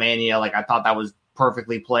WrestleMania. Like I thought that was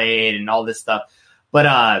perfectly played and all this stuff. But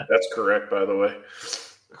that's correct, by the way.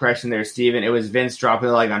 Correction there, Steven. It was Vince dropping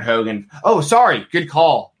the leg on Hogan. Oh, sorry. Good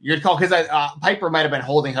call. Because Piper might have been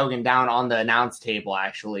holding Hogan down on the announce table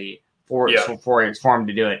actually for him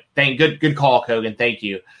to do it. Good call, Hogan. Thank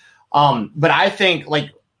you. But I think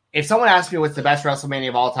like if someone asks me what's the best WrestleMania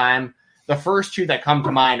of all time, the first two that come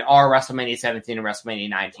to mind are WrestleMania 17 and WrestleMania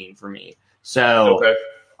 19 for me. So okay.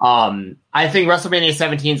 I think WrestleMania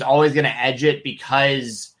 17 is always going to edge it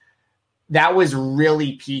because that was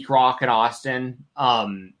really peak Rock and Austin.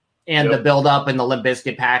 And the build up and the Limp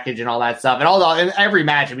Bizkit package and all that stuff. And in every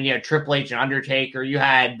match, I mean, you had Triple H and Undertaker, you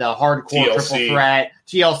had the hardcore TLC. Triple Threat,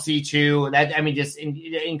 TLC 2. Just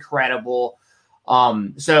incredible.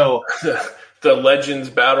 So the Legends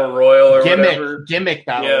Battle Royal or gimmick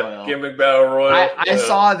Battle Royal. Gimmick Battle Royal. I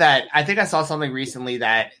saw that. I think I saw something recently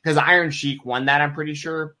that because Iron Sheik won that, I'm pretty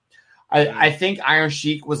sure. I think Iron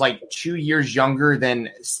Sheik was like 2 years younger than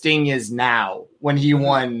Sting is now when he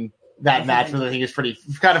won that match, which I think is pretty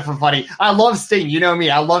kind of funny. I love Sting. You know me.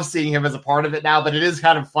 I love seeing him as a part of it now, but it is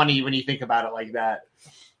kind of funny when you think about it like that.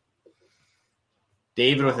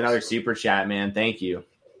 David with another super chat, man. Thank you.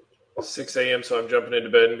 6 a.m., so I'm jumping into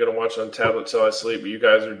bed and going to watch on tablet till I sleep. But you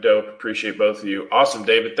guys are dope. Appreciate both of you. Awesome,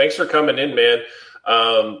 David. Thanks for coming in, man.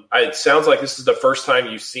 It sounds like this is the first time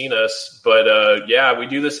you've seen us, but yeah, we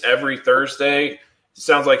do this every Thursday. It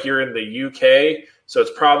sounds like you're in the UK, so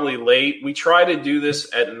it's probably late. We try to do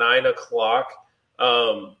this at 9 o'clock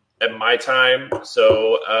at my time,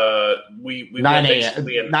 so we 9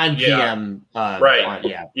 a.m. 9 p.m. Right?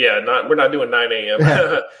 We're not doing 9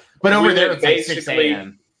 a.m. But over there it's like 6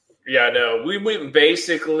 a.m. Yeah, no, we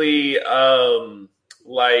basically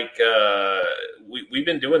we've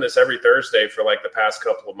been doing this every Thursday for like the past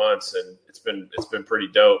couple of months, and it's been pretty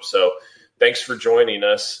dope. So thanks for joining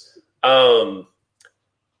us.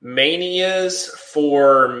 Manias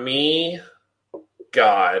for me,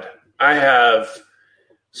 God, I have.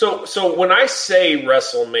 So when I say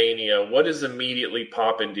WrestleMania, what does immediately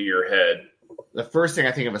pop into your head? The first thing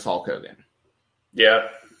I think of is Hulk Hogan. Yeah.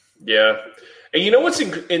 And you know what's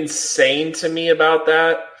insane to me about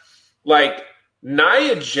that? Like,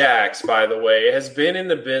 Nia Jax, by the way, has been in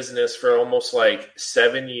the business for almost like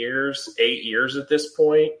 8 years at this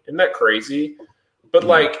point. Isn't that crazy? But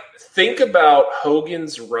like, think about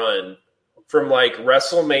Hogan's run from like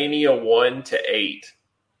WrestleMania 1 to 8.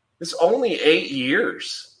 It's only 8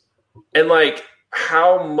 years. And like,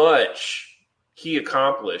 how much he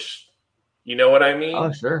accomplished. You know what I mean?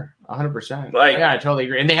 Oh, sure. 100%. Like, yeah, I totally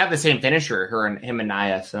agree. And they have the same finisher, him and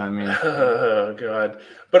Nia. So, I mean. Oh, God.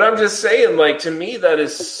 But I'm just saying, like, to me, that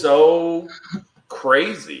is so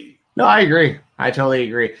crazy. No, I agree. I totally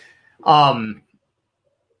agree.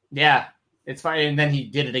 Yeah, it's fine. And then he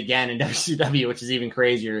did it again in WCW, which is even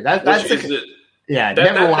crazier. Never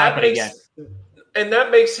will happen again. And that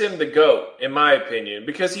makes him the GOAT, in my opinion,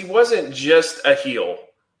 because he wasn't just a heel.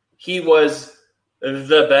 He was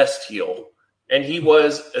the best heel. And he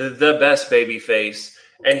was the best babyface,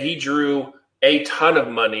 and he drew a ton of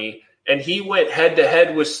money, and he went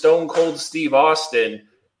head-to-head with Stone Cold Steve Austin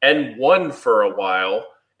and won for a while,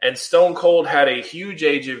 and Stone Cold had a huge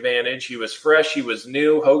age advantage. He was fresh. He was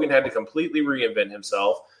new. Hogan had to completely reinvent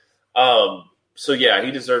himself. So, yeah,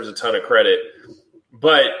 he deserves a ton of credit.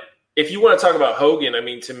 But if you want to talk about Hogan, I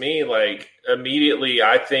mean, to me, like, immediately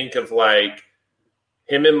I think of, like,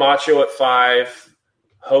 him and Macho at 5,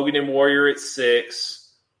 Hogan and Warrior at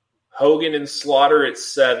 6, Hogan and Slaughter at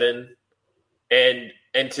 7, and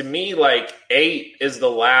to me, like 8 is the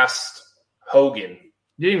last Hogan.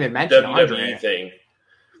 You didn't even mention WWE Andre thing.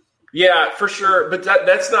 Yeah, for sure, but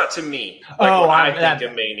that's not to me. Like, I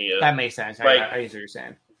think of Mania. That makes sense. Like, I see what you're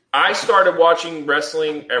saying. I started watching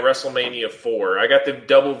wrestling at WrestleMania 4. I got the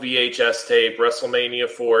double VHS tape, WrestleMania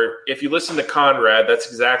 4. If you listen to Conrad, that's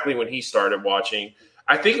exactly when he started watching.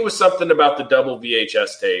 I think it was something about the double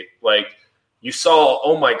VHS tape. Like, you saw,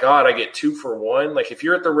 oh my God, I get 2 for 1. Like, if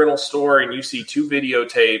you're at the rental store and you see 2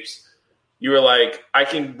 videotapes, you were like, I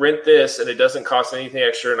can rent this and it doesn't cost anything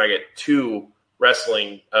extra, and I get 2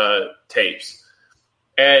 wrestling tapes.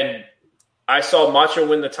 And I saw Macho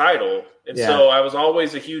win the title. And so I was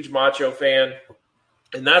always a huge Macho fan.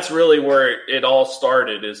 And that's really where it all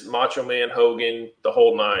started, is Macho Man, Hogan, the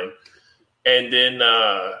whole 9. And then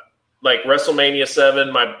like WrestleMania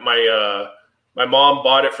 7, my mom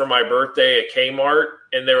bought it for my birthday at Kmart,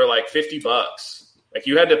 and they were like $50. Like,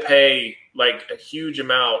 you had to pay like a huge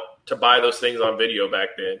amount to buy those things on video back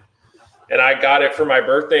then. And I got it for my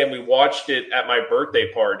birthday, and we watched it at my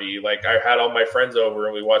birthday party. Like, I had all my friends over,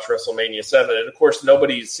 and we watched WrestleMania 7. And, of course,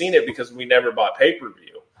 nobody's seen it because we never bought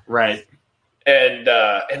pay-per-view. Right. And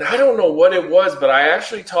I don't know what it was, but I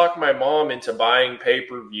actually talked my mom into buying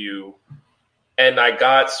pay-per-view, and I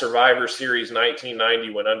got Survivor Series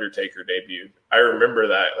 1990 when Undertaker debuted. I remember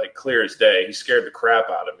that like clear as day. He scared the crap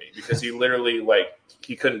out of me because he literally, like,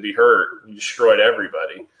 he couldn't be hurt. He destroyed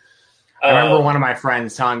everybody. I remember one of my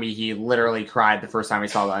friends telling me he literally cried the first time he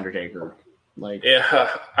saw The Undertaker. Like,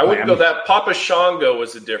 yeah, I wouldn't go that. Papa Shango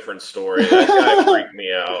was a different story. That guy freaked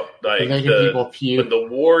me out. Like, people puke. With the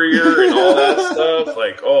Warrior and all that stuff.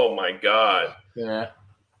 Like, oh my God. Yeah.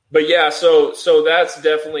 But yeah, so that's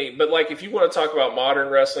definitely. But like, if you want to talk about modern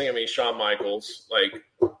wrestling, I mean, Shawn Michaels, like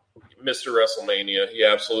Mr. WrestleMania, he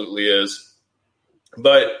absolutely is.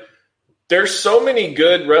 But there's so many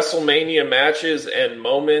good WrestleMania matches and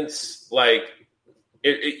moments. Like,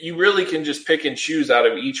 you really can just pick and choose out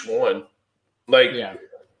of each one. Like, yeah.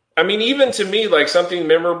 I mean, even to me, like, something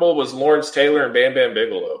memorable was Lawrence Taylor and Bam Bam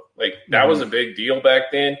Bigelow. Like, that was a big deal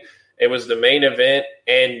back then. It was the main event.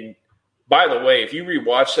 And by the way, if you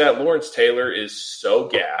rewatch that, Lawrence Taylor is so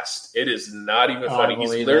gassed. It is not even funny.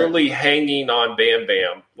 He's literally hanging on Bam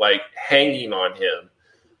Bam, like hanging on him.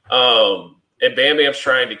 And Bam Bam's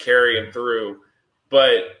trying to carry him through.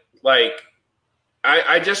 But, like,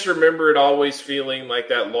 I just remember it always feeling like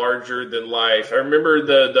that larger than life. I remember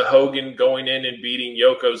the Hogan going in and beating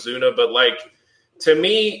Yokozuna, but like, to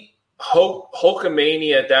me,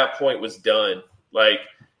 Hulkamania at that point was done. Like,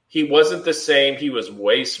 he wasn't the same. He was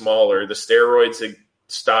way smaller. The steroids had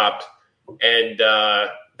stopped, and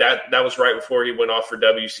that was right before he went off for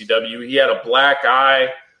WCW. He had a black eye.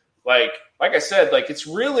 Like I said, like, it's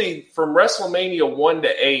really from WrestleMania 1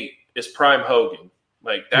 to 8 is prime Hogan.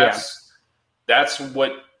 Like, that's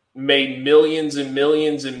what made millions and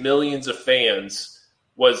millions and millions of fans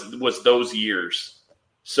was those years.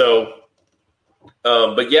 So,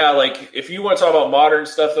 but yeah, like, if you want to talk about modern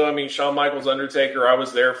stuff, though, I mean, Shawn Michaels, Undertaker, I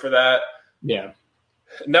was there for that. Yeah.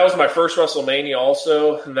 And that was my first WrestleMania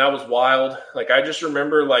also, and that was wild. Like, I just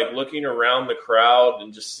remember, like, looking around the crowd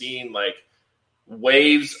and just seeing, like,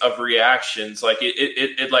 waves of reactions. Like,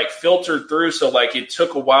 it like filtered through, so like it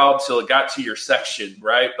took a while till it got to your section,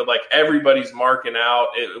 right? But like, everybody's marking out.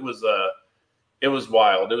 It was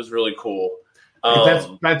wild. It was really cool.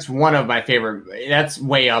 That's one of my favorite. That's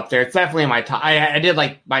way up there. It's definitely in my top. I did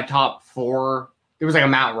like my top 4. There was like a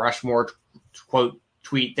Mount Rushmore quote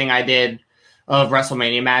tweet thing I did of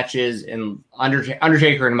WrestleMania matches, and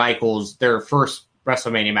Undertaker and Michaels, their first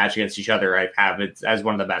WrestleMania match against each other, I have it as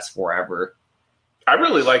one of the best 4 ever. I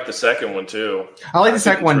really like the second one too. I like the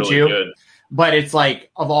second one really too, good. But it's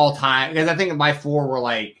like of all time, because I think my 4 were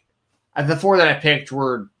like the 4 that I picked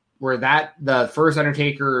were that the first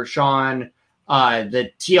Undertaker, Shawn,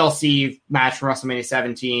 the TLC match from WrestleMania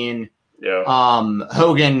 17,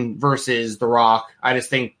 Hogan versus The Rock. I just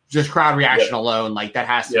think just crowd reaction alone, like, that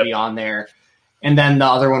has to be on there. And then the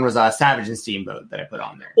other one was Savage and Steamboat that I put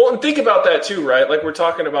on there. Well, and think about that too, right? Like, we're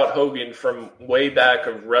talking about Hogan from way back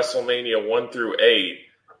of WrestleMania 1 through 8.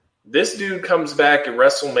 This dude comes back at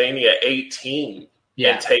WrestleMania 18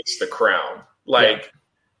 and takes the crown. Like,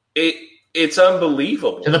 it's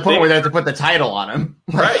unbelievable. To the point where they have to put the title on him.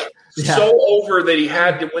 Right. So over that he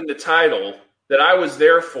had to win the title that I was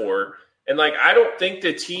there for. And, like, I don't think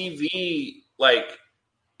the TV, like,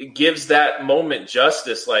 gives that moment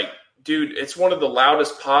justice. Like, dude, it's one of the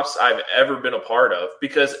loudest pops I've ever been a part of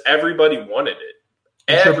because everybody wanted it.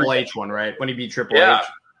 The Triple H one, right? When he beat Triple H.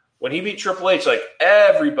 When he beat Triple H, like,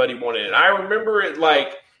 everybody wanted it. I remember it,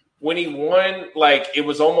 like, when he won, like, it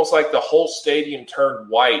was almost like the whole stadium turned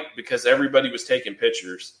white because everybody was taking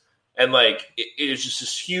pictures. And, like, it was just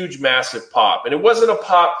this huge, massive pop. And it wasn't a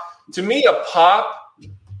pop. To me, a pop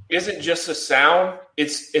isn't just a sound.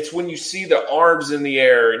 it's when you see the arms in the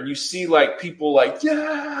air and you see like people like,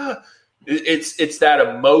 yeah, it's that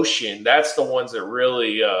emotion. That's the ones that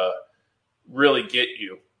really get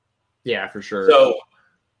you. Yeah, for sure. So,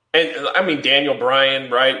 and I mean, Daniel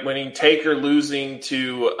Bryan, right? Winning, Taker losing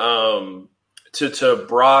to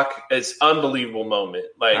Brock, it's unbelievable moment.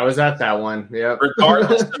 Like, I was at that one. Yeah.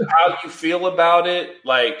 Regardless of how you feel about it,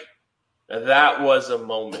 like that was a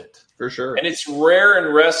moment. For sure. And it's rare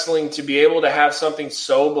in wrestling to be able to have something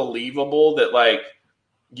so believable that like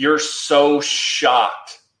you're so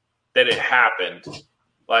shocked that it happened.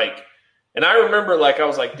 Like, and I remember like I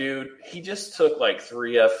was like, dude, he just took like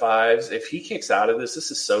 3 F5s. If he kicks out of this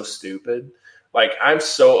is so stupid. Like, I'm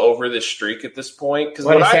so over this streak at this point. Because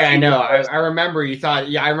I know. I remember you thought,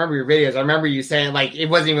 I remember your videos. I remember you saying, like, it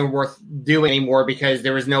wasn't even worth doing anymore because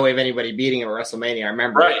there was no way of anybody beating him at WrestleMania. I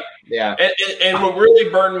remember. Right. Yeah. And what really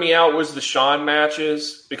burned me out was the Shawn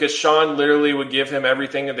matches because Shawn literally would give him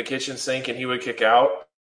everything in the kitchen sink and he would kick out.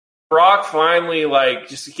 Brock finally, like,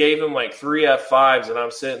 just gave him, like, 3 F5s, and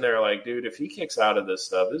I'm sitting there like, dude, if he kicks out of this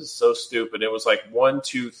stuff, this is so stupid. It was like 1,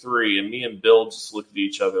 2, 3, and me and Bill just looked at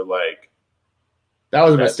each other like, that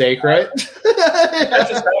was a mistake, right? That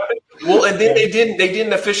just happened. Well, and then they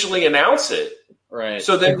didn't officially announce it. Right.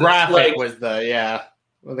 So then the graphic was the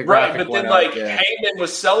right, but then Heyman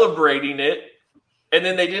was celebrating it, and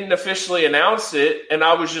then they didn't officially announce it, and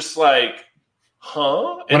I was just like,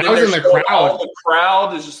 huh? And when I was in the crowd, the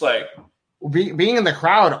crowd is just like being in the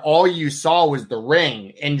crowd, all you saw was the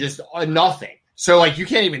ring and just nothing. So, like, you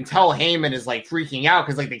can't even tell Heyman is, like, freaking out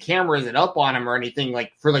because, like, the camera isn't up on him or anything.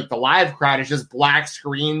 Like, for, like, the live crowd, it's just black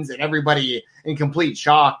screens and everybody in complete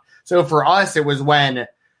shock. So, for us, it was when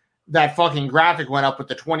that fucking graphic went up with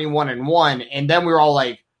the 21-1, and then we were all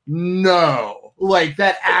like, no. Like,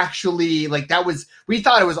 that actually, like, that was – we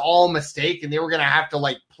thought it was all a mistake, and they were going to have to,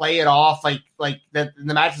 like, play it off, like that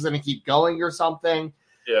the match was going to keep going or something.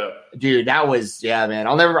 Yeah, dude, that was man.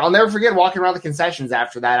 I'll never forget walking around the concessions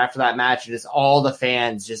after that match, and just all the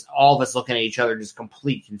fans, just all of us looking at each other, just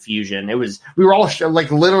complete confusion. We were all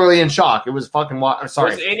like literally in shock. It was fucking.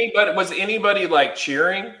 Sorry. Was anybody like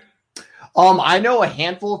cheering? I know a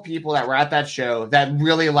handful of people that were at that show that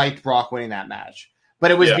really liked Brock winning that match,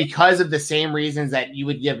 but it was because of the same reasons that you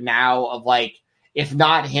would give now of like, if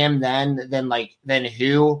not him, then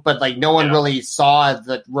who? But like no one really saw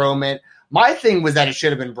the Roman. My thing was that it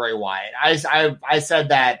should have been Bray Wyatt. I said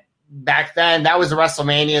that back then. That was a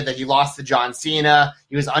WrestleMania that he lost to John Cena.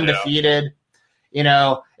 He was undefeated. Yeah. You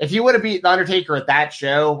know, if he would have beat The Undertaker at that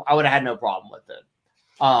show, I would have had no problem with it.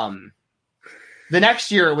 The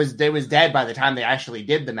next year it was dead by the time they actually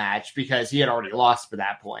did the match because he had already lost by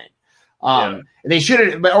that point. They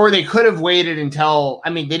should have, or they could have waited until.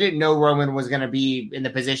 I mean, they didn't know Roman was going to be in the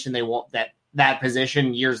position they want that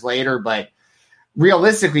position years later, but.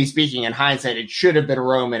 Realistically speaking, in hindsight, it should have been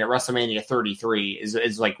Roman at WrestleMania 33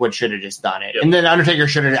 is like what should have just done it. Yep. And then Undertaker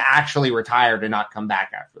should have actually retired and not come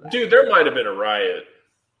back after that. Dude, there might have been a riot.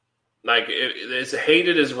 Like, as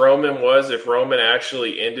hated as Roman was, if Roman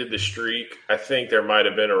actually ended the streak, I think there might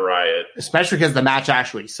have been a riot. Especially because the match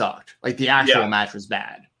actually sucked. Like, the actual match was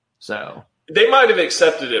bad. So... They might have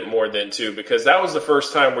accepted it more than too, because that was the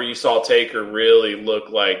first time where you saw Taker really look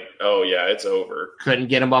like, oh yeah, it's over. Couldn't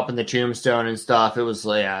get him up in the tombstone and stuff. It was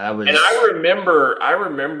that was. And I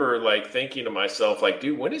remember like thinking to myself, like,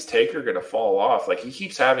 dude, when is Taker gonna fall off? Like, he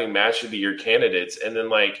keeps having match of the year candidates, and then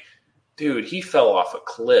like, dude, he fell off a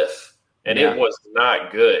cliff, and it was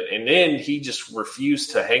not good. And then he just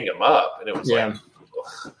refused to hang him up, and it was like,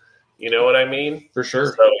 ugh. You know what I mean? For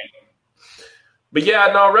sure. So, but yeah,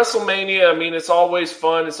 no, WrestleMania, I mean, it's always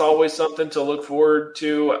fun. It's always something to look forward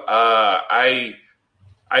to. I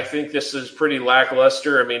think this is pretty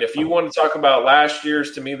lackluster. I mean, if you want to talk about last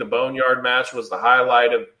year's, to me, the Boneyard match was the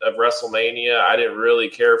highlight of WrestleMania. I didn't really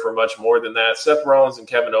care for much more than that. Seth Rollins and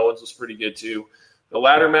Kevin Owens was pretty good too. The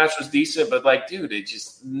ladder match was decent, but like, dude, it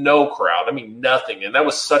just no crowd. I mean, nothing. And that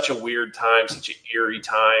was such a weird time, such an eerie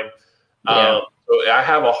time. So I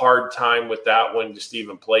have a hard time with that one, just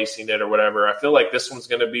even placing it or whatever. I feel like this one's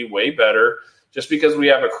going to be way better just because we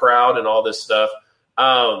have a crowd and all this stuff.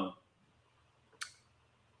 By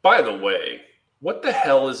the way, what the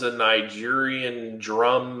hell is a Nigerian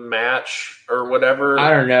drum match or whatever? I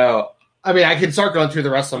don't know. I mean, I can start going through the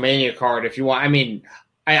WrestleMania card if you want. I mean,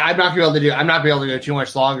 I'm not going to be able to go too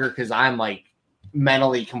much longer because I'm like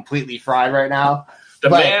mentally completely fried right now. The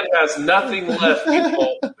man has nothing left,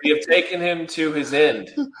 people. We have taken him to his end.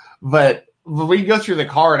 But we can go through the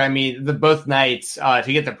card. I mean, both nights to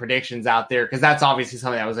get the predictions out there, because that's obviously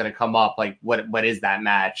something that was going to come up. Like, what is that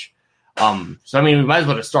match? So, I mean, we might as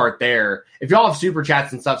well just start there. If y'all have super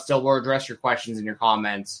chats and stuff still, we'll address your questions in your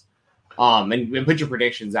comments and put your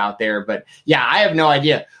predictions out there. But, yeah, I have no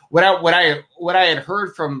idea. What I had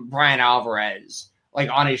heard from Brian Alvarez, like,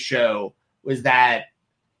 on his show was that,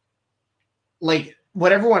 like,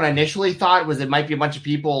 what everyone initially thought was it might be a bunch of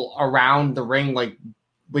people around the ring, like,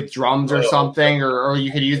 with drums or something, or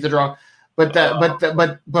you could use the drum. But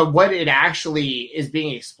what it actually is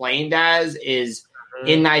being explained as is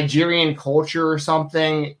in Nigerian culture or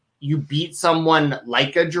something, you beat someone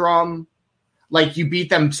like a drum, like you beat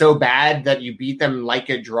them so bad that you beat them like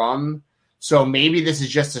a drum. So maybe this is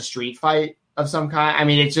just a street fight of some kind. I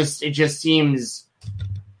mean, it just seems,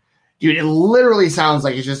 dude, it literally sounds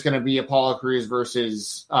like it's just going to be Apollo Crews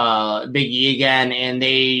versus Big E again. And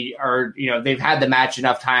they are, they've had the match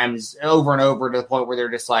enough times over and over to the point where they're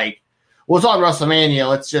just like, well, it's on WrestleMania.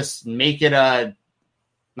 Let's just make it a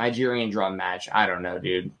Nigerian drum match. I don't know,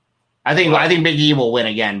 dude. I think Big E will win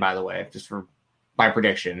again, by the way, just for my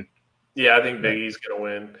prediction. Yeah, I think Big E's going to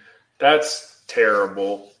win. That's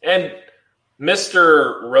terrible. And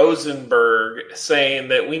Mr. Rosenberg saying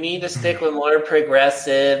that we need to stick with more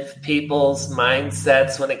progressive people's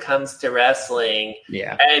mindsets when it comes to wrestling.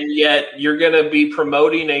 Yeah. And yet you're going to be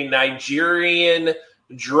promoting a Nigerian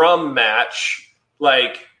drum match.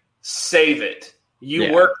 Like, save it.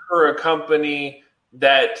 You work for a company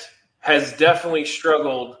that has definitely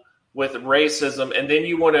struggled with racism, and then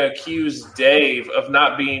you want to accuse Dave of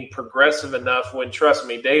not being progressive enough when, trust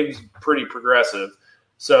me, Dave's pretty progressive.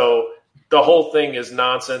 So the whole thing is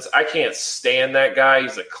nonsense. I can't stand that guy.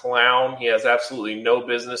 He's a clown. He has absolutely no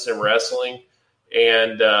business in wrestling,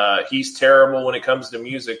 and he's terrible when it comes to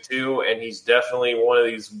music too, and he's definitely one of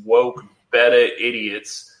these woke beta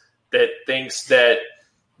idiots that thinks that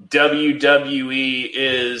WWE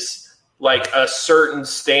is like a certain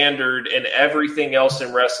standard and everything else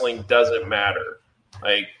in wrestling doesn't matter.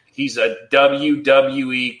 Like, he's a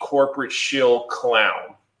WWE corporate shill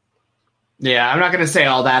clown. Yeah, I'm not going to say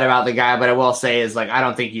all that about the guy, but I will say is, like, I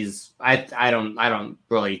don't think he's I don't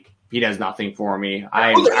really, he does nothing for me.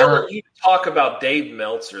 You talk about Dave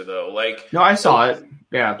Meltzer though. Like, no, I saw it.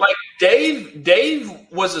 Yeah. Like, Dave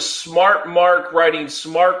was a smart mark writing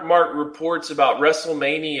smart mark reports about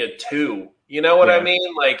WrestleMania 2. You know what I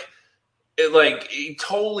mean? Like a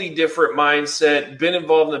totally different mindset, been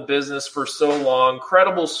involved in the business for so long,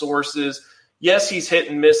 credible sources. Yes, he's hit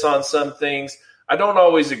and miss on some things. I don't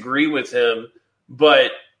always agree with him,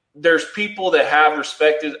 but there's people that have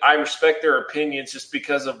respected. I respect their opinions just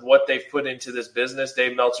because of what they've put into this business.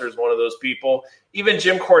 Dave Meltzer is one of those people. Even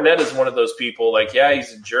Jim Cornette is one of those people. Like, yeah,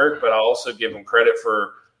 he's a jerk, but I'll also give him credit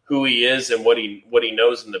for who he is and what he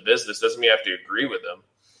knows in the business. Doesn't mean you have to agree with him.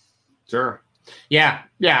 Sure. Yeah.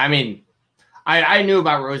 I mean, I knew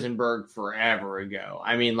about Rosenberg forever ago.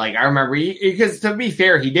 I mean, like, I remember because to be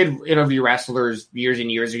fair, he did interview wrestlers years and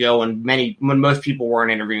years ago when most people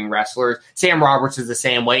weren't interviewing wrestlers. Sam Roberts is the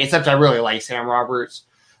same way, except I really like Sam Roberts.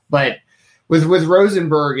 But with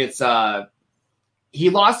Rosenberg, it's he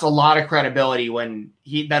lost a lot of credibility when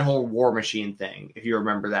that whole War Machine thing, if you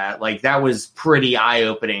remember that. Like, that was pretty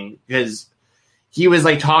eye-opening because he was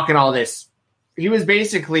like talking all this. He was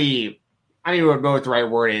basically, I don't even know what the right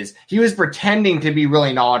word is. He was pretending to be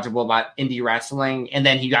really knowledgeable about indie wrestling, and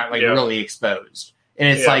then he got really exposed.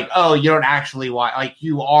 And it's like, oh, you don't actually want, like,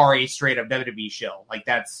 you are a straight up WWE shill. Like,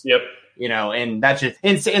 that's, and that's just,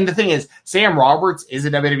 and the thing is, Sam Roberts is a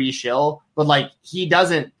WWE shill, but like, he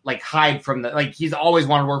doesn't like hide from he's always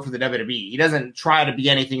wanted to work for the WWE. He doesn't try to be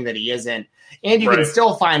anything that he isn't. And you can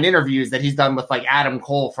still find interviews that he's done with like Adam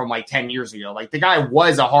Cole from like 10 years ago. Like, the guy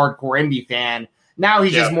was a hardcore indie fan. Now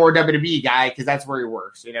he's just more WWE guy because that's where he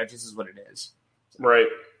works. Just is what it is. Right.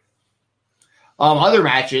 Other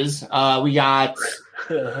matches, we got.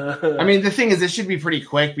 I mean, the thing is, this should be pretty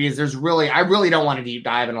quick because I really don't want to deep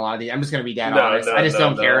dive in a lot of these. I'm just going to be dead honest. I just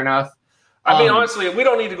don't care enough. I mean, honestly, we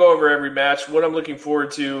don't need to go over every match. What I'm looking forward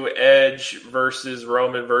to, Edge versus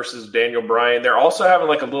Roman versus Daniel Bryan. They're also having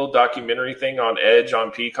like a little documentary thing on Edge on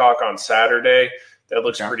Peacock on Saturday. That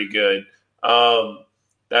looks pretty good.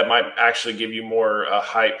 That might actually give you more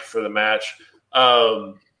hype for the match.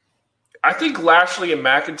 I think Lashley and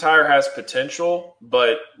McIntyre has potential,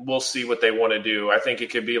 but we'll see what they want to do. I think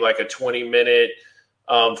it could be like a 20-minute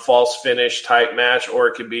false finish type match, or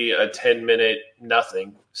it could be a 10-minute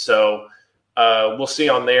nothing. So we'll see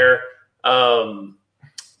on there.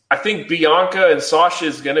 I think Bianca and Sasha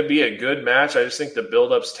is going to be a good match. I just think the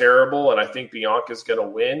build-up's terrible, and I think Bianca's going to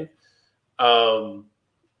win.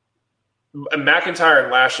 McIntyre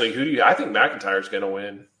and Lashley, I think McIntyre's going to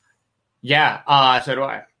win. Yeah, so do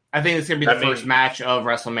I. I think it's gonna be the first match of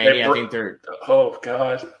WrestleMania. I think they're. Oh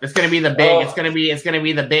God! It's gonna be the big. Oh. It's gonna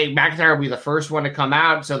be the big. McIntyre will be the first one to come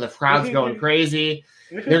out, so the crowd's going crazy.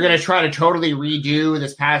 They're gonna try to totally redo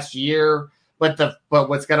this past year, but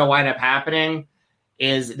what's gonna wind up happening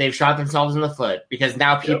is they've shot themselves in the foot because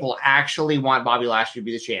now people actually want Bobby Lashley to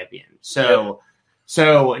be the champion. So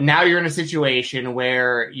now you're in a situation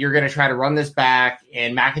where you're going to try to run this back,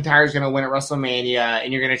 and McIntyre's going to win at WrestleMania,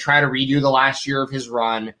 and you're going to try to redo the last year of his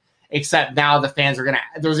run, except now the fans are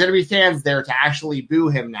there's going to be fans there to actually boo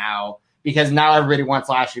him now because now everybody wants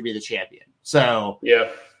Lashley to be the champion. So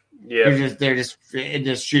they're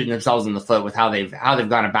just shooting themselves in the foot with how they've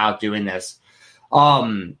gone about doing this.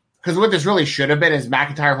 Because what this really should have been is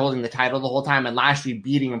McIntyre holding the title the whole time and Lashley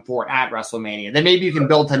beating him for it at WrestleMania. Then maybe you can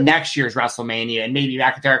build to next year's WrestleMania, and maybe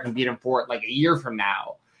McIntyre can beat him for it like a year from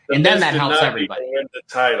now. And then that helps everybody. Win the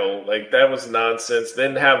title. Like, that was nonsense.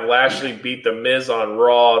 Then have Lashley beat The Miz on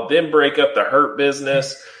Raw, then break up the Hurt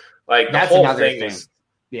Business. Like, that's another thing.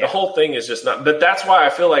 The whole thing is just not – but that's why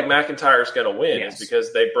I feel like McIntyre's going to win is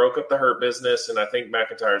because they broke up the Hurt Business, and I think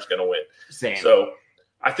McIntyre's going to win. Same. So –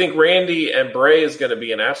 I think Randy and Bray is going to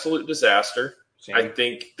be an absolute disaster. Same. I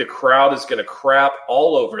think the crowd is going to crap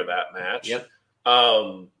all over that match. Yep.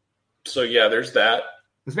 So yeah, there's that.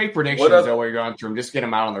 Let's make predictions though. While you're going through them, just get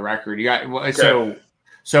them out on the record. You got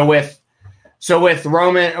so with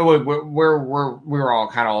Roman, we're all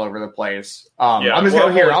kind of all over the place. I'm just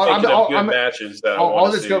going here. I'll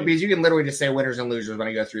just go because you can literally just say winners and losers when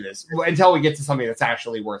I go through this until we get to something that's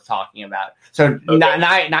actually worth talking about. So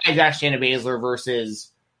Nia Jax, Shayna Baszler versus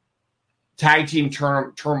tag team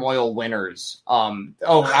turmoil winners. I'm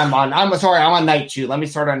on night 2. Let me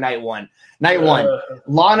start on night 1. Night 1,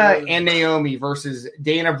 Lana and Naomi versus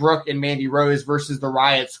Dana Brooke and Mandy Rose versus the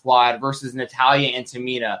Riot Squad versus Natalya and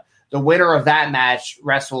Tamina. The winner of that match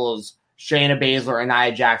wrestles Shayna Baszler and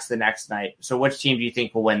Nia Jax the next night. So which team do you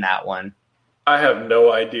think will win that one? I have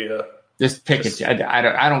no idea. Just pick it.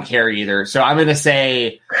 I don't care either. So I'm gonna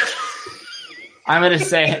say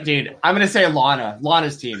Lana.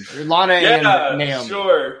 Lana's team. Lana and Naomi.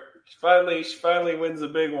 Sure. She finally wins a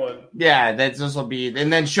big one. Yeah, this will be,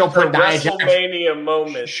 and then she'll put Nia Jax. WrestleMania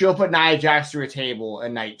moment. She'll put Nia Jax through a table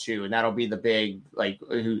in night 2, and that'll be the big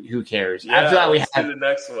who cares. Yeah, after that, we have the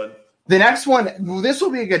next one. The next one. This will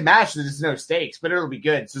be a good match. There's no stakes, but it'll be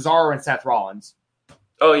good. Cesaro and Seth Rollins.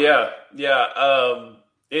 Oh yeah.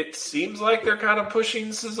 It seems like they're kind of pushing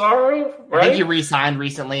Cesaro, right? I think he re-signed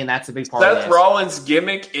recently, and that's a big part of this. Seth Rollins'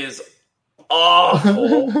 gimmick is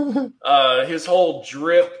awful. His whole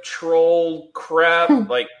drip troll crap,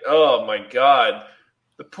 like, oh my God,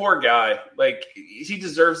 the poor guy. Like, he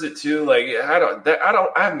deserves it too. Like,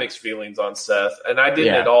 I have mixed feelings on Seth, and I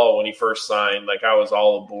didn't at all when he first signed. Like, I was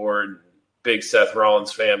all aboard, big Seth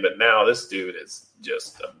Rollins fan, but now this dude is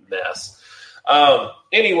just a mess.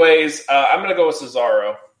 Anyways, I'm gonna go with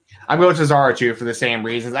Cesaro. I'm going with Cesaro too for the same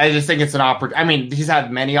reasons. I just think it's an opportunity. I mean, he's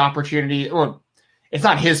had many opportunities. Or it's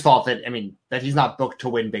not his fault that he's not booked to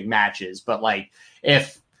win big matches. But like,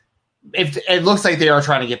 if it looks like they are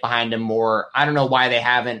trying to get behind him more, I don't know why they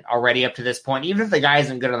haven't already up to this point. Even if the guy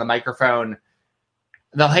isn't good on the microphone,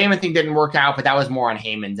 the Heyman thing didn't work out, but that was more on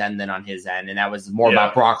Heyman's end than on his end, and that was more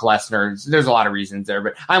about Brock Lesnar. There's a lot of reasons there,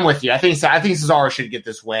 but I'm with you. I think Cesaro should get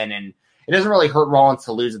this win, and it doesn't really hurt Rollins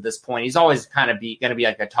to lose at this point. He's always kind of going to be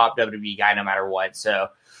like a top WWE guy no matter what. So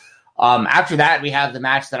after that, we have the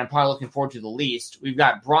match that I'm probably looking forward to the least. We've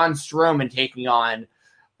got Braun Strowman taking on,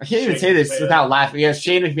 I can't even say this without laughing. He has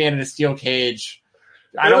Shane McMahon in a steel cage.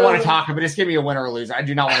 I don't want to talk about it. Just give me a win or a loser. I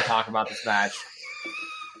do not want to talk about this match.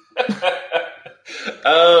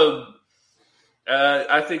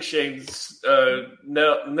 I think Shane's I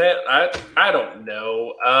don't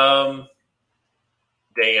know.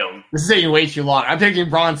 Damn. This is taking way too long. I'm taking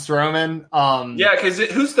Braun Strowman. Because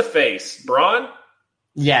who's the face? Braun?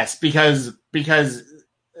 Yes, because Shane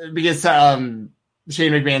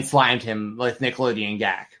McMahon slimed him with Nickelodeon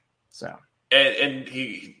Gak. So and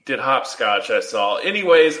he did hopscotch, I saw.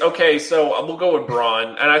 Anyways, okay, so we'll go with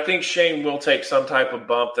Braun, and I think Shane will take some type of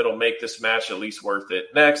bump that'll make this match at least worth it.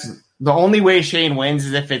 Next. The only way Shane wins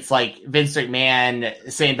is if it's like Vince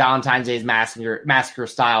McMahon, St. Valentine's Day's massacre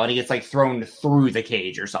style, and he gets like thrown through the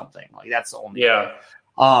cage or something. Like that's the only way.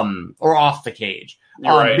 Or off the cage.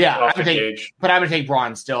 You're right. Yeah, off the cage. But I'm gonna take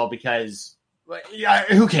Braun still because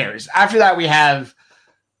who cares? After that, we have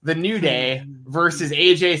the New Day versus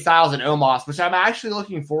AJ Styles and Omos, which I'm actually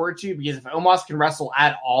looking forward to because if Omos can wrestle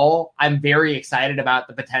at all, I'm very excited about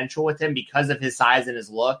the potential with him because of his size and his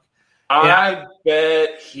look. I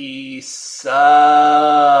bet he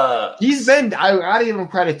sucks. He's been. I gotta give him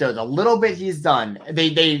credit though. The little bit he's done,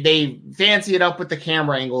 they fancy it up with the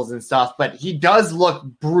camera angles and stuff, but he does look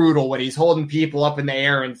brutal when he's holding people up in the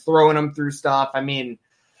air and throwing them through stuff. I mean,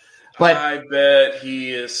 but I bet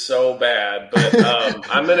he is so bad. But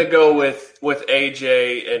I'm gonna go with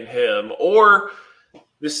AJ and him, or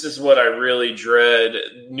this is what I really dread.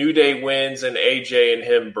 New Day wins and AJ and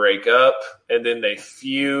him break up, and then they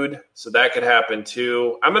feud. So that could happen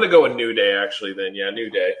too. I'm going to go with New Day, actually, then. Yeah,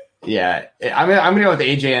 New Day. Yeah, I'm gonna go with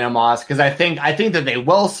AJ and Omos because I think that they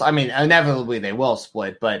will. I mean, inevitably they will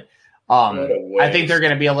split, but I think they're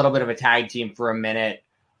going to be a little bit of a tag team for a minute.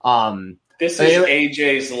 This is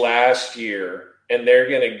AJ's last year, and they're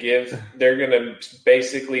going to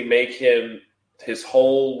basically make him his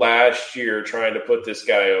whole last year trying to put this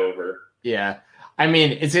guy over. Yeah. I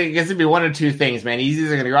mean, it's going to be one of two things, man. He's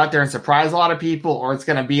either going to go out there and surprise a lot of people, or it's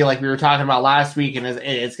going to be like we were talking about last week, and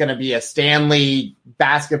it's going to be a Stanley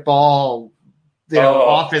basketball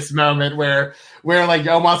office moment where like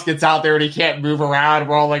Omos gets out there and he can't move around.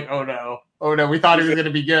 We're all like, oh no, we thought he was going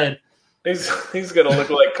to be good. He's going to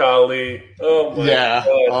look like Khali. Oh my God.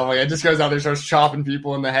 Oh my God. Just goes out there, starts chopping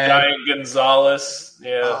people in the head. Giant Gonzalez.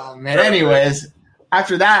 Yeah. Oh man. Anyways,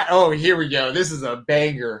 after that, here we go. This is a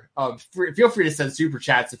banger. Feel free to send super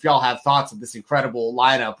chats if y'all have thoughts of this incredible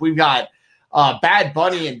lineup. We've got Bad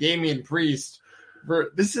Bunny and Damian Priest.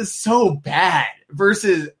 This is so bad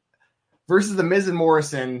versus the Miz and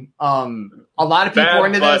Morrison. A lot of people are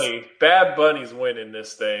into this. Bad Bunny's winning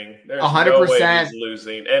this thing. There's 100%. No way he's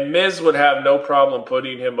losing. And Miz would have no problem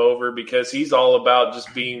putting him over because he's all about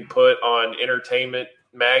just being put on entertainment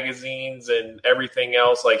magazines and everything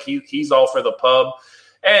else. Like he's all for the pub.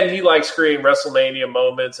 And he likes creating WrestleMania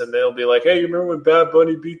moments, and they'll be like, hey, you remember when Bad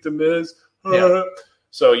Bunny beat The Miz? Yeah.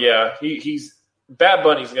 So, yeah, he's Bad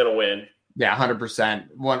Bunny's going to win. Yeah,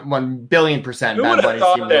 100%. 1 billion%. Who would have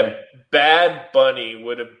thought that Bad Bunny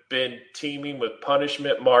would have been teaming with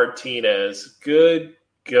Punishment Martinez? Good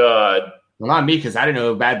God. Well, not me, because I didn't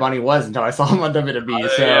know who Bad Bunny was until I saw him on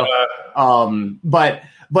WWE.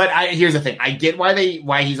 But here's the thing. I get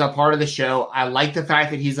why he's a part of the show. I like the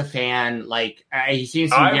fact that he's a fan. Like he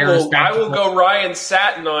seems to be very respectful. I will go Ryan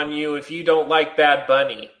Satin on you if you don't like Bad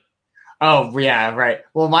Bunny. Oh yeah, right.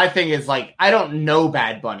 Well, my thing is like I don't know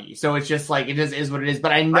Bad Bunny, so it's just like it just is what it is.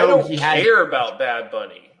 But I know I don't care about Bad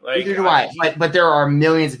Bunny. Like, neither do I. But there are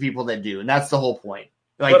millions of people that do, and that's the whole point.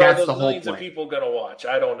 Like that's the whole point. Millions of people gonna watch.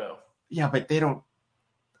 I don't know. Yeah, but they don't.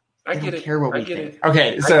 I don't care what we think.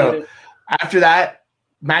 Okay, so after that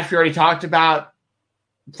match we already talked about.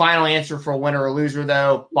 Final answer for a winner or loser,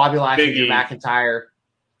 though. Bobby Lashley, Drew McIntyre.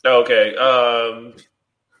 Okay,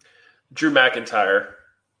 Drew McIntyre.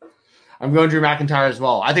 I'm going Drew McIntyre as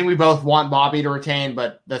well. I think we both want Bobby to retain,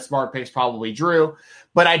 but the smart pick's probably Drew.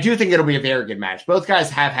 But I do think it'll be a very good match. Both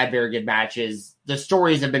guys have had very good matches. The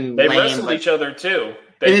stories have been lame. They wrestled each other, too.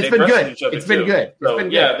 It's been good. It's been good.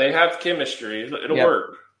 Yeah, they have chemistry. It'll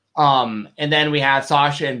work. And then we have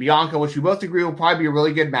Sasha and Bianca, which we both agree will probably be a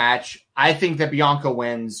really good match. I think that Bianca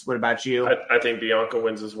wins. What about you? I think Bianca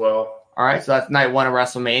wins as well. All right, so that's night one of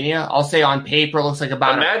WrestleMania. I'll say on paper, it looks like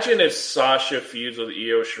about. Imagine if Sasha feuds with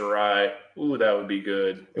Io Shirai. Ooh, that would be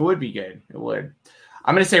good. It would be good. It would.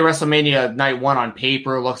 I'm going to say WrestleMania night one on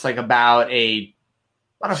paper looks like about a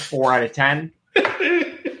 4 out of 10.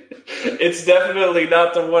 It's definitely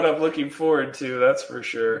not the one I'm looking forward to. That's for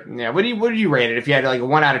sure. Yeah. What do you rate it if you had like a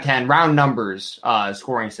 1 out of 10 round numbers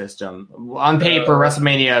scoring system on paper?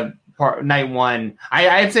 WrestleMania night one.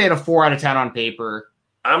 I'd say it a 4 out of 10 on paper.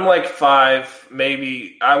 I'm like 5,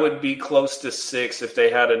 maybe. I would be close to 6 if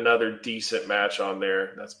they had another decent match on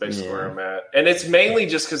there. That's basically where I'm at. And it's mainly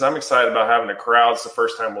just because I'm excited about having a crowd. It's the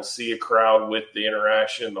first time we'll see a crowd with the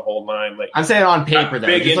interaction, the whole 9. Like I'm saying on paper, though.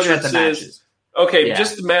 Big just looking at the matches. Okay,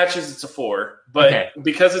 just the matches, it's a 4. But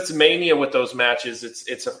because it's Mania with those matches,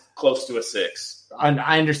 it's close to a 6.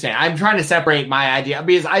 I understand. I'm trying to separate my idea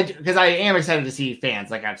because I am excited to see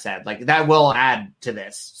fans, like I've said. Like that will add to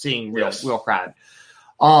this, seeing real crowd.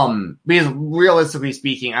 Because realistically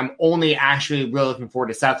speaking, I'm only actually really looking forward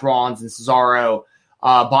to Seth Rollins and Cesaro,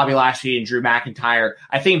 Bobby Lashley and Drew McIntyre.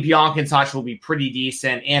 I think Bianca and Sasha will be pretty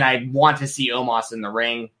decent, and I want to see Omos in the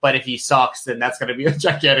ring. But if he sucks, then that's going to be a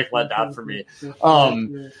gigantic letdown for me.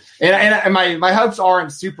 And my hopes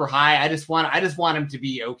aren't super high. I just want him to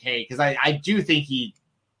be okay because I do think the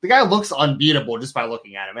guy looks unbeatable just by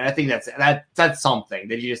looking at him, and I think that's something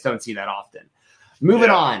that you just don't see that often.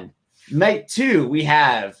 Moving on. Night 2, we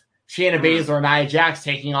have Shayna Baszler and Nia Jax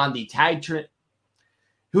taking on the tag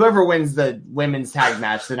whoever wins the women's tag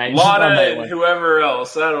match tonight. Lana and whoever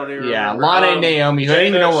else. I don't even remember. Lana and Naomi. Who don't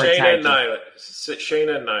even know where Shayna and Nia.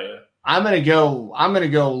 Shayna and Nia. I'm gonna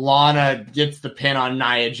go. Lana gets the pin on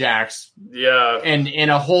Nia Jax. Yeah, and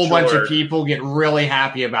a whole bunch of people get really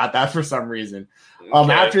happy about that for some reason.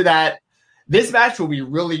 After that, this match will be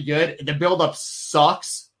really good. The build-up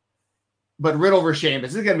sucks, but Riddle versus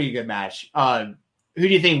Sheamus is gonna be a good match. Who do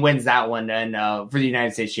you think wins that one and for the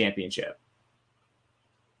United States Championship?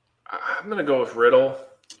 I'm gonna go with Riddle.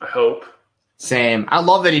 I hope. Same. I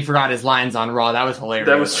love that he forgot his lines on Raw. That was hilarious.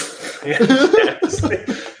 That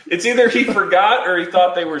was. It's either he forgot or he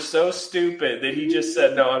thought they were so stupid that he just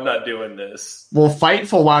said, "No, I'm not doing this." Well,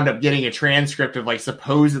 Fightful wound up getting a transcript of like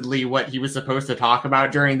supposedly what he was supposed to talk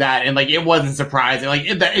about during that, and like it wasn't surprising. Like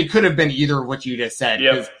it could have been either of what you just said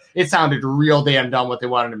because it sounded real damn dumb what they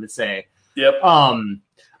wanted him to say. Yep.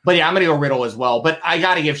 But yeah, I'm gonna go Riddle as well. But I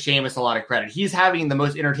got to give Sheamus a lot of credit. He's having the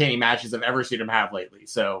most entertaining matches I've ever seen him have lately.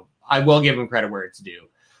 So I will give him credit where it's due.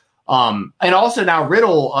 And also now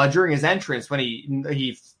Riddle during his entrance when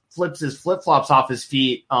he flips his flip-flops off his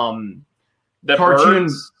feet. Cartoon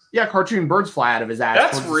birds fly out of his ass.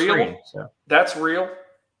 That's real. Screen, so. That's real.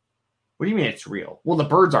 What do you mean it's real? Well, the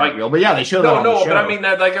birds aren't real, but yeah, they show that on the show. But I mean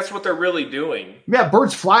that's what they're really doing. Yeah,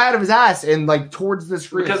 birds fly out of his ass and like towards the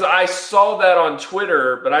screen. Because I saw that on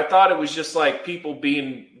Twitter, but I thought it was just like people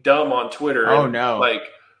being dumb on Twitter. Oh no,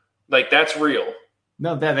 like that's real.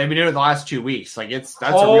 No, they've been doing it the last 2 weeks. Like that's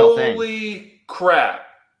a real thing. Holy crap!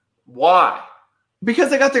 Why?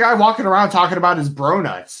 Because they got the guy walking around talking about his bro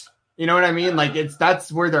nuts. You know what I mean? Like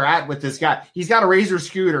that's where they're at with this guy. He's got a Razor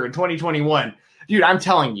scooter in 2021. Dude, I'm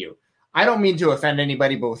telling you. I don't mean to offend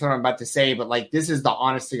anybody, but with what I'm about to say, but like this is the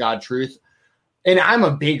honest to God truth. And I'm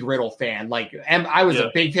a big Riddle fan. Like, and I was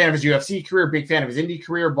a big fan of his UFC career, big fan of his indie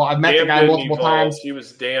career. I've met the guy multiple times. He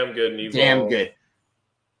was damn good in Evolve. Damn good.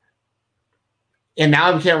 And now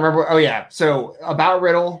I can't remember. Oh yeah. So about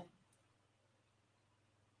Riddle,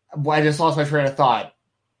 I just lost my train of thought.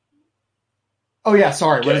 Oh yeah,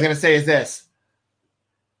 sorry. Okay. What I was going to say is this.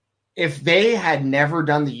 If they had never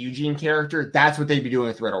done the Eugene character, that's what they'd be doing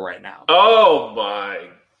with Riddle right now. Oh my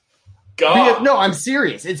God! No, I'm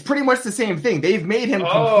serious. It's pretty much the same thing. They've made him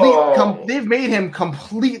they've made him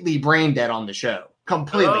completely brain dead on the show.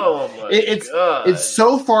 Completely. Oh my God. It's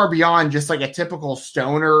so far beyond just like a typical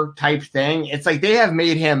stoner type thing. It's like they have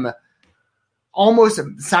made him almost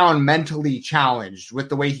sound mentally challenged with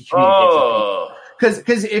the way he communicates with people.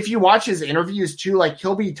 Because if you watch his interviews too, like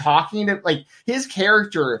he'll be talking to like his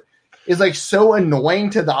character is like so annoying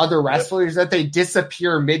to the other wrestlers that they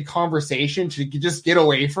disappear mid-conversation to just get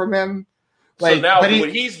away from him. Like, so now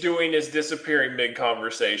what he's doing is disappearing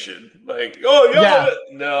mid-conversation. Like, oh, yeah.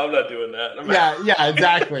 No, I'm not doing that. Yeah,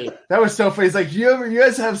 exactly. That was so funny. He's like, you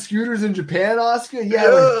guys have scooters in Japan, Oscar? Yeah,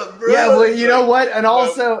 well, you know what? And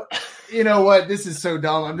also, you know what? This is so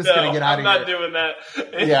dumb. I'm just going to get out of here. I'm not doing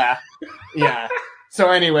that. Yeah. So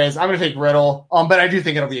anyways, I'm going to take Riddle. But I do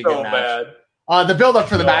think it'll be a good match. Bad. The build-up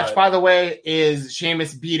for the match, by the way, is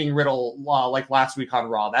Sheamus beating Riddle like last week on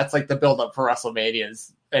Raw. That's like the build-up for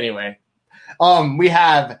WrestleManias. Anyway, we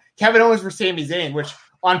have Kevin Owens versus Sami Zayn, which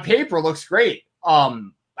on paper looks great.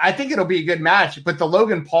 I think it'll be a good match, but the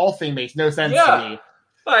Logan Paul thing makes no sense to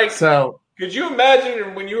me. Could you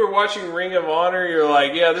imagine when you were watching Ring of Honor, you're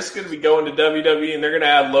like, yeah, this is going to be going to WWE, and they're going to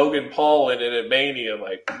add Logan Paul in it at Mania.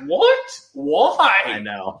 Like, what? Why? I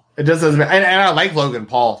know. It just doesn't. And I like Logan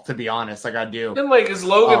Paul, to be honest. Like, I do. And, like, is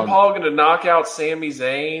Logan Paul going to knock out Sami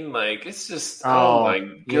Zayn? Like, it's just, oh my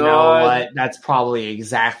God. You know what? That's probably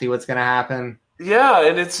exactly what's going to happen. Yeah,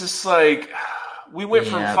 and it's just like, we went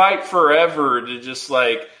from Fight Forever to just,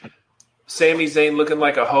 like, Sami Zayn looking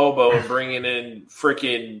like a hobo and bringing in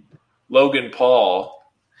freaking Logan Paul.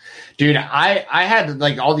 Dude, I had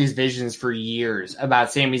like all these visions for years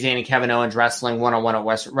about Sami Zayn and Kevin Owens wrestling one-on-one at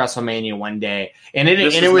WrestleMania one day. And it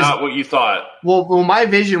was not what you thought. Well, my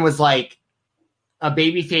vision was like a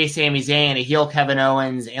babyface Sami Zayn, a heel Kevin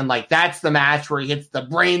Owens, and like that's the match where he hits the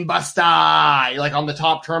brain buster like on the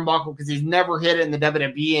top turnbuckle because he's never hit it in the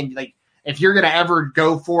WWE. And like if you're gonna ever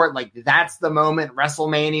go for it, like that's the moment,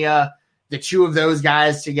 WrestleMania, the two of those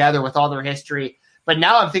guys together with all their history. But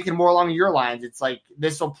now I'm thinking more along your lines. It's like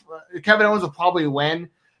Kevin Owens will probably win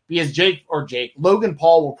because Logan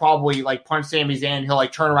Paul will probably like punch Sami Zayn. He'll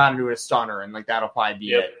like turn around and do a stunner, and like that'll probably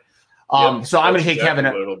be it. So I'm going to take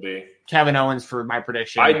Kevin Owens for my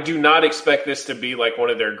prediction. I do not expect this to be like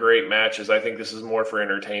one of their great matches. I think this is more for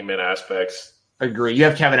entertainment aspects. Agree. You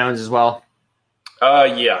have Kevin Owens as well.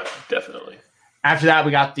 Yeah, definitely. After that,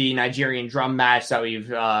 we got the Nigerian drum match that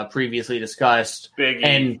we've previously discussed. Big E.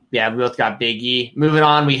 And yeah, we both got Big E. Moving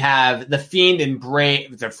on, we have The Fiend and Bray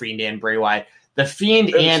Wyatt. The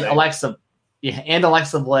Fiend and Alexa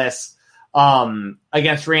Bliss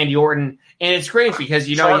against Randy Orton. And it's great because,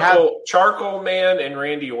 you have Charcoal Man and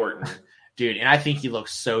Randy Orton. Dude, and I think he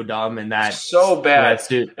looks so dumb in that. So bad.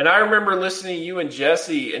 Dude. And I remember listening to you and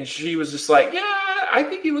Jesse, and she was just like, yeah, I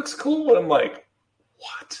think he looks cool. And I'm like,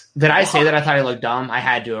 what? Did I say that I thought he looked dumb? I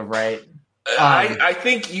had to have, right? I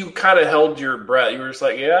think you kind of held your breath. You were just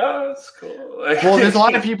like, yeah, that's cool. Well, there's a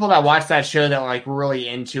lot of people that watch that show that were really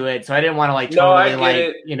into it, so I didn't want to totally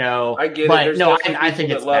I get but it. No, I think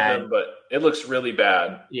it's bad. Him, but it looks really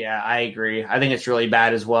bad. Yeah, I agree. I think it's really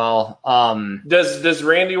bad as well. Does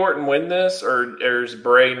Randy Orton win this, or is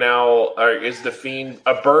Bray now? Or is the Fiend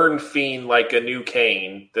a burn Fiend like a new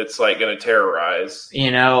Kane that's going to terrorize?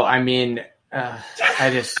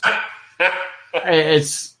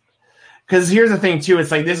 It's because here's the thing too. It's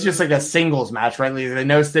this is just a singles match, right?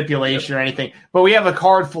 No stipulation or anything. But we have a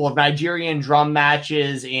card full of Nigerian drum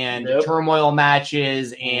matches and turmoil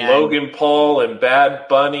matches and Logan Paul and Bad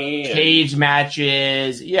Bunny cage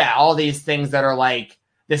matches. Yeah, all these things that are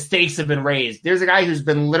the stakes have been raised. There's a guy who's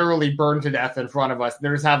been literally burned to death in front of us.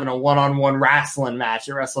 They're just having a one-on-one wrestling match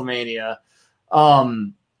at WrestleMania.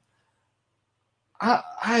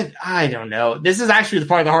 I don't know. This is actually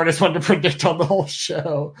probably the hardest one to predict on the whole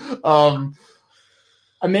show.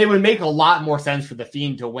 It would make a lot more sense for the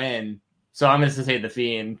Fiend to win. So I'm going to say the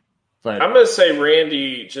Fiend. But I'm going to say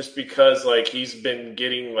Randy just because he's been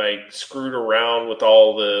getting screwed around with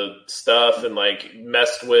all the stuff and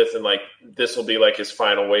messed with, and this will be his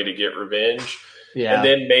final way to get revenge. Yeah. And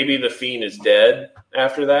then maybe the Fiend is dead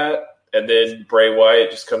after that. And then Bray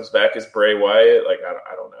Wyatt just comes back as Bray Wyatt.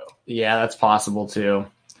 I don't know. Yeah, that's possible too.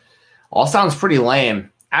 All sounds pretty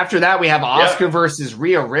lame. After that, we have Asuka versus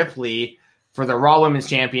Rhea Ripley for the Raw Women's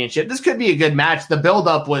Championship. This could be a good match. The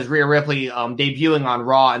build-up was Rhea Ripley debuting on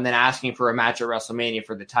Raw and then asking for a match at WrestleMania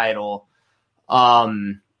for the title.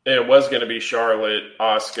 And it was going to be Charlotte,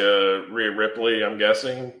 Asuka, Rhea Ripley, I'm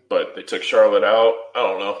guessing, but they took Charlotte out. I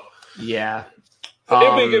don't know. Yeah.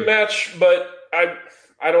 It'd be a good match, but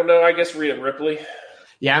I don't know. I guess Rhea Ripley.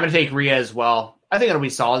 Yeah, I'm going to take Rhea as well. I think it'll be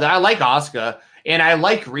solid. I like Asuka, and I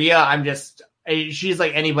like Rhea. She's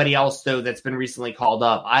like anybody else, though, that's been recently called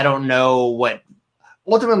up. I don't know what –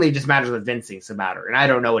 ultimately, it just matters what Vince thinks about her, and I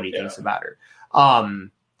don't know what he thinks about her.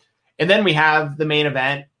 And then we have the main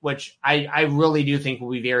event, which I really do think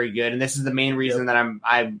will be very good, and this is the main reason that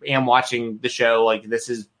I am watching the show. This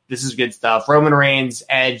is good stuff. Roman Reigns,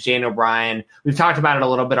 Edge, Daniel Bryan. We've talked about it a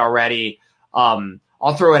little bit already. I'll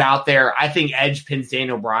throw it out there. I think Edge pins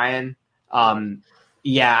Daniel Bryan.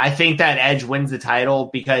 I think that Edge wins the title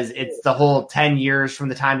because it's the whole 10 years from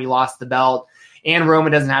the time he lost the belt, and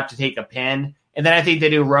Roman doesn't have to take a pin. And then I think they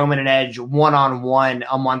do Roman and Edge one-on-one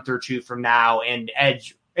a month or two from now, and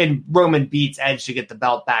Roman beats Edge to get the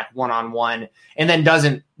belt back one-on-one, and then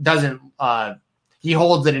doesn't he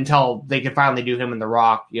holds it until they can finally do him and The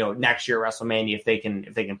Rock, next year at WrestleMania if they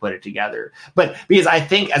can put it together. But because I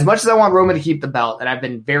think as much as I want Roman to keep the belt, and I've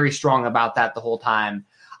been very strong about that the whole time,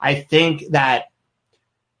 I think that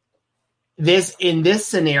in this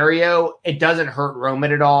scenario, it doesn't hurt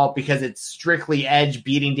Roman at all because it's strictly Edge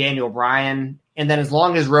beating Daniel Bryan. And then as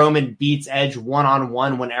long as Roman beats Edge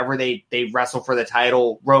one-on-one whenever they wrestle for the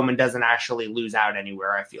title, Roman doesn't actually lose out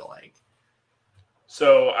anywhere, I feel like.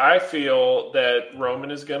 So I feel that Roman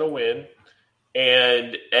is going to win,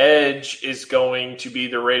 and Edge is going to be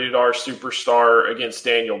the rated R superstar against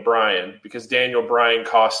Daniel Bryan because Daniel Bryan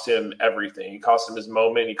cost him everything. He cost him his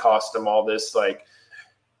moment. He cost him all this.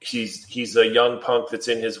 He's a young punk that's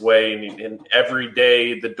in his way, and every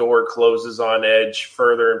day the door closes on Edge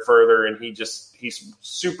further and further, and he's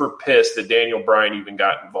super pissed that Daniel Bryan even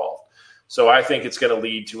got involved. So I think it's going to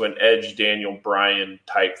lead to an Edge Daniel Bryan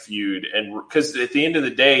type feud, and because at the end of the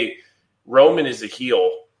day, Roman is a heel,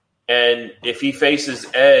 and if he faces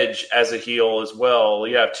Edge as a heel as well,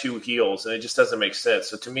 you have two heels, and it just doesn't make sense.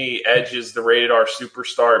 So to me, Edge is the rated R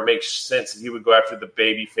superstar. It makes sense that he would go after the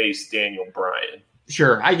babyface Daniel Bryan.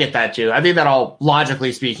 Sure, I get that too. I think that all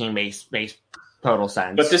logically speaking makes total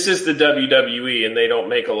sense. But this is the WWE, and they don't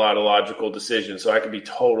make a lot of logical decisions, so I could be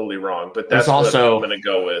totally wrong. But that's what I'm going to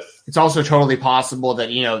go with. It's also totally possible that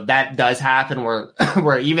that does happen,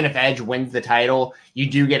 where even if Edge wins the title, you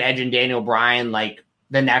do get Edge and Daniel Bryan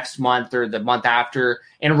the next month or the month after,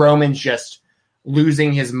 and Roman's just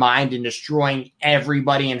losing his mind and destroying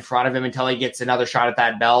everybody in front of him until he gets another shot at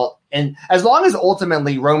that belt. And as long as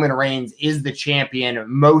ultimately Roman Reigns is the champion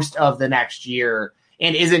most of the next year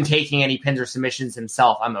and isn't taking any pins or submissions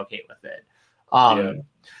himself, I'm okay with it.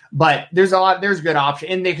 But there's good option,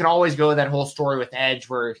 and they could always go that whole story with Edge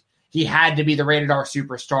where he had to be the rated R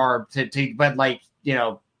superstar but like, you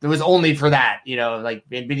know, it was only for that, you know, like,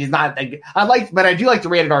 but he's not. But I do like the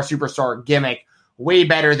rated R superstar gimmick way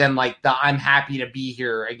better than like the I'm happy to be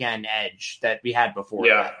here again Edge that we had before.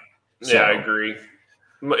 Yeah, so, I agree.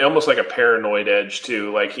 Almost like a paranoid Edge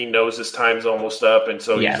too. Like he knows his time's almost up, and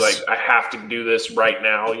so he's like, I have to do this right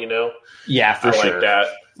now. You know? Yeah, for sure. Like that.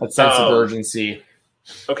 That sense of urgency.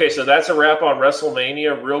 Okay, so that's a wrap on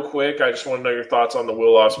WrestleMania. Real quick, I just want to know your thoughts on the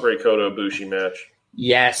Will Ospreay Kota Ibushi match.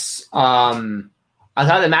 Yes, I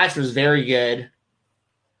thought the match was very good.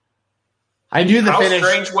 I knew the finish. How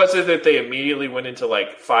strange was it that they immediately went into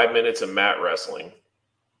like 5 minutes of mat wrestling?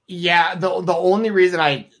 Yeah, the only reason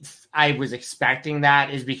I was expecting that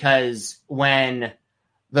is because when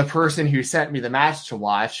the person who sent me the match to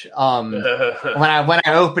watch, when I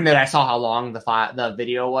opened it, I saw how long the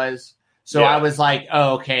video was. So I was like,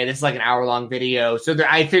 oh, okay, this is like an hour-long video. So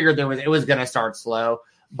I figured it was going to start slow.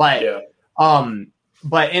 But,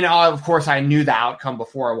 of course, I knew the outcome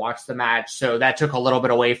before I watched the match. So that took a little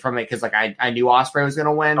bit away from it because, like, I knew Ospreay was going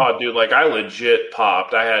to win. Oh, dude, like, I legit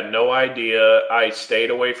popped. I had no idea. I stayed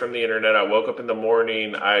away from the internet. I woke up in the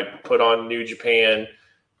morning. I put on New Japan,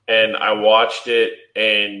 and I watched it.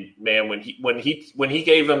 And, man, when he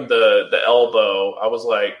gave him the elbow, I was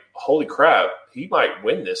like, holy crap, he might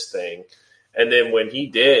win this thing. And then when he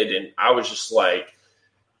did, and I was just like,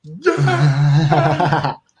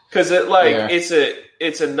 because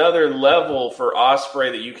it's another level for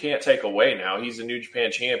Ospreay that you can't take away now. He's a New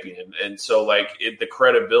Japan champion, and so like the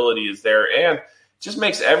credibility is there, and it just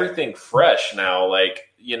makes everything fresh now. Like,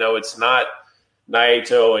 you know, it's not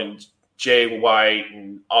Naito and Jay White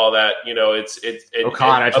and all that. You know, it's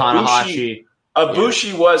Okada, Tanahashi.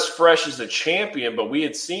 Ibushi was fresh as a champion, but we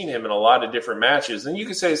had seen him in a lot of different matches. And you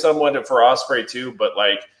could say somewhat for Ospreay too, but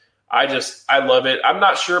like, I love it. I'm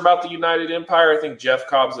not sure about the United Empire. I think Jeff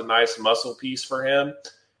Cobb's a nice muscle piece for him.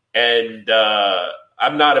 And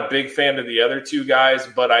I'm not a big fan of the other two guys,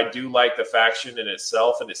 but I do like the faction in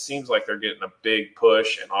itself. And it seems like they're getting a big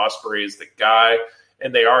push, and Ospreay is the guy.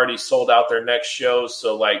 And they already sold out their next show.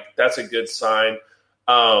 So like, that's a good sign.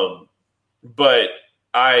 But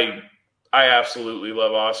I absolutely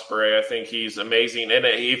love Ospreay. I think he's amazing. And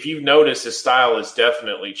if you've noticed, his style has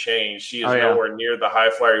definitely changed. He is nowhere near the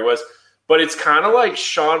high flyer he was. But it's kind of like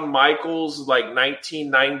Shawn Michaels, like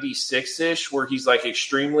 1996-ish, where he's like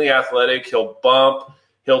extremely athletic. He'll bump.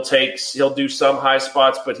 He'll do some high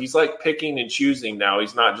spots, but he's like picking and choosing now.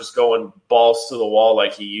 He's not just going balls to the wall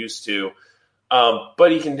like he used to.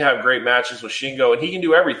 But he can have great matches with Shingo, and he can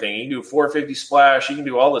do everything. He can do a 450 splash. He can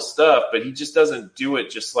do all this stuff, but he just doesn't do it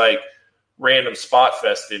just like random spot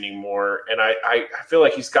fest anymore. And I feel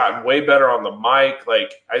like he's gotten way better on the mic.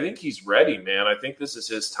 Like, I think he's ready, man. I think this is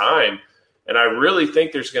his time. And I really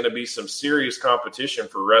think there's going to be some serious competition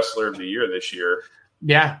for Wrestler of the Year this year.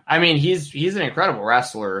 Yeah. I mean, he's an incredible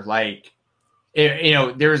wrestler. Like, you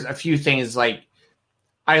know, there's a few things like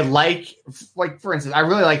for instance, I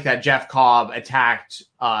really like that Jeff Cobb attacked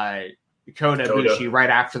Kota Ibushi right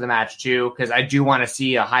after the match too, because I do want to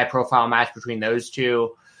see a high profile match between those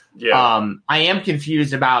two. Yeah. I am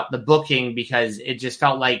confused about the booking because it just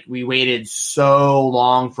felt like we waited so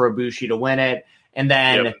long for Ibushi to win it, and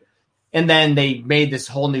then they made this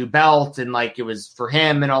whole new belt, and like it was for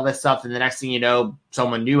him and all this stuff, and the next thing you know,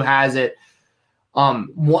 someone new has it.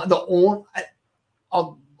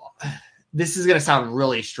 This is gonna sound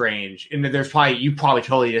really strange, and you probably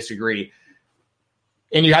totally disagree,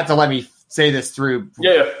 and you have to let me say this through.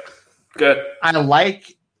 Yeah, good. I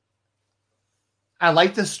like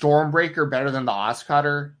the Stormbreaker better than the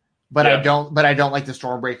Oscutter, but I don't like the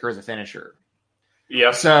Stormbreaker as a finisher.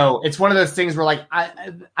 Yeah. So it's one of those things where like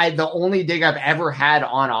I the only dig I've ever had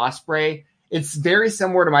on Ospreay, it's very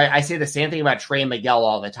similar to I say the same thing about Trey Miguel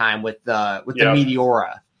all the time with the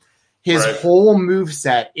Meteora. His whole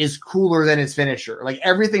moveset is cooler than his finisher. Like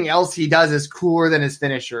everything else he does is cooler than his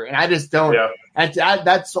finisher. And I just don't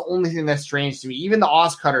that's the only thing that's strange to me. Even the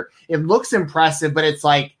Oscutter, it looks impressive, but it's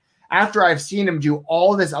like after I've seen him do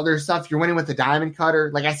all this other stuff, you're winning with the Diamond Cutter.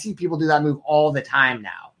 Like I see people do that move all the time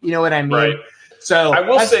now. You know what I mean? Right. So I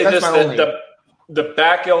will say this, that the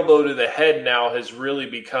back elbow to the head now has really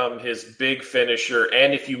become his big finisher.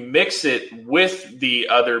 And if you mix it with the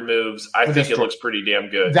other moves, I think it looks pretty damn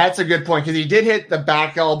good. That's a good point because he did hit the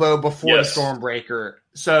back elbow before the Stormbreaker.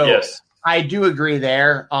 So I do agree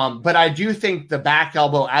there. But I do think the back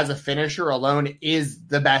elbow as a finisher alone is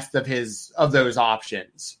the best of those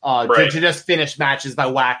options to just finish matches by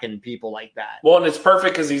whacking people like that. Well, and it's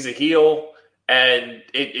perfect because he's a heel. and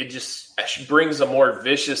it just brings a more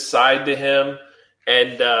vicious side to him.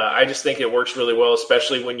 And I just think it works really well,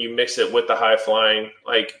 especially when you mix it with the high flying.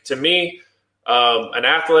 Like, to me, an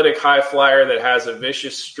athletic high flyer that has a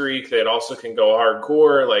vicious streak that also can go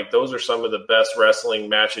hardcore, like, those are some of the best wrestling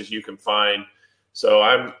matches you can find. So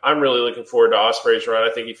I'm really looking forward to Ospreay's run.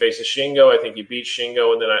 I think he faces Shingo. I think he beats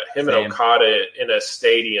Shingo, and then him and Okada in a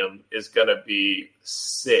stadium is going to be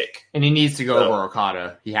sick. And he needs to go over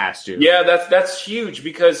Okada. He has to. Yeah, that's huge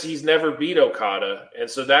because he's never beat Okada, and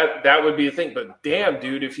so that would be the thing. But damn,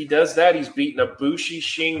 dude, if he does that, he's beating Ibushi,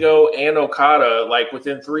 Shingo, and Okada like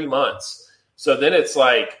within 3 months. So then it's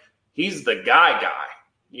like he's the guy.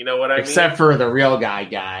 You know what I mean? Except for the real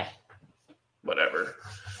guy. Whatever.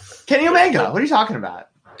 Kenny Omega, what are you talking about?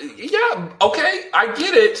 Yeah, okay, I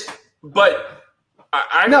get it, but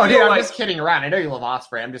I no, dude, I'm like, just kidding around. I know you love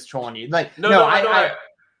Ospreay. I'm just trolling you. Like, I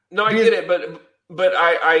get it, but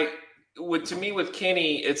I to me with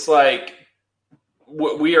Kenny, it's like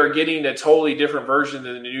we are getting a totally different version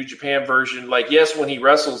than the New Japan version. Like, yes, when he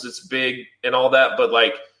wrestles, it's big and all that, but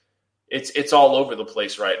like it's all over the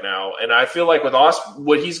place right now. And I feel like with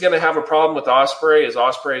what he's going to have a problem with Ospreay is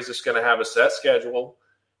just going to have a set schedule.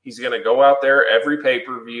 He's going to go out there every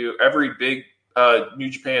pay-per-view, every big New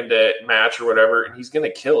Japan match or whatever, and he's going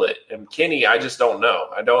to kill it. And Kenny, I just don't know.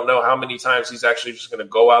 I don't know how many times he's actually just going to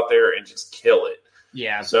go out there and just kill it.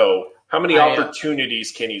 Yeah. So how many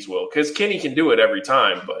opportunities Kenny's will? Because Kenny can do it every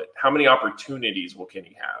time, but how many opportunities will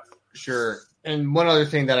Kenny have? Sure. And one other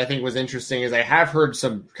thing that I think was interesting is I have heard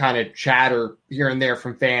some kind of chatter here and there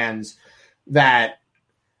from fans that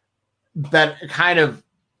kind of,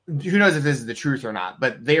 who knows if this is the truth or not,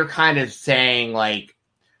 but they're kind of saying, like,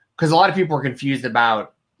 because a lot of people are confused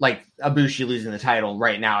about, like, Ibushi losing the title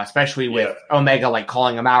right now, especially with Omega, like,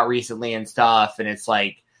 calling him out recently and stuff. And it's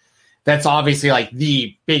like, that's obviously, like,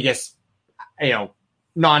 the biggest,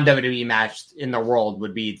 non-WWE match in the world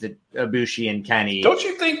would be the Ibushi and Kenny. Don't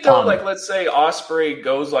you think, though, like, let's say Ospreay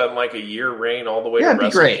goes on, like, a year reign all the way to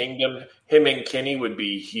Wrestle Kingdom, him and Kenny would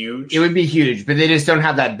be huge. It would be huge, but they just don't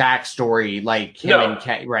have that backstory like him and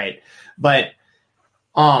Kenny, right? But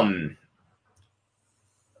I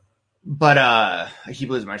keep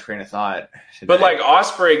losing my train of thought today. But like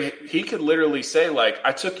Ospreay, he could literally say, like,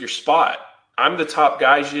 I took your spot. I'm the top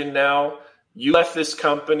gaijin now. You left this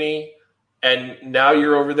company, and now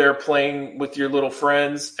you're over there playing with your little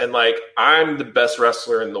friends, and, like, I'm the best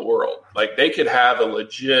wrestler in the world. Like, they could have a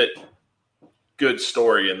legit good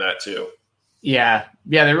story in that too. Yeah,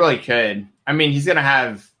 they really could. I mean, Ospreay's gonna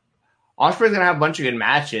have a bunch of good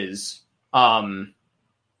matches. Yeah,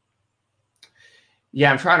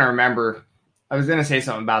 I'm trying to remember. I was gonna say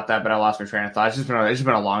something about that, but I lost my train of thought. It's just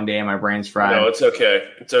been a long day and my brain's fried. No, it's okay.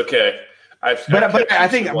 I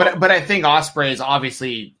think Ospreay is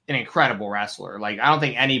obviously an incredible wrestler. Like, I don't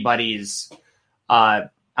think anybody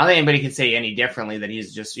can say any differently that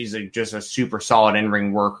he's just a super solid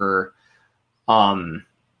in-ring worker.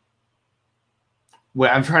 Well,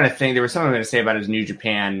 I'm trying to think. There was something I'm going to say about his New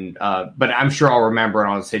Japan, but I'm sure I'll remember and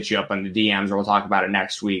I'll just hit you up on the DMs or we'll talk about it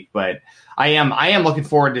next week. But I am looking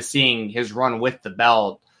forward to seeing his run with the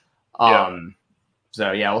belt. So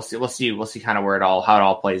yeah, we'll see kind of how it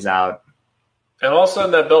all plays out. And all of a sudden,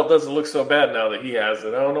 that belt doesn't look so bad now that he has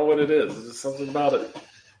it. I don't know what it is. There's just something about it.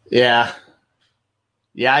 Yeah,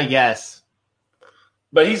 I guess.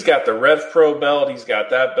 But he's got the Rev Pro belt. He's got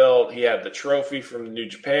that belt. He had the trophy from the New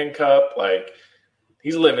Japan Cup. Like,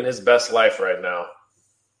 he's living his best life right now.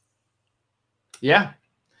 Yeah.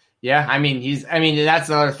 I mean, that's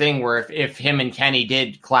another thing where if him and Kenny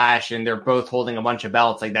did clash and they're both holding a bunch of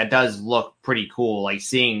belts, like, that does look pretty cool. Like,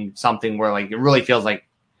 seeing something where, like, it really feels like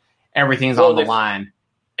everything's on the line.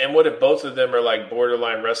 And what if both of them are, like,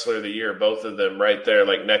 borderline wrestler of the year? Both of them right there,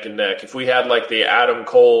 like, neck and neck. If we had, like, the Adam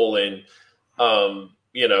Cole and,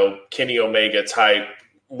 Kenny Omega type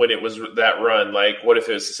when it was that run, like, what if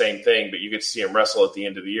it was the same thing, but you could see him wrestle at the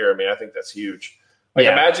end of the year? I mean, I think that's huge. Like,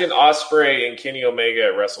 imagine Ospreay and Kenny Omega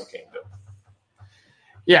at Wrestle Kingdom.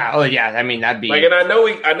 Yeah. Oh, yeah. I mean, that'd be like, and I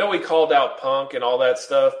know we called out Punk and all that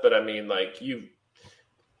stuff, but I mean, like,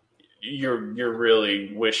 you're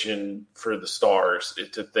really wishing for the stars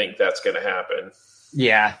to think that's going to happen.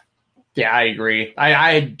 Yeah, I agree.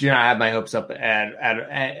 I do not have my hopes up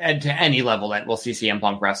at to any level that we'll see CM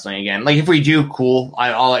Punk wrestling again. Like, if we do, cool.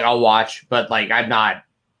 I'll watch, but, like, I'm not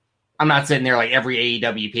sitting there like every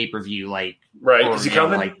AEW pay-per-view, like, right. Is he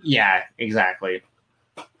coming? Like, yeah, exactly.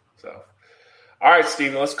 So, all right,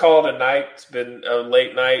 Steven, let's call it a night. It's been a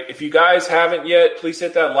late night. If you guys haven't yet, please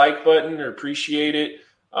hit that like button or appreciate it.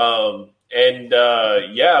 And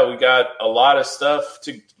yeah, we got a lot of stuff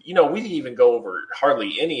to, we didn't even go over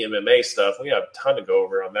hardly any MMA stuff. We have a ton to go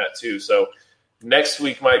over on that too. So next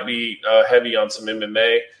week might be heavy on some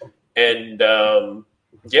MMA. And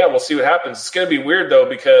yeah, we'll see what happens. It's going to be weird though,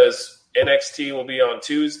 because NXT will be on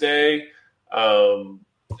Tuesday.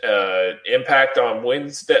 Impact on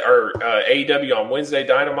Wednesday, or AEW on Wednesday,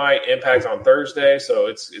 Dynamite, Impact on Thursday. So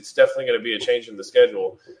it's definitely going to be a change in the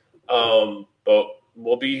schedule. But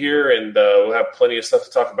we'll be here, and we'll have plenty of stuff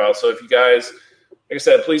to talk about. So if you guys, like I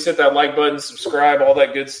said, please hit that like button, subscribe, all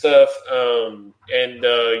that good stuff. And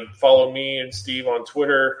follow me and Steve on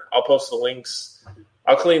Twitter. I'll post the links.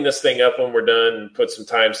 I'll clean this thing up when we're done and put some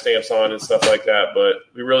timestamps on and stuff like that. But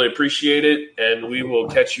we really appreciate it, and we will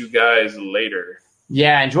catch you guys later.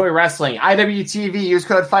 Yeah, enjoy wrestling. IWTV, use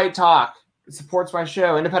code Fight Talk. It supports my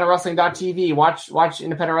show. IndependentWrestling.tv. Watch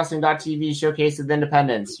IndependentWrestling.tv, Showcase of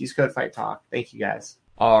Independence. Use code Fight Talk. Thank you, guys.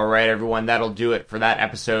 All right, everyone. That'll do it for that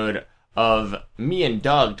episode of me and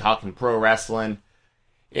Doug talking pro wrestling.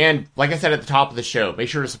 And like I said at the top of the show, make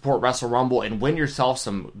sure to support Wrestle Rumble and win yourself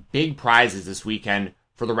some big prizes this weekend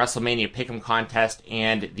for the WrestleMania Pick'em contest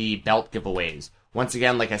and the belt giveaways. Once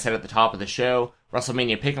again, like I said at the top of the show,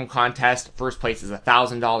 WrestleMania Pick'em contest, first place is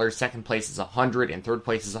 $1,000, second place is $100, and third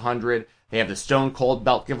place is $100. They have the Stone Cold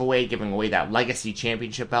belt giveaway, giving away that Legacy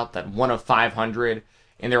Championship belt, that one of 500.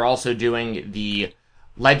 And they're also doing the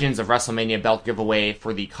Legends of WrestleMania belt giveaway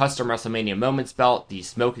for the Custom WrestleMania Moments belt, the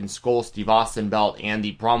Smoke and Skull Steve Austin belt, and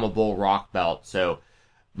the Brahma Bull Rock belt. So,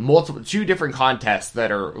 two different contests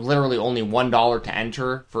that are literally only $1 to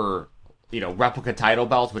enter for, replica title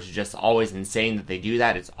belts, which is just always insane that they do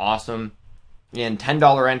that. It's awesome. And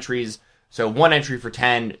 $10 entries. So 1 entry for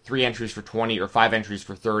 10, 3 entries for 20, or 5 entries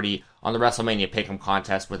for 30 on the WrestleMania Pick'em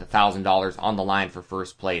contest with $1,000 on the line for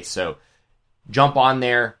first place. So jump on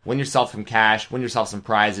there, win yourself some cash, win yourself some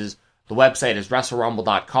prizes. The website is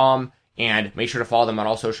WrestleRumble.com, and make sure to follow them on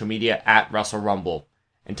all social media at WrestleRumble.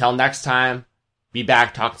 Until next time, be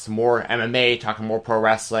back talking some more MMA, talking more pro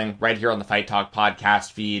wrestling right here on the Fight Talk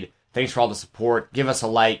podcast feed. Thanks for all the support. Give us a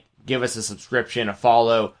like, give us a subscription, a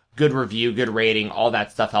follow, good review, good rating. All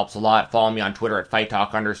that stuff helps a lot. Follow me on Twitter at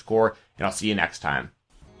FightTalk_, and I'll see you next time.